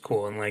thought was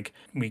cool, and like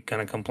we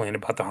kind of complained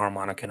about the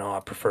harmonica and all. I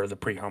prefer the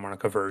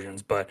pre-harmonica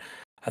versions, but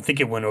I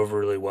think it went over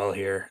really well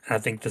here. And I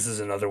think this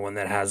is another one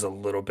that has a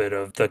little bit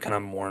of the kind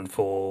of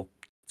mournful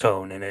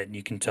tone in it.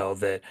 You can tell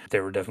that they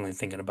were definitely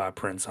thinking about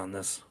Prince on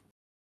this.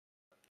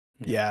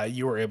 Yeah,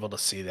 you were able to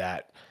see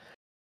that.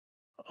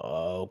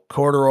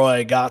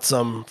 Corduroy got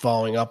some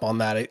following up on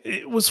that.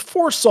 It was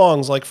four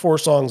songs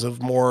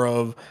of more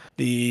of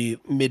the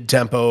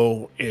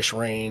mid-tempo-ish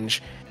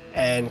range.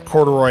 And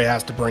Corduroy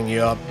has to bring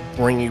you up,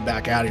 bring you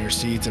back out of your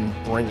seats, and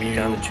bring you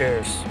down the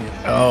chairs.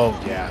 Yeah.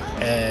 Oh, yeah.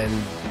 And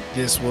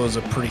this was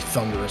a pretty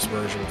thunderous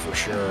version for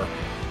sure.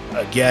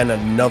 Again,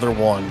 another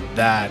one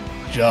that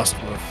just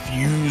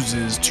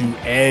refuses to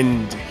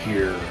end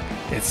here.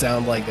 It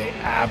sounds like they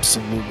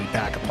absolutely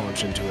pack a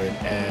punch into it,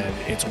 and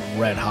it's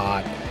red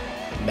hot.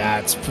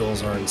 Matt's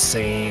fills are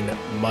insane.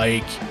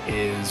 Mike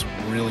is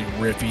really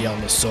riffy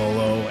on the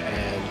solo,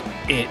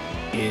 and it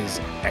is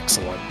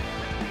excellent.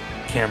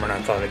 Cameron,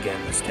 I thought,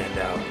 again, would stand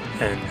out.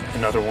 And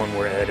another one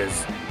where Ed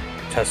is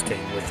testing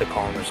with the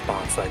call and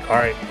response, like, all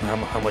right,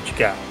 how much you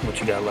got? What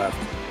you got left?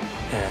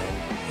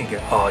 And you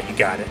go, oh, you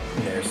got it.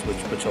 And there's,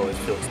 which always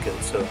feels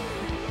good. So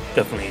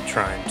definitely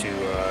trying to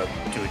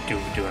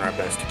doing our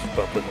best to keep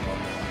up with them on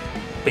that.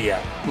 But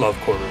yeah, love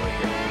Corduroy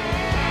here.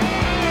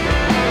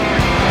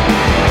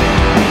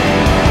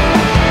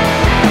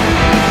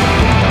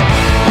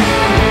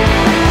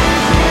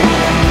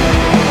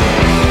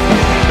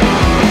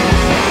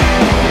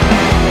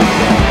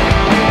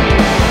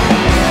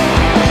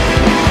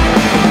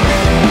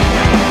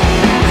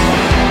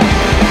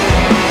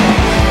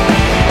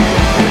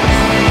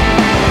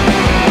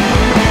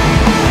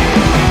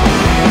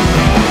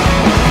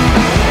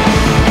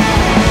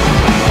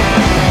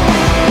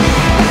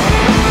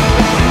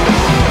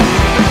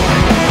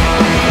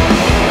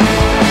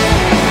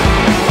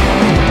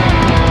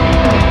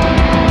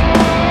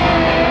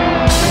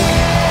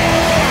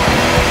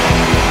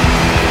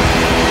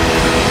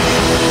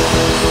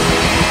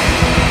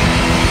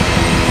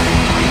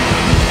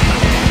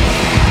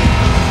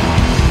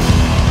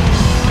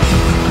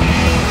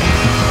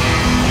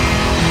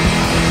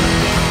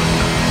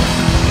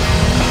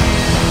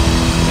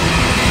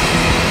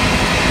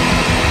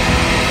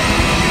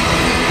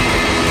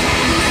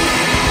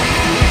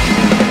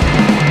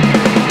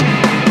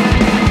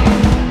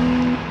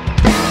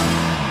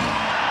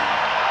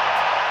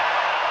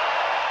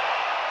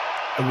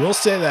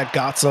 Say that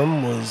Got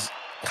Some was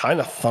kind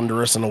of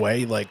thunderous in a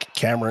way, like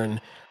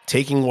Cameron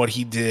taking what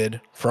he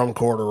did from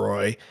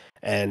Corduroy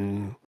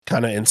and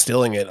kind of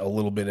instilling it a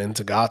little bit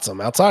into Got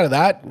Some. Outside of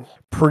that,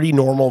 pretty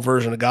normal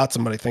version of Got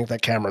Some, but I think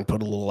that Cameron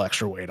put a little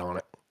extra weight on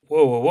it.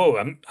 Whoa!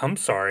 I'm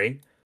sorry.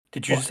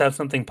 Did you just have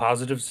something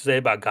positive to say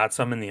about Got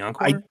Some in the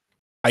encore?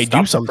 I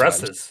do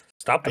sometimes.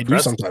 Stop the presses. I do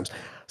sometimes.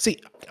 See,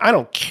 I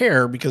don't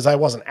care because I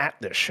wasn't at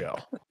this show.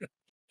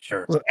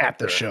 Sure. I wasn't at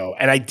the show,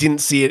 and I didn't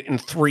see it in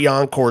 3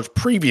 encores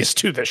previous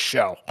to the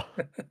show.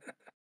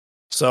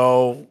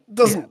 So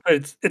doesn't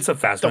it's a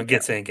fast one.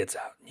 Gets in, gets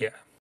out. Yeah.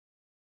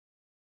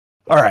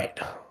 All right.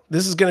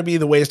 This is going to be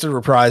the wasted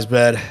reprise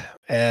bed,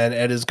 and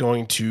Ed is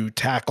going to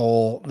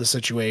tackle the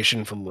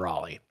situation from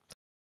Raleigh.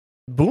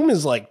 Boom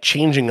is like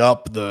changing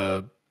up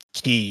the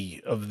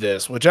key of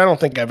this, which I don't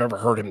think I've ever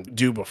heard him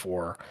do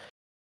before.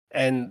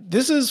 And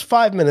this is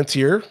 5 minutes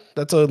here.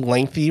 That's a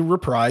lengthy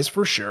reprise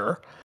for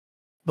sure.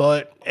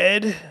 But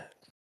Ed,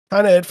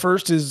 kind of at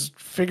first, is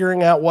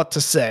figuring out what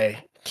to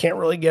say. Can't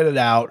really get it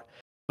out.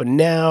 But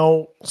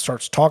now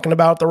starts talking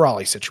about the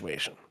Raleigh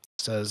situation.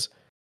 Says,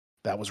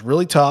 that was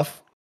really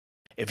tough.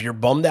 If you're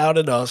bummed out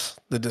at us,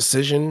 the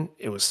decision,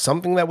 it was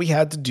something that we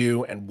had to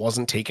do and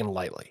wasn't taken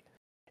lightly.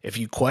 If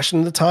you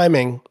question the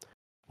timing,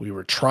 we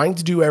were trying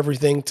to do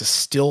everything to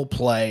still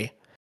play.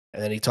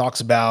 And then he talks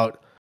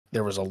about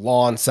there was a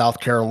law in South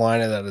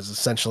Carolina that is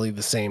essentially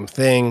the same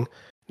thing.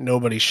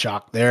 Nobody's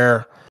shocked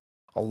there.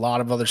 A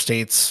lot of other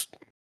states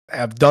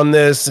have done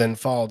this and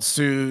followed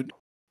suit.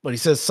 But he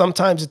says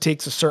sometimes it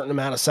takes a certain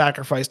amount of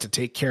sacrifice to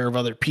take care of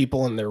other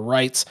people and their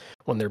rights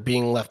when they're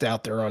being left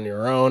out there on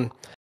your own.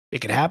 It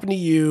could happen to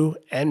you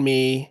and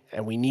me,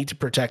 and we need to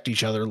protect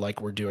each other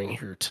like we're doing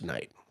here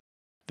tonight.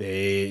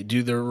 They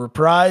do the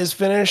reprise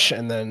finish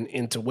and then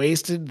into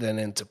Wasted, then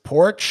into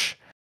Porch.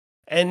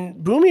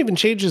 And Boom even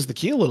changes the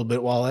key a little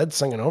bit while Ed's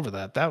singing over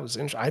that. That was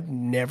interesting. I've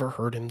never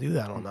heard him do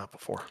that on that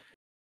before.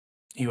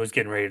 He was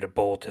getting ready to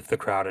bolt if the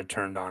crowd had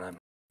turned on him.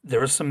 There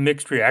was some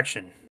mixed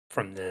reaction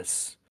from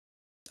this.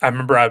 I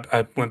remember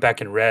I went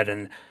back and read,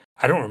 and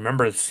I don't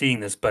remember seeing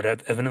this, but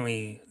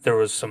evidently there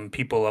was some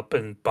people up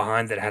and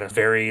behind that had a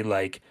very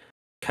like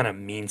kind of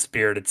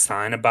mean-spirited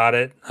sign about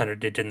it. It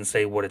didn't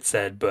say what it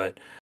said, but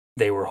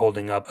they were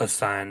holding up a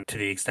sign to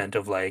the extent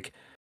of like,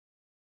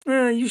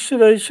 you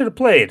should have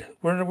played.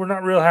 We're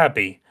not real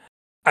happy.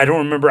 I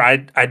don't remember. I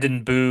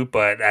didn't boo,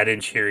 but I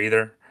didn't cheer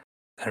either.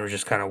 I was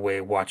just kind of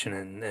watching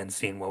and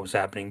seeing what was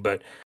happening.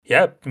 But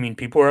yeah, I mean,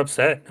 people are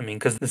upset. I mean,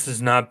 because this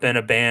has not been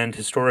a band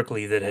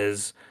historically that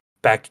has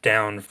backed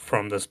down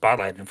from the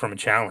spotlight and from a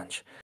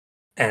challenge.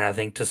 And I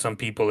think to some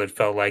people, it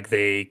felt like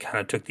they kind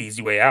of took the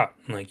easy way out.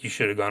 Like, you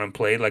should have gone and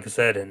played, like I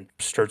said, and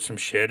stirred some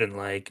shit and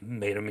like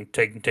made them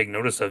take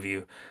notice of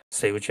you,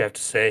 say what you have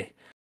to say.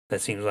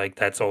 That seems like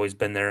that's always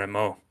been their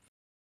MO.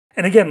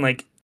 And again,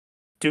 like,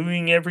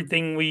 doing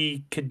everything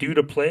we could do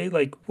to play,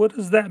 like, what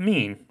does that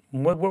mean?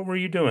 What were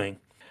you doing?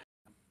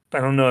 I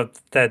don't know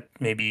if that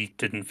maybe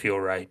didn't feel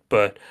right,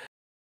 but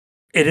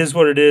it is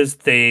what it is.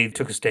 They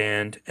took a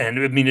stand, and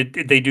I mean,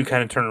 they do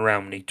kind of turn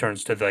around when he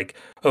turns to like,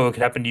 oh, it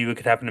could happen to you, it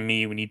could happen to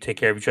me. We need to take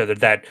care of each other.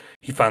 That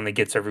he finally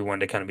gets everyone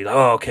to kind of be like,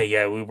 oh, okay,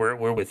 yeah,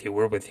 we're with you,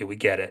 we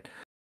get it.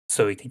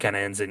 So he kind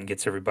of ends it and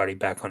gets everybody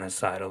back on his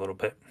side a little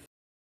bit.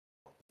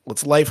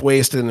 Let's life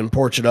wasted and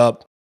porch it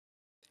up.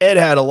 Ed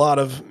had a lot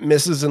of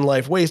misses in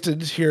life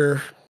wasted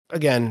here.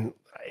 Again,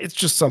 it's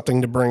just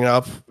something to bring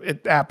up.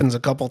 It happens a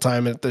couple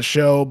times at the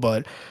show,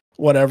 but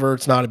whatever.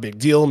 It's not a big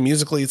deal.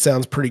 Musically, it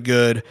sounds pretty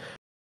good.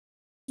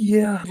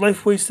 Yeah,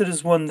 Life Wasted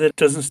is one that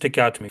doesn't stick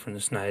out to me from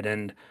this night,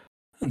 and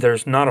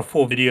there's not a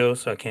full video,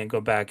 so I can't go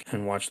back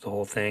and watch the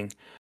whole thing.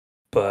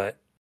 But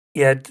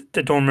yeah,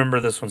 I don't remember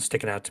this one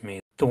sticking out to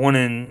me. The one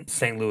in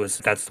St. Louis,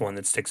 that's the one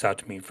that sticks out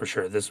to me for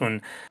sure. This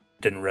one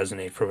didn't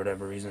resonate for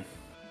whatever reason.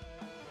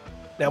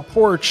 Now,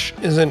 Porch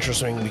is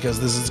interesting because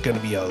this is going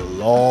to be a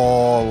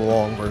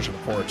long version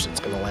of Porch. It's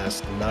going to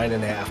last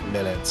 9.5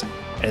 minutes.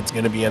 And it's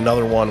going to be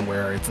another one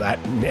where it's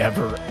that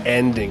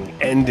never-ending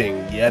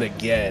yet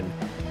again.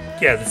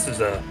 Yeah, this is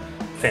a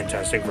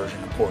fantastic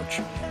version of Porch.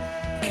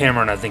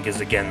 Cameron, I think,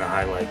 is again the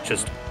highlight,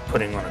 just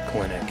putting on a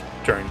clinic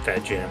during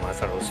that jam. I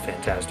thought it was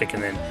fantastic.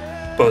 And then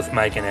both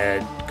Mike and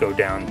Ed go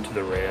down to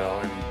the rail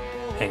and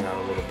hang out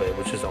a little bit,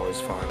 which is always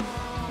fun.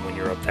 When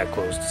you're up that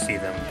close to see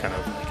them kind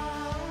of like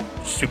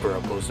super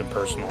up close and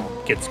personal,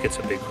 gets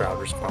a big crowd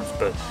response.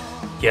 But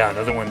yeah,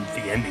 another one,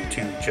 the ending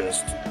too,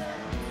 just,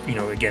 you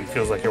know, again,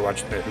 feels like you're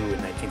watching The Who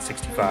in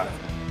 1965.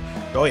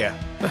 Oh yeah.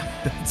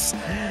 It's,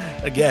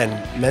 again,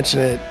 mention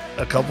it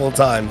a couple of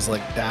times,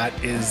 like that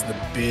is the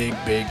big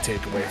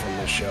takeaway from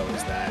this show,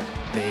 is that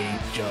they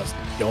just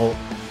don't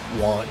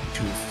want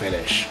to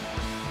finish,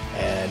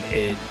 and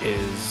it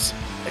is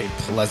a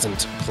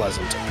pleasant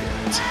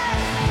appearance.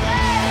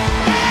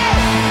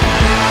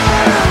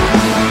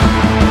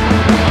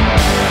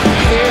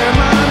 Hear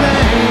my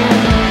name,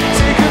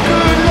 take a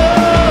good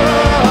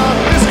look,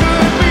 this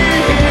could be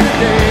here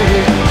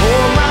today.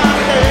 Hold my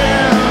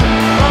hand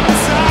up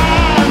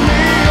beside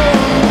me,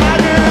 oh, I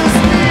just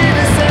need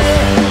to say,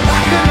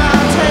 I could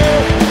not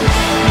take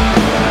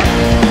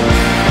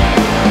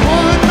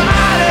would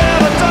not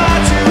ever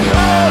thought to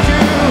hold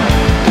you,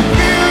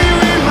 feel you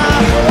in my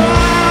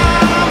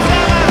arms,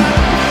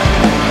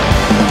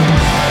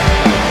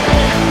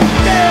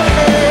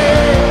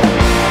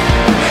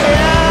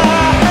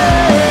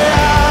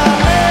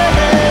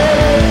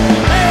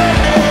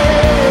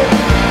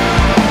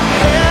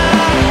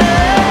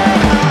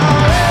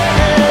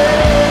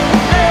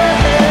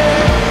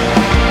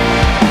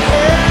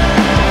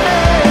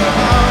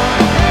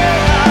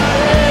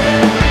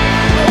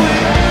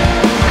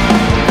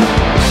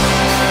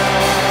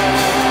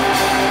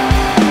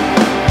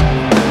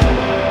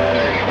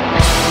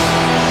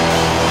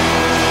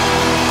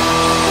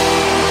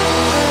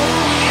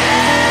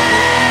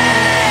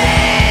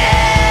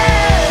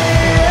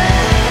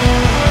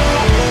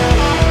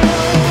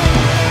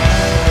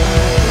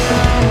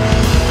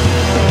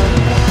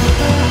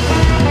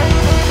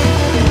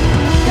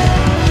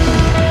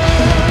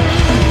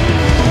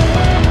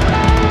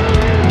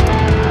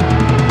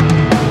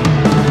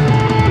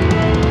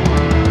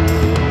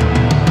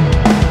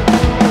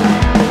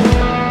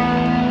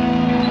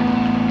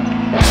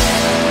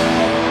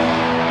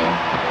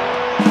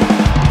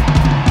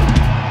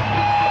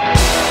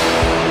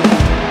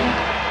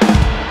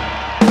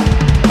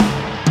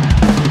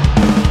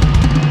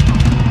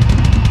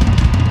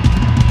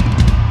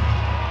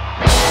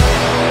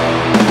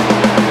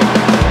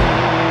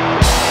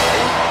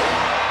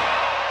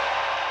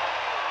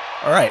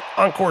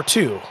 Encore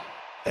 2.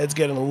 Ed's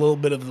getting a little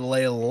bit of the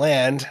lay of the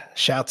land,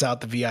 shouts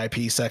out the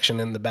VIP section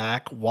in the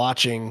back,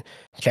 watching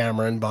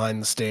Cameron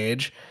behind the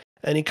stage,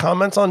 and he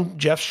comments on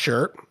Jeff's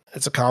shirt.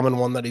 It's a common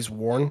one that he's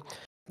worn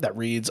that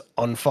reads,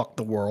 "Unfuck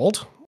the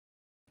world."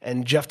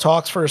 And Jeff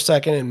talks for a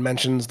second and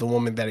mentions the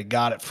woman that he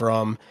got it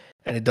from,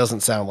 and it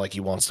doesn't sound like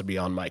he wants to be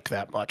on mic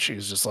that much.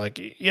 He's just like,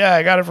 yeah,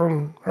 I got it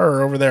from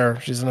her over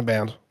there. She's in a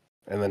band.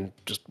 And then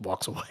just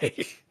walks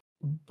away.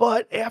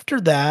 But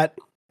after that,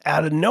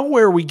 out of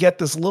nowhere, we get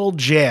this little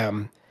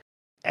jam,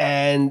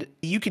 and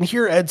you can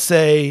hear Ed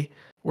say,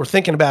 "We're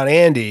thinking about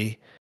Andy."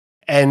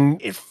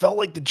 And it felt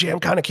like the jam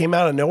kind of came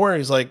out of nowhere.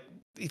 He's like,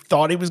 he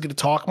thought he was going to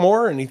talk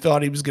more and he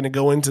thought he was going to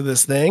go into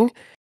this thing.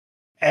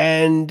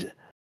 And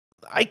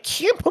I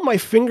can't put my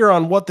finger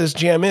on what this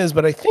jam is,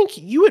 but I think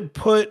you had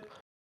put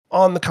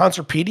on the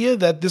Concertpedia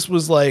that this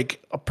was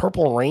like a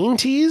Purple Rain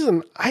tease.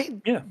 And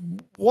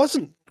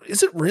wasn't,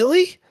 is it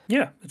really?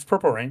 Yeah, it's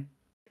Purple Rain.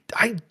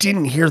 I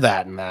didn't hear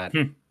that in that.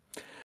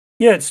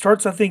 Yeah, it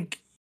starts, I think,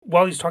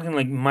 while he's talking,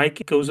 like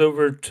Mike goes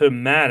over to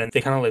Matt and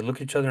they kind of like look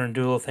at each other and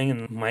do a little thing,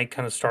 and Mike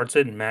kind of starts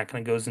it and Matt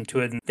kind of goes into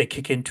it and they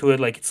kick into it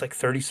like it's like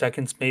 30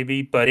 seconds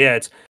maybe. But yeah,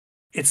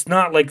 it's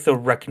not like the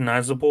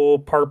recognizable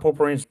part of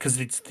Purple Rain because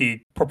it's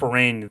the Purple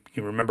Rain.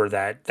 You remember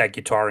that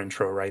guitar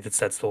intro, right? That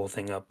sets the whole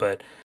thing up.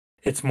 But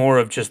it's more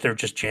of just they're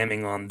just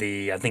jamming on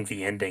I think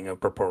the ending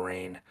of Purple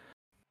Rain.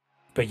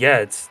 But yeah,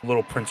 it's a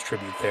little Prince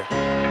tribute there.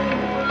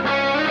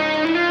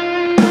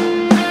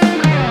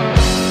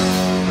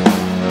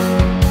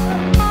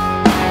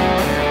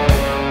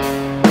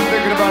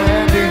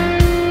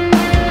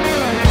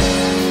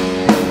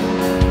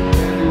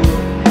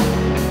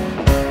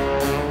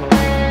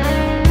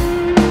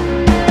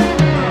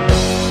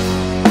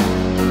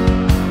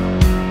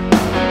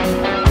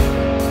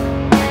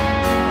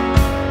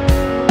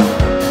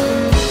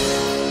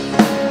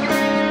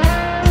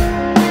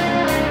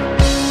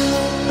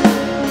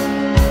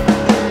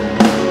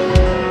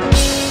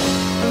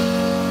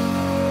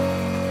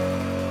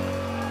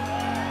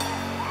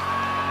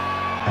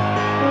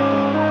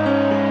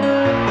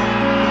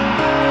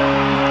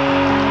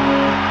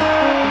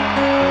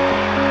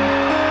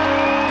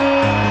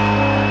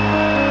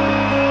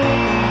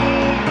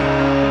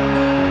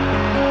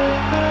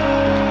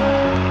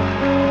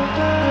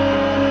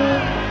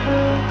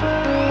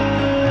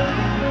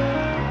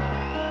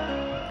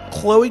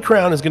 Chloe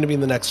Crown is going to be in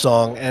the next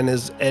song, and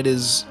as Ed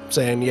is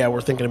saying, yeah,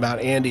 we're thinking about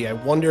Andy. I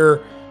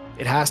wonder,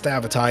 it has to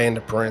have a tie into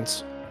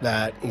Prince,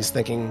 that he's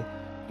thinking,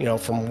 you know,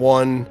 from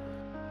one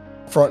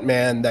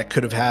frontman that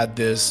could have had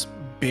this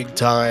big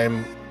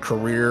time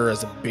career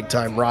as a big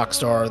time rock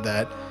star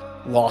that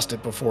lost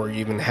it before he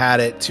even had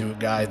it, to a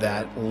guy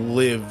that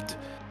lived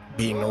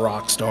being a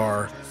rock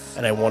star.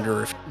 And I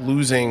wonder if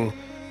losing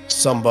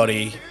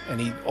somebody, and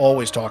he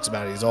always talks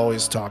about it, he's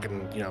always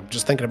talking, you know,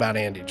 just thinking about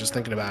Andy. And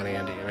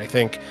I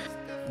think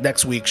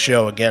next week's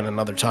show, again,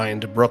 another tie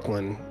into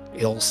Brooklyn,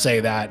 he'll say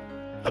that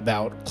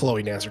about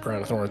Chloe Dancer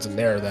Crown of Thorns in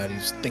there, that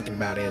he's thinking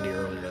about Andy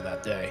earlier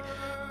that day.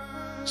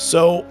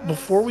 So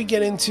before we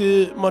get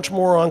into much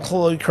more on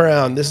Chloe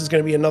Crown, this is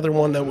going to be another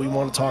one that we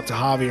want to talk to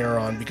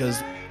Javier on,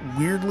 because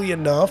weirdly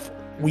enough,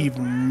 we've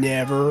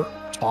never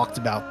talked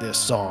about this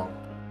song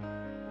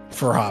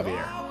for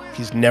Javier.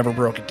 He's never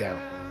broke it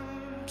down.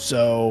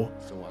 So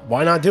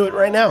why not do it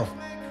right now?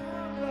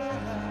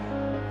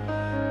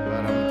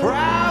 But I'm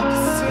proud to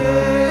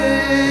say,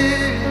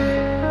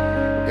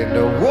 and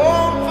I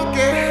won't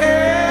forget,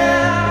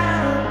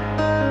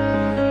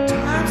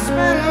 time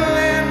spent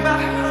laying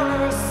by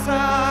her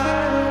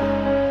side,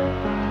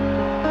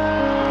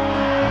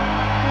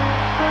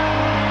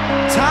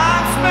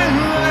 time spent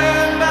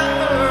laying by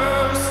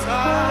her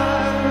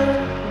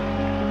side,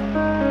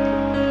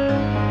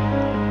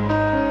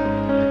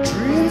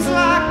 dreams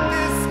like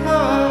this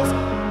must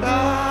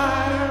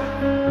die,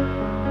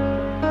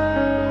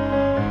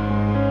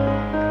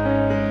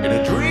 and a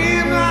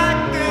dream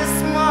like this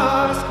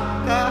must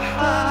die,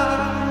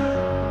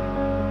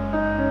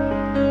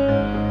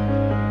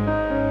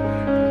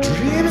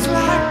 dreams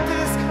like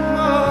this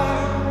must.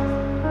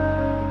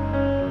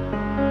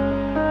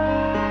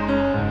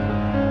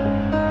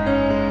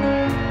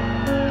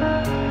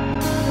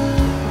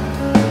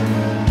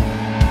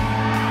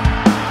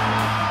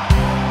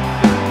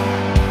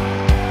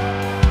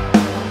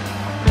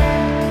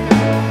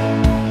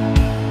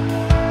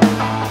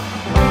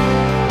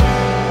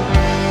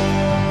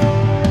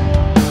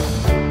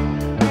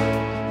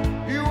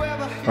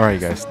 All right,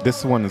 guys,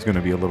 this one is going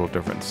to be a little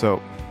different. So,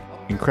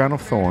 in Crown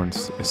of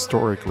Thorns,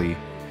 historically,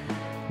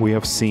 we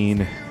have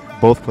seen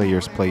both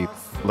players play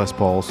Les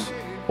Pauls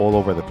all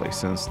over the place.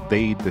 Since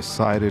they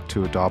decided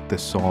to adopt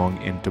this song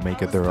and to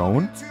make it their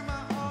own,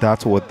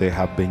 that's what they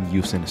have been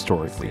using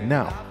historically.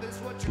 Now,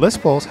 Les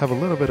Pauls have a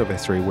little bit of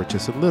history, which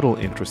is a little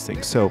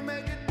interesting. So,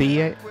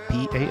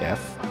 PAF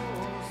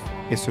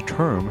is a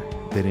term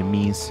that it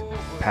means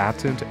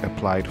patent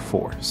applied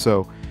for.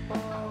 So,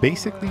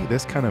 basically,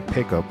 this kind of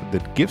pickup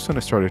that Gibson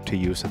started to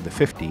use in the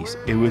 50s,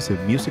 it was a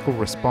musical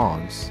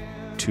response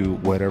to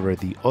whatever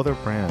the other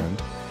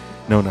brand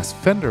known as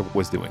Fender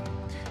was doing.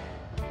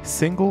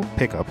 Single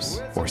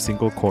pickups or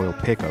single coil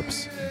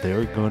pickups,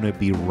 they're going to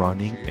be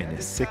running in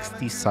a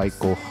 60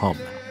 cycle hum.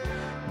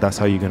 That's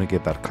how you're going to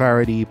get that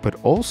clarity,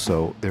 but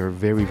also they're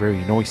very,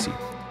 very noisy.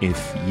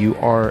 If you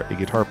are a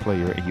guitar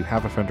player and you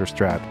have a Fender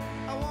Strat,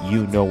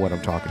 you know what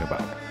I'm talking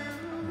about.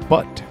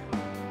 But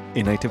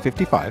in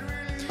 1955,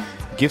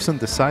 Gibson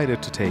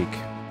decided to take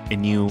a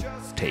new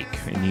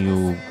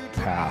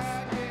path,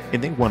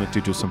 and they wanted to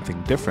do something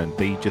different.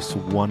 They just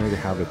wanted to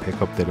have a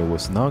pickup that it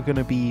was not going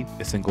to be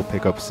a single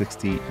pickup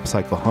 60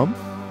 cycle hum,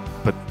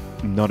 but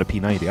not a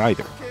P90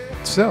 either.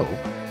 So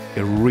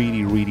a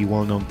really, really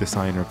well-known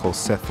designer called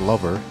Seth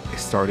Lover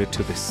started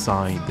to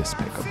design this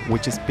pickup,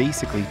 which is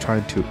basically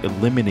trying to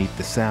eliminate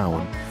the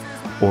sound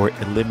or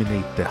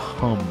eliminate the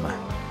hum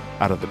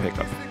out of the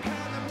pickup.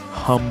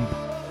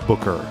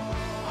 Humbucker,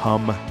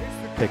 hum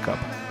pickup,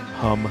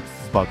 hum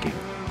bugging.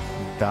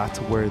 That's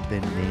where the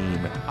name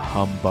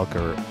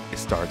humbucker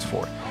starts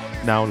for.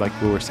 Now, like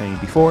we were saying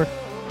before,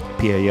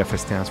 PAF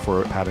stands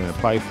for pattern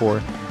apply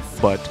for,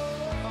 but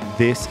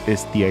this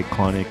is the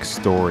iconic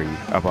story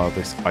about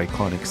this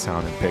iconic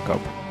sound and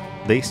pickup.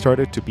 They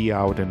started to be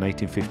out in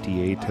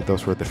 1958.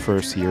 Those were the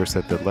first years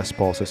that the Les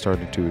Pauls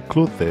started to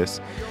include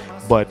this.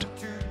 But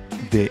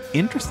the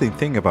interesting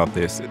thing about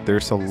this,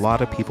 there's a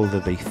lot of people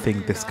that they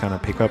think this kind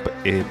of pickup,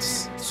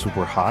 it's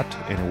super hot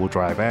and it will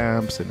drive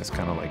amps and it's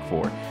kind of like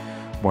for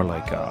more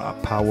like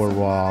power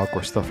rock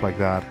or stuff like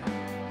that.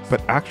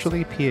 But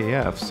actually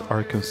PAFs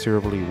are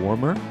considerably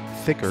warmer,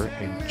 thicker,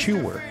 and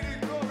chewer.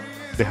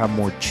 They have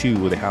more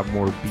chew, they have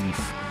more beef,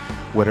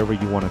 whatever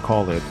you want to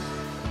call it.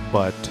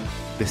 But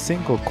the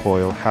single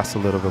coil has a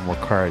little bit more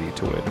clarity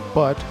to it.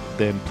 But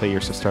then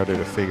players have started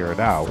to figure it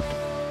out,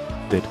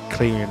 that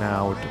clearing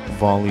out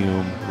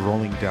volume,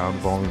 rolling down,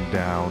 volume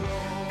down,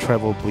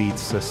 treble bleed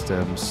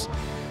systems,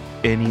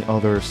 any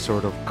other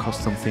sort of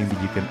custom thing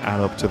that you can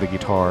add up to the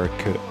guitar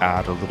could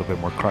add a little bit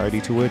more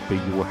clarity to it, but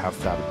you will have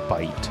that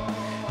bite.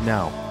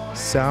 Now,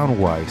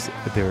 sound-wise,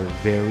 they're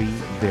very,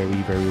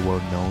 very, very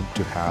well known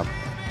to have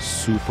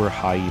super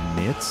high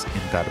mids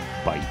in that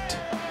bite.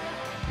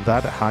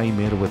 That high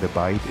mid with a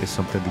bite is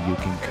something that you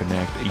can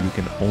connect, you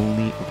can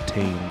only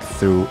obtain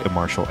through a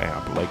Marshall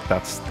amp. Like,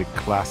 that's the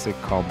classic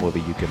combo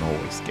that you can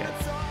always get.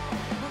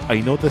 I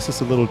know this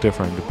is a little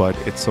different, but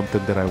it's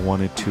something that I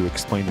wanted to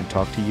explain and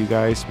talk to you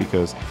guys,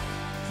 because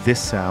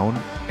this sound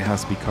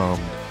has become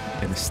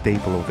a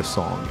staple of the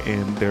song,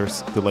 and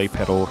there's delay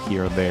pedal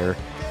here and there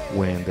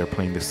when they're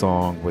playing the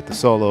song with the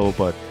solo,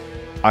 but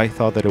I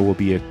thought that it would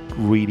be a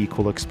really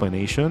cool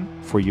explanation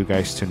for you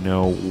guys to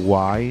know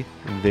why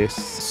this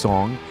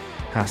song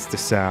has the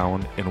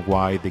sound and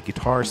why the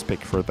guitars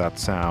picked for that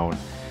sound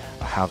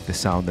have the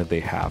sound that they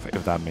have,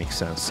 if that makes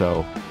sense.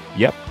 So,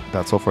 yep,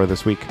 that's all for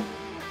this week.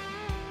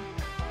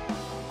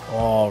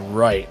 All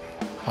right.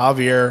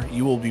 Javier,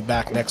 you will be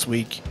back next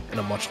week in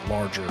a much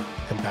larger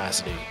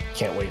capacity.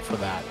 Can't wait for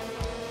that.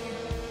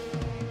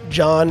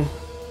 John,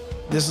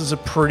 this is a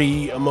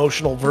pretty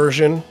emotional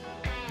version.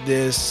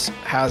 This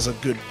has a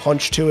good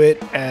punch to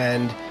it,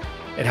 and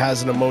it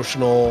has an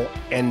emotional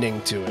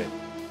ending to it.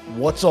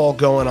 What's all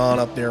going on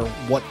up there?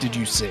 What did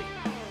you see?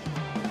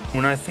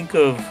 When I think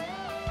of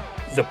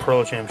the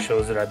Pearl Jam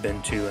shows that I've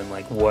been to and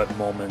like what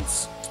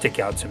moments stick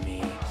out to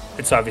me,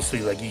 it's obviously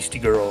like Yeasty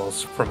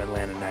Girls from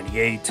Atlanta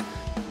 98,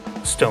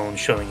 Stone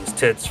showing his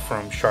tits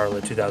from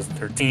Charlotte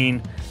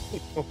 2013,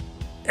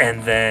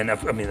 and then,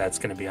 I mean, that's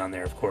going to be on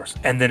there, of course.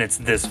 And then it's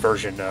this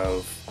version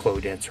of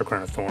Chloe Dancer,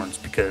 Crown of Thorns,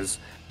 because,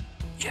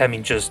 I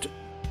mean, just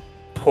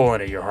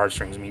pulling at your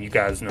heartstrings. I mean, you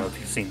guys know if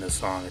you've seen this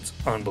song, it's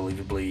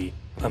unbelievably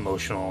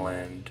emotional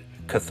and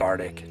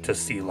cathartic to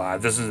see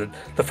live. This is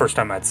the first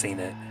time I'd seen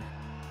it.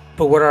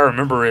 But what I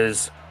remember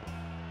is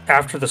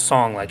after the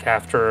song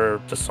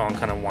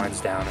kind of winds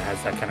down, it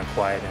has that kind of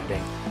quiet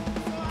ending.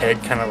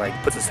 Ed kind of like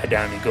puts his head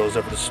down and he goes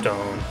over to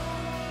Stone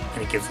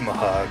and he gives him a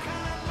hug.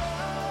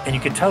 And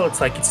you can tell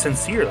it's like it's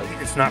sincere,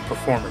 like it's not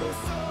performative.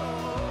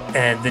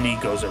 And then he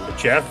goes over to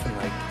Jeff and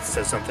like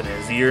says something in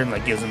his ear and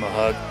like gives him a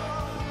hug.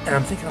 And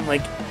I'm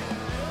like,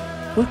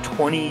 we're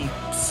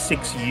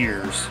 26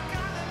 years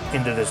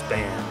into this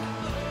band.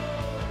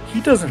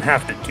 He doesn't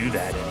have to do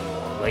that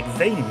anymore. Like,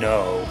 they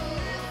know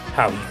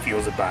how he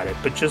feels about it,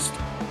 but just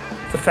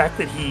the fact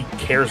that he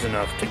cares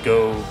enough to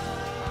go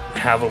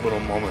have a little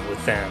moment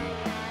with them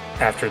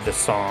after the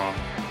song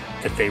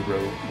that they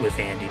wrote with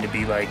Andy, to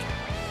be like,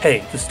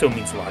 hey, this still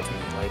means a lot to me.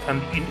 Like,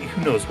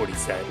 who knows what he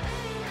said?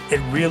 It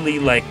really,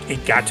 like,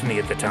 it got to me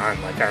at the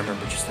time. Like, I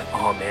remember just like,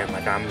 oh man,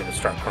 like, I'm gonna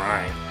start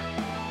crying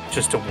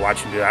just to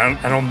watch him do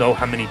that. I don't know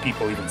how many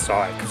people even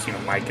saw it, because, you know,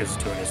 Mike is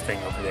doing his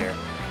thing over there.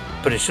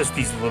 But it's just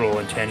these little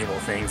intangible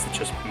things that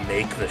just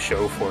make the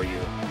show for you.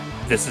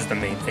 This is the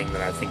main thing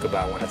that I think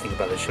about when I think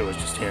about the show, is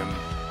just him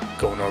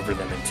going over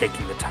them and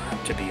taking the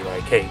time to be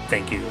like, hey,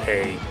 thank you,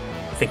 hey,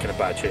 thinking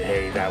about you,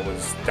 hey, that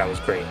was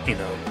great, you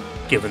know,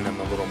 giving them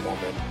a little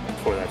moment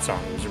before that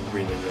song. It was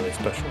really, really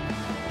special.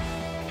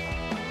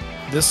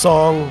 This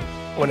song,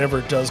 whenever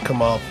it does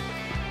come up,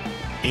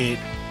 it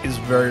is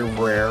very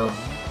rare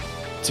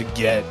to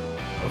get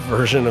a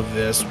version of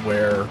this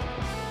where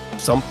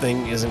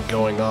something isn't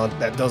going on.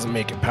 That doesn't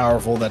make it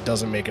powerful, that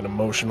doesn't make it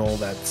emotional,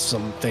 that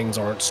some things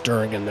aren't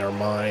stirring in their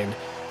mind.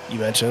 You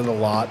mentioned a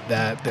lot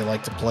that they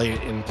like to play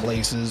it in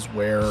places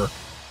where,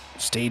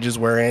 stages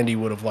where Andy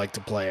would have liked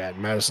to play at,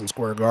 Madison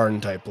Square Garden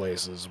type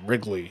places,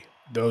 Wrigley,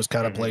 those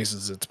kind of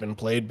places it's been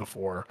played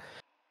before.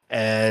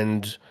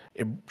 And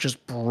it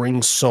just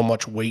brings so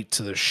much weight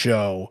to the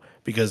show,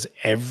 because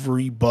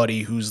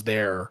everybody who's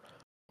there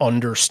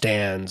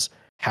understands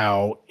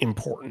how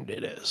important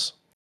it is.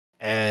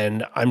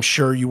 And I'm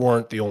sure you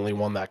weren't the only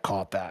one that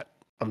caught that.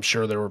 I'm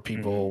sure there were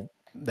people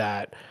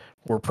that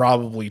were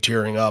probably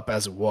tearing up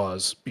as it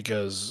was,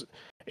 because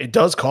it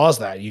does cause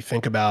that. You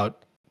think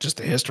about just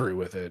the history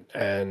with it,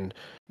 and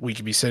we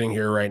could be sitting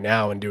here right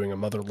now and doing a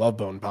Mother Love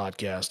Bone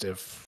podcast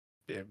if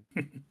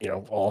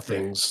all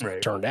things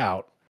turned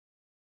out,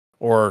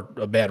 or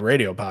a bad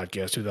radio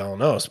podcast, who the hell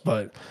knows.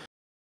 But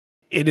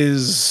it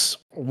is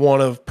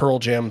one of Pearl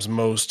Jam's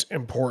most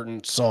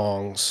important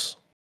songs.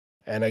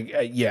 And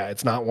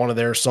it's not one of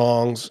their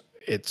songs.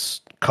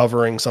 It's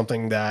covering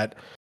something that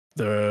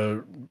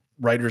the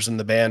writers in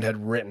the band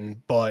had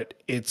written, but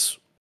it's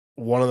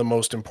one of the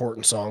most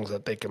important songs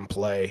that they can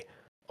play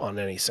on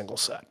any single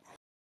set.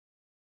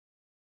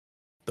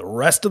 The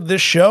rest of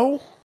this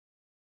show,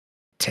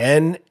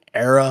 10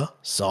 era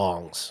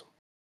songs.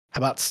 How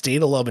about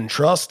State of Love and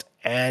Trust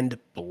and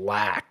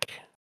Black?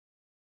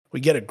 We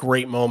get a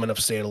great moment of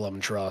State of Love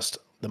and Trust.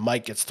 The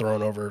mic gets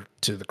thrown over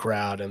to the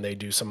crowd and they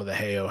do some of the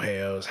hey-oh,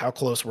 hey-ohs. How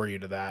close were you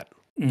to that?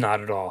 Not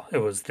at all. I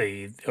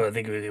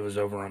think it was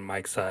over on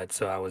Mike's side,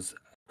 so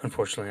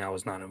unfortunately I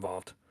was not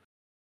involved.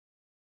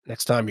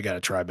 Next time you got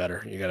to try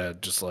better. You got to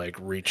just like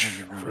reach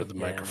for the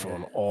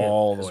microphone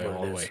all the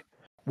way.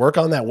 Work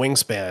on that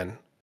wingspan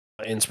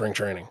in spring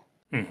training.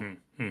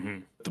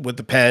 With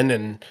the pen,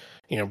 and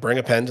bring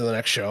a pen to the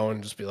next show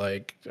and just be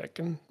like, I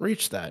can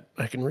reach that.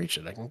 I can reach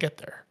it. I can get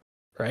there.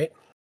 Right?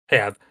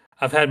 Hey,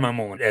 I've had my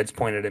moment. Ed's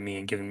pointed at me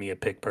and given me a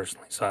pick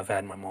personally, so I've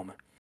had my moment.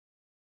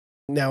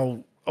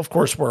 Now, of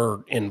course, we're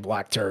in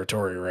Black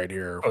territory right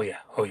here. Oh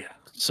yeah.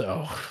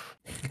 So,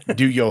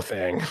 do your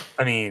thing.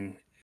 I mean,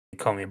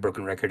 call me a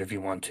broken record if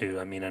you want to.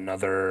 I mean,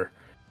 another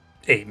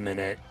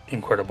 8-minute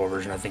incredible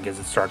version, I think, as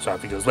it starts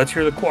off. He goes, let's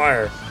hear the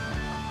choir.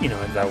 And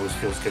that always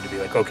feels good to be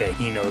like, okay,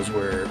 he knows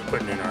we're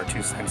putting in our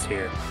 2 cents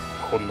here,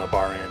 holding up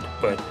our end.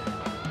 But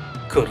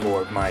good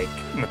Lord, Mike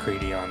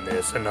McCready on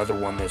this. Another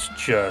one that's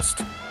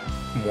just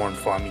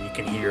mournful. I mean, you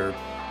can hear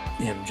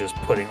him just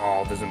putting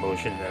all of his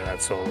emotion into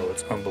that solo.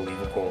 It's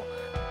unbelievable.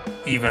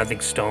 Even I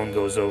think Stone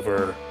goes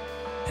over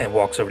and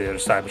walks over to the other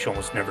side, which he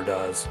almost never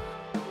does,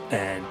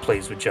 and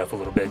plays with Jeff a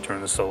little bit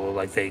during the solo.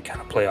 Like, they kind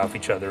of play off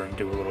each other and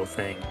do a little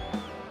thing.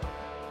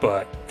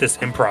 But this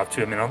improv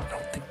too, I mean, I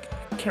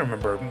can't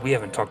remember. We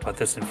haven't talked about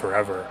this in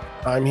forever.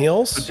 Time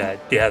Heals?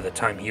 The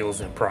Time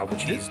Heals improv,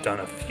 which he's done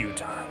a few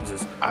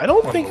times. I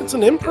don't think it's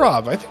an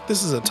improv. I think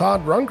this is a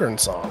Todd Rundgren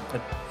song.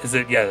 Is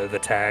it? Yeah, the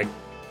tag.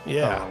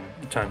 Yeah.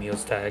 Time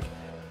Heals tag.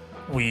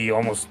 We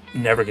almost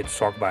never get to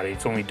talk about it.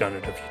 It's only done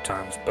it a few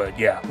times. But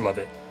yeah, love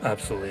it.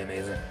 Absolutely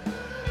amazing.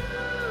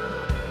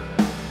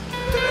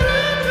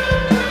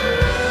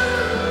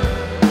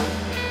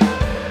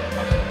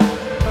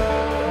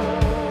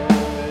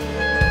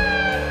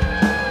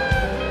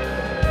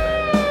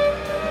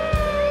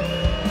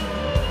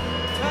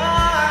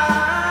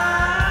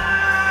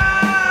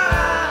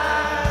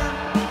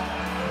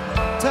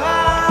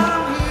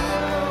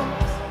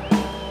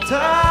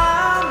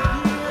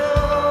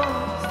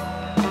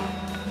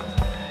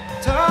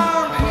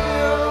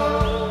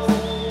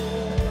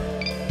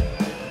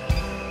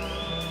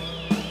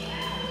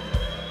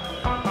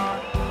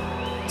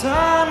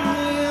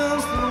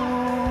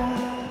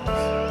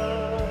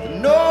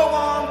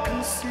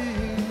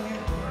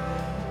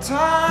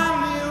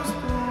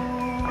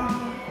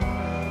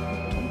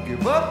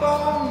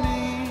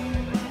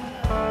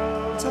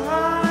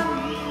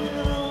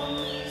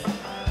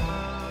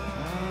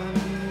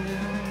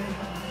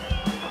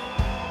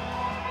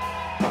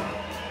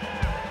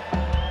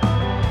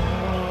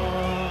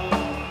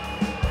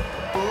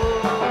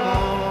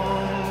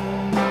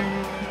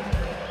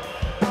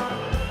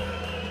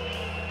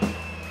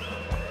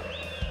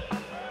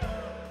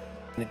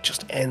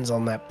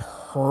 On that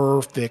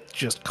perfect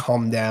just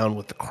come down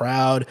with the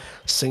crowd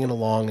singing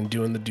along and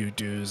doing the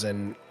doo-doos,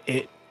 and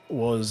it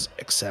was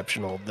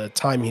exceptional. The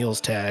Time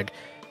Heals tag,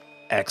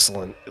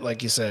 excellent.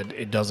 Like you said,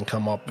 it doesn't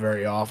come up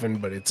very often,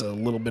 but it's a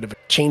little bit of a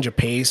change of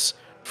pace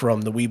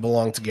from the We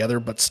Belong Together,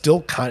 but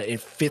still kind of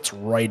it fits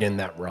right in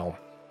that realm.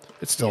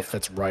 It still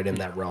fits right in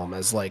that realm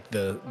as like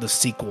the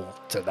sequel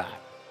to that.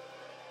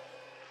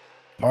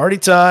 Party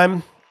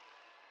time.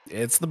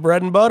 It's the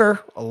bread and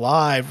butter,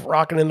 alive,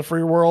 rocking in the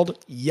free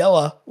world,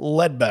 Yella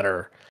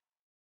Ledbetter.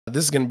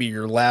 This is going to be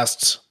your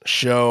last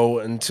show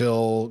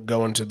until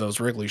going to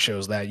those Wrigley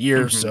shows that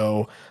year,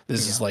 so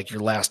this is like your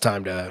last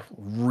time to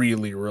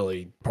really,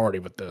 really party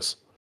with this.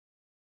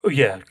 Oh,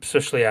 yeah,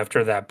 especially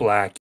after that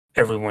Black,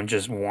 everyone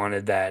just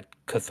wanted that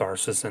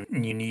catharsis,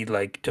 and you need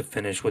like to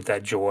finish with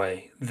that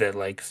joy that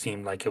like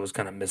seemed like it was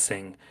kind of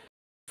missing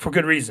for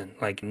good reason,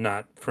 like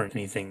not for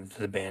anything that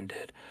the band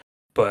did.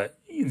 But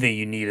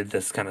you needed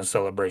this kind of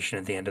celebration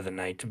at the end of the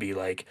night to be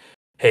like,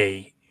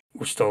 hey,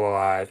 we're still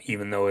alive,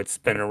 even though it's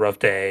been a rough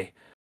day.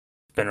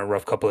 It's been a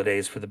rough couple of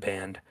days for the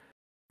band.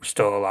 We're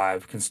still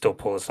alive, can still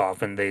pull this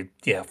off. And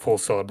full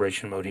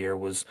celebration mode here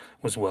was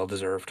well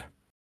deserved.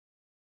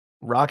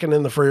 Rockin'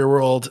 in the Free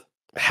World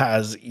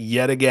has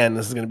yet again,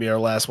 this is going to be our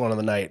last one of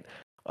the night,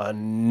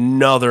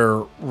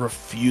 another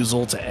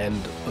refusal to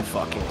end the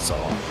fucking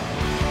song.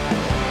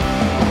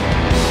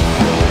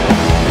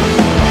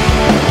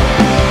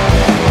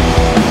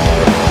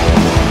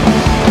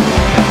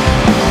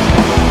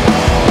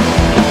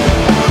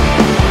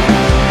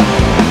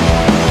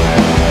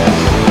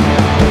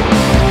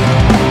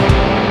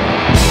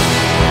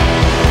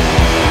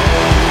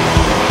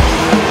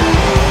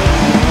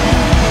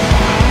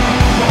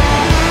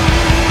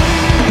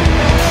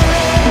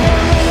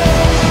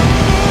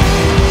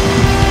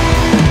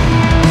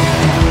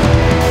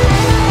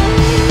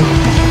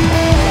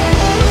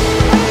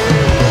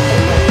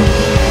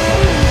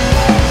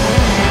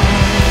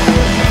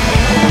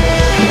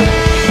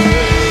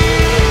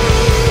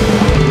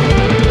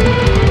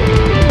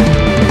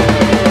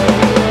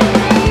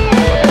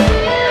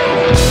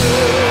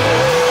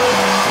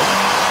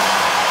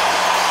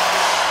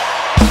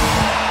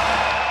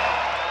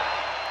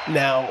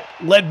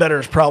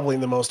 Ledbetter is probably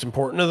the most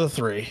important of the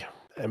three.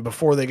 And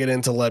before they get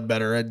into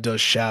Ledbetter, Ed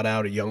does shout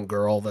out a young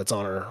girl that's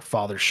on her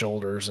father's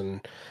shoulders. And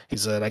he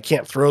said, I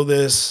can't throw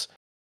this,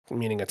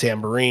 meaning a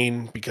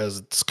tambourine, because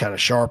it's kind of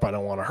sharp. I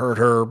don't want to hurt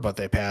her, but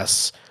they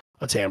pass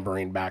a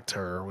tambourine back to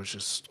her, which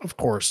is, of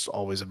course,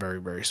 always a very,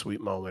 very sweet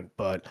moment.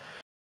 But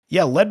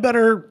yeah,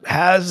 Ledbetter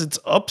has its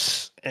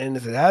ups and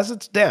it has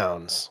its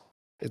downs.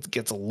 It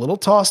gets a little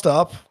tossed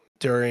up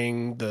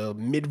during the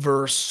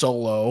mid-verse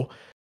solo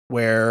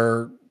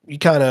where you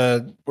kind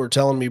of were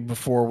telling me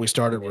before we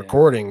started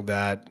recording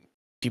that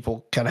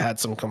people kind of had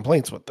some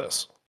complaints with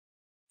this.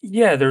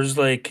 Yeah, there's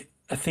like,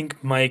 I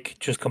think Mike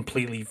just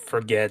completely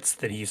forgets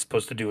that he's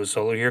supposed to do a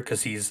solo here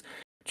because he's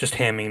just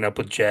hamming it up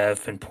with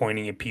Jeff and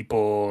pointing at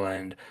people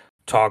and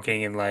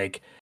talking, and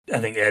like, I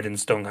think Ed and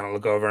Stone kind of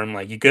look over him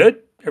like, you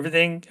good?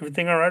 Everything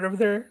all right over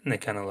there? And they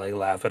kind of like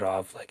laugh it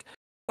off like,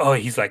 oh,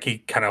 he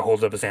kind of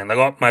holds up his hand like,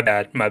 oh, my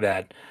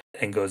bad,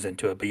 and goes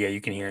into it. But yeah,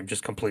 you can hear him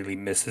just completely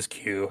miss his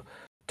cue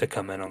to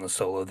come in on the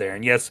solo there.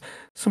 And yes,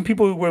 some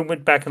people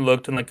went back and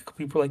looked, and like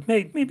people were like,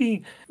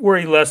 maybe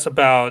worry less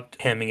about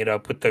hamming it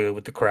up with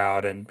the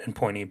crowd and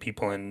pointing at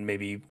people, and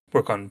maybe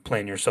work on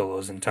playing your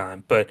solos in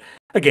time. But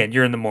again,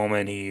 you're in the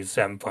moment. He's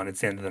having fun.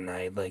 It's the end of the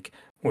night. Like,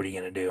 what are you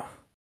gonna do?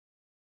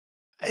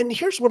 And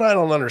here's what I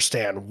don't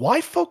understand: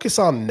 why focus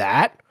on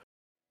that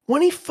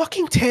when he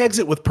fucking tags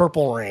it with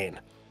Purple Rain?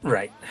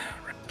 Right.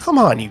 Come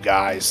on, you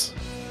guys.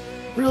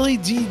 Really?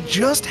 Do you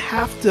just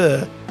have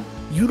to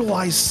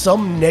utilize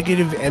some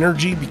negative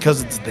energy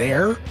because it's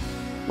there?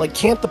 Like,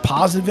 can't the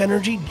positive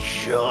energy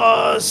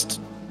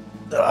just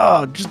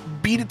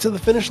beat it to the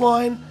finish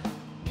line?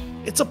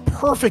 It's a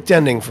perfect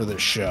ending for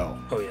this show.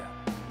 Oh yeah.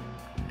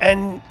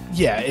 And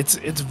yeah, it's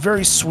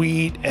very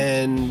sweet,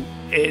 and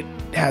it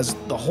has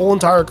the whole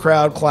entire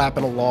crowd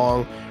clapping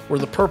along. Were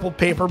the purple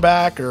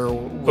paperback or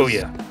Oh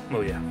yeah.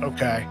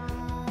 Okay.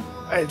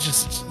 I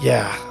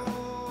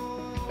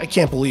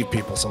can't believe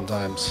people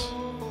sometimes.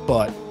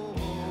 But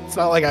it's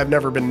not like I've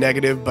never been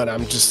negative, but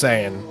I'm just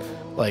saying,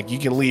 like, you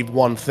can leave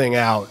one thing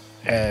out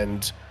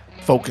and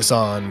focus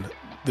on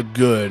the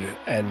good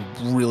and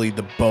really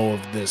the bow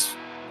of this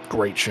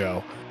great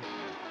show.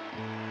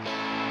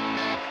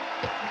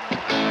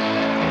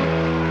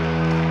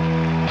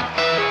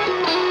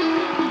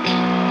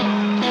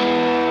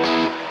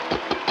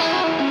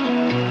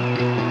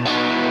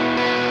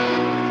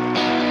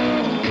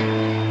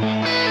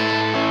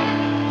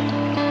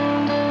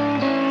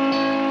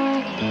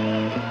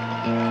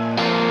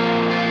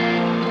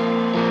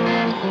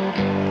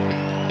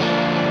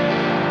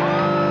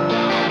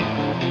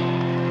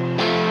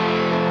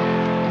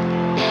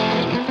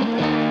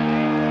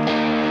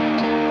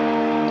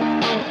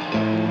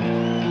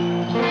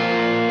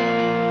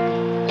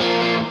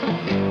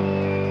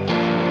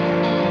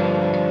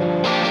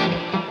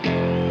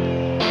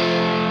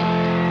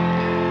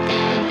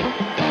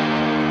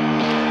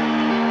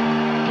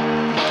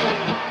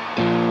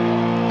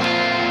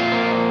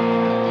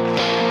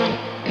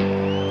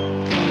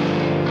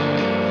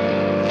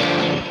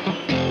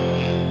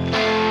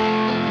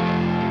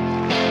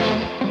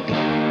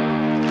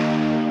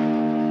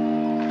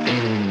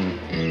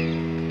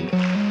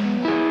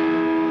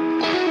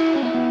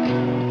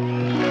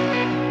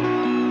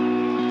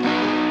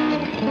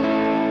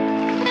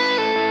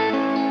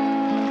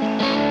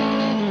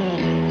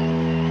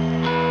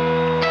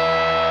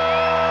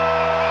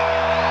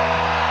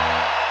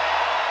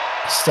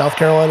 South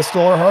Carolina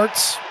stole our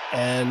hearts,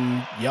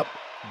 and yep,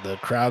 the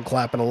crowd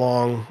clapping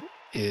along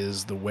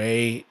is the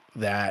way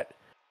that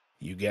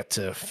you get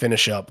to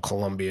finish up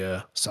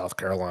Columbia, South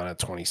Carolina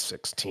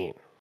 2016.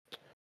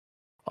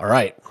 All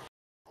right,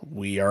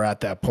 we are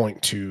at that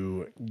point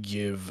to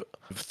give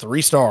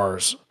 3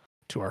 stars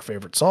to our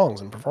favorite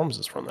songs and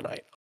performances from the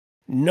night.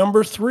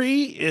 Number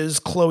 3 is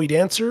Chloe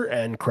Dancer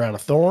and Crown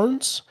of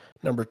Thorns.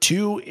 Number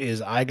 2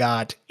 is I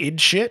Got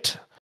Id Shit.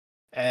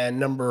 And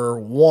number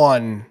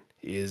 1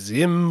 is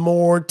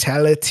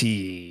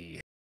Immortality.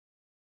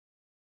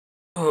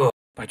 Oh,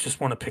 I just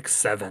want to pick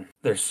 7.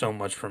 There's so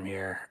much from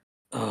here.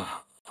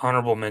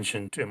 Honorable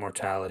mention to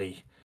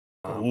Immortality.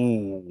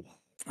 Ooh.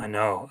 I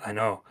know.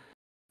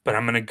 But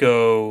I'm going to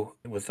go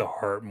with the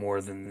heart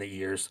more than the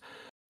ears.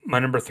 My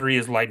number 3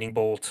 is Lightning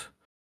Bolt.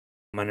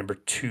 My number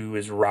 2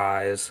 is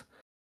Rise.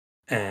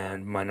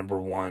 And my number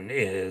 1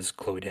 is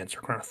Chloe Dancer,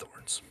 Crown of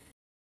Thorns.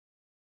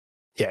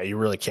 Yeah, you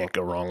really can't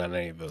go wrong on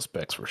any of those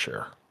picks for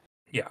sure.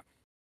 Yeah.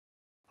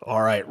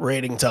 All right,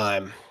 rating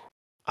time.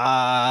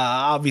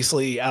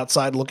 Obviously,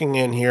 outside looking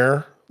in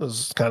here,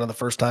 this is kind of the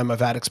first time I've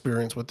had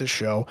experience with this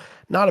show.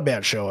 Not a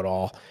bad show at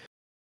all.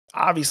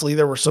 Obviously,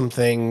 there were some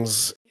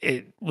things.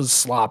 It was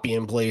sloppy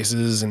in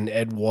places, and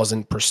Ed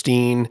wasn't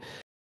pristine.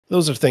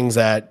 Those are things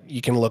that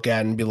you can look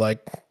at and be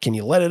like, can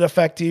you let it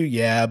affect you?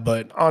 Yeah,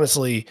 but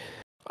honestly,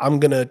 I'm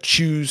going to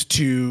choose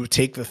to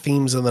take the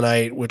themes of the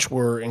night, which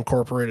were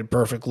incorporated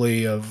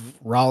perfectly of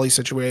Raleigh's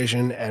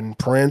situation and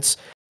Prince,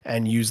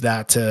 and use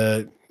that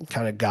to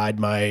kind of guide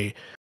my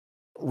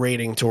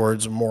rating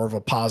towards more of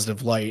a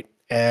positive light.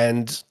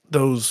 And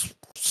those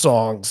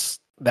songs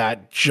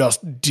that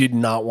just did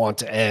not want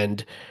to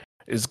end,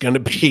 is going to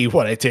be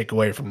what I take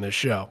away from this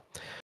show.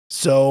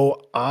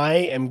 So I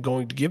am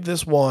going to give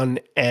this one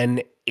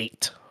an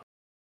 8.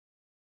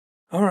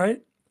 All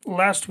right.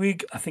 Last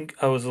week, I think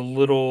I was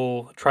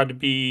tried to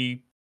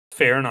be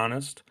fair and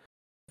honest.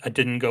 I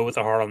didn't go with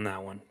the heart on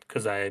that one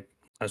because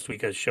last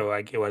week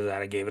I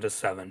gave it a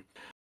 7.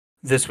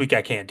 This week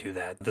I can't do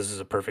that. This is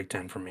a perfect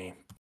 10 for me.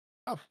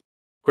 Oh,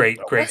 great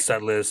okay.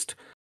 set list,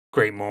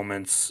 great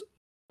moments,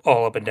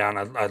 all up and down.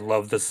 I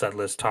love this set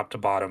list, top to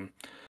bottom.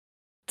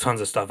 Tons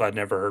of stuff I'd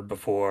never heard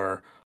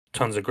before.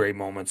 Tons of great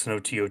moments. No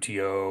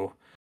OTOTO.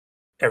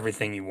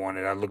 Everything you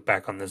wanted. I look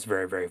back on this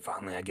very, very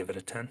fondly. I give it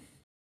a 10.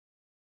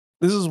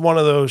 This is one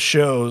of those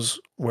shows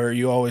where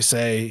you always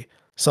say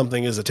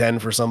something is a 10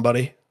 for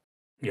somebody.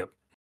 Yep.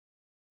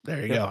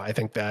 There you go. I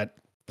think that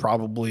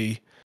probably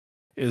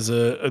is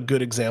a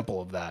good example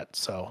of that.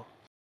 So,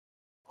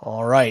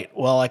 all right.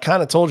 Well, I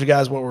kind of told you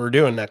guys what we were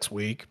doing next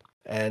week.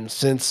 And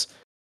since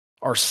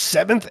our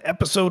 7th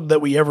episode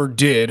that we ever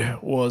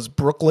did was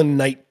Brooklyn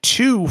Night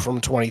 2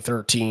 from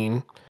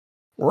 2013,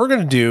 we're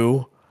going to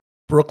do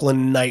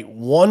Brooklyn Night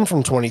 1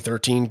 from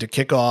 2013 to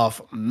kick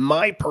off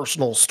my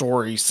personal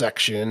story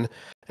section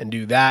and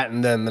do that.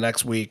 And then the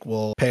next week,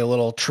 we'll pay a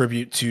little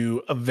tribute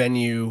to a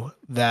venue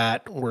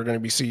that we're going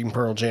to be seeing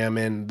Pearl Jam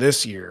in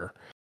this year.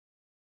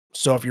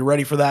 So if you're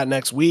ready for that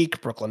next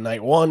week, Brooklyn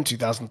Night 1,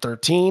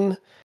 2013.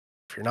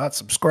 If you're not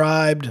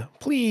subscribed,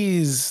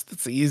 please,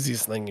 that's the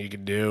easiest thing you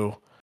can do.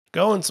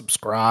 Go and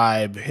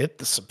subscribe, hit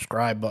the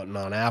subscribe button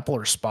on Apple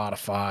or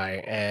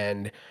Spotify,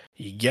 and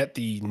you get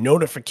the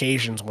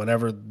notifications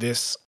whenever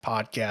this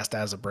podcast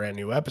has a brand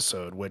new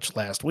episode, which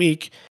last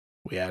week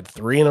we had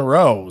 3 in a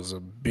row. It was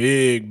a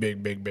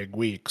big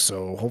week.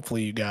 So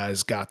hopefully you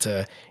guys got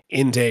to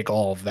intake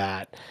all of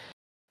that.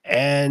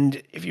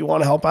 And if you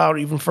want to help out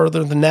even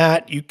further than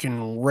that, you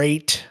can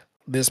rate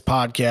this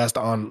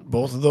podcast on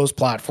both of those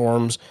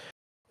platforms.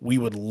 We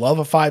would love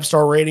a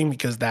 5-star rating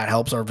because that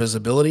helps our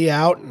visibility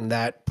out, and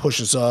that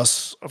pushes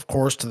us, of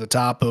course, to the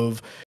top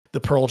of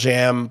the Pearl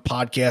Jam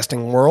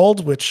podcasting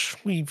world, which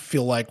we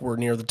feel like we're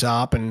near the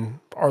top and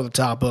are the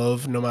top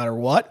of no matter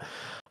what.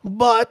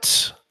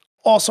 But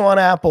also on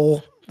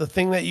Apple, the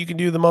thing that you can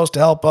do the most to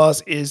help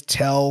us is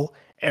tell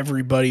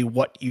everybody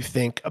what you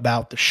think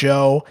about the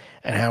show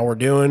and how we're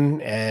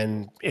doing,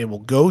 and it will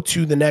go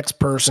to the next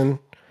person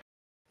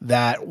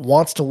that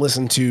wants to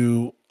listen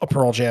to a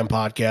Pearl Jam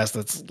podcast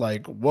that's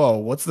like, whoa,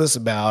 what's this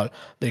about?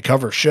 They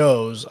cover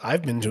shows.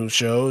 I've been to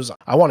shows.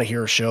 I want to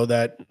hear a show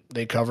that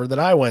they covered that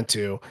I went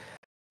to.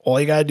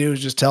 All you got to do is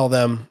just tell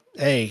them,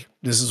 hey,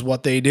 this is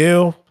what they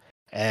do,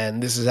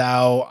 and this is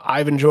how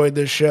I've enjoyed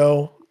this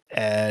show,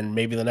 and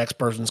maybe the next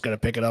person's going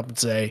to pick it up and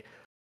say,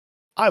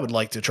 I would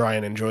like to try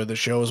and enjoy the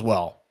show as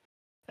well.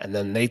 And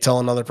then they tell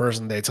another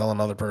person,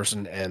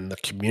 and the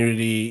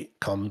community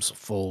comes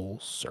full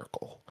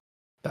circle.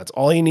 That's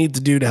all you need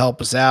to do to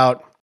help us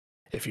out.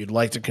 If you'd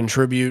like to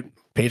contribute,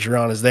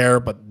 Patreon is there,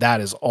 but that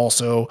is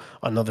also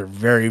another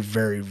very,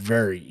 very,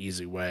 very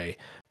easy way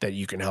that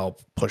you can help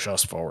push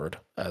us forward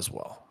as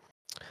well.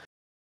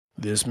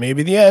 This may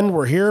be the end.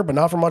 We're here, but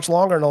not for much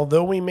longer. And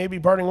although we may be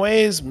parting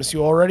ways, miss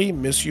you already,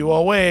 miss you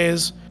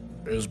always.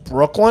 Is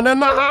Brooklyn in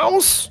the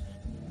house?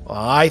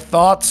 I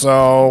thought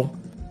so.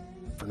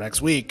 For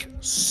next week,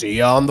 see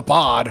you on the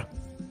pod.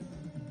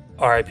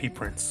 R.I.P.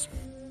 Prince.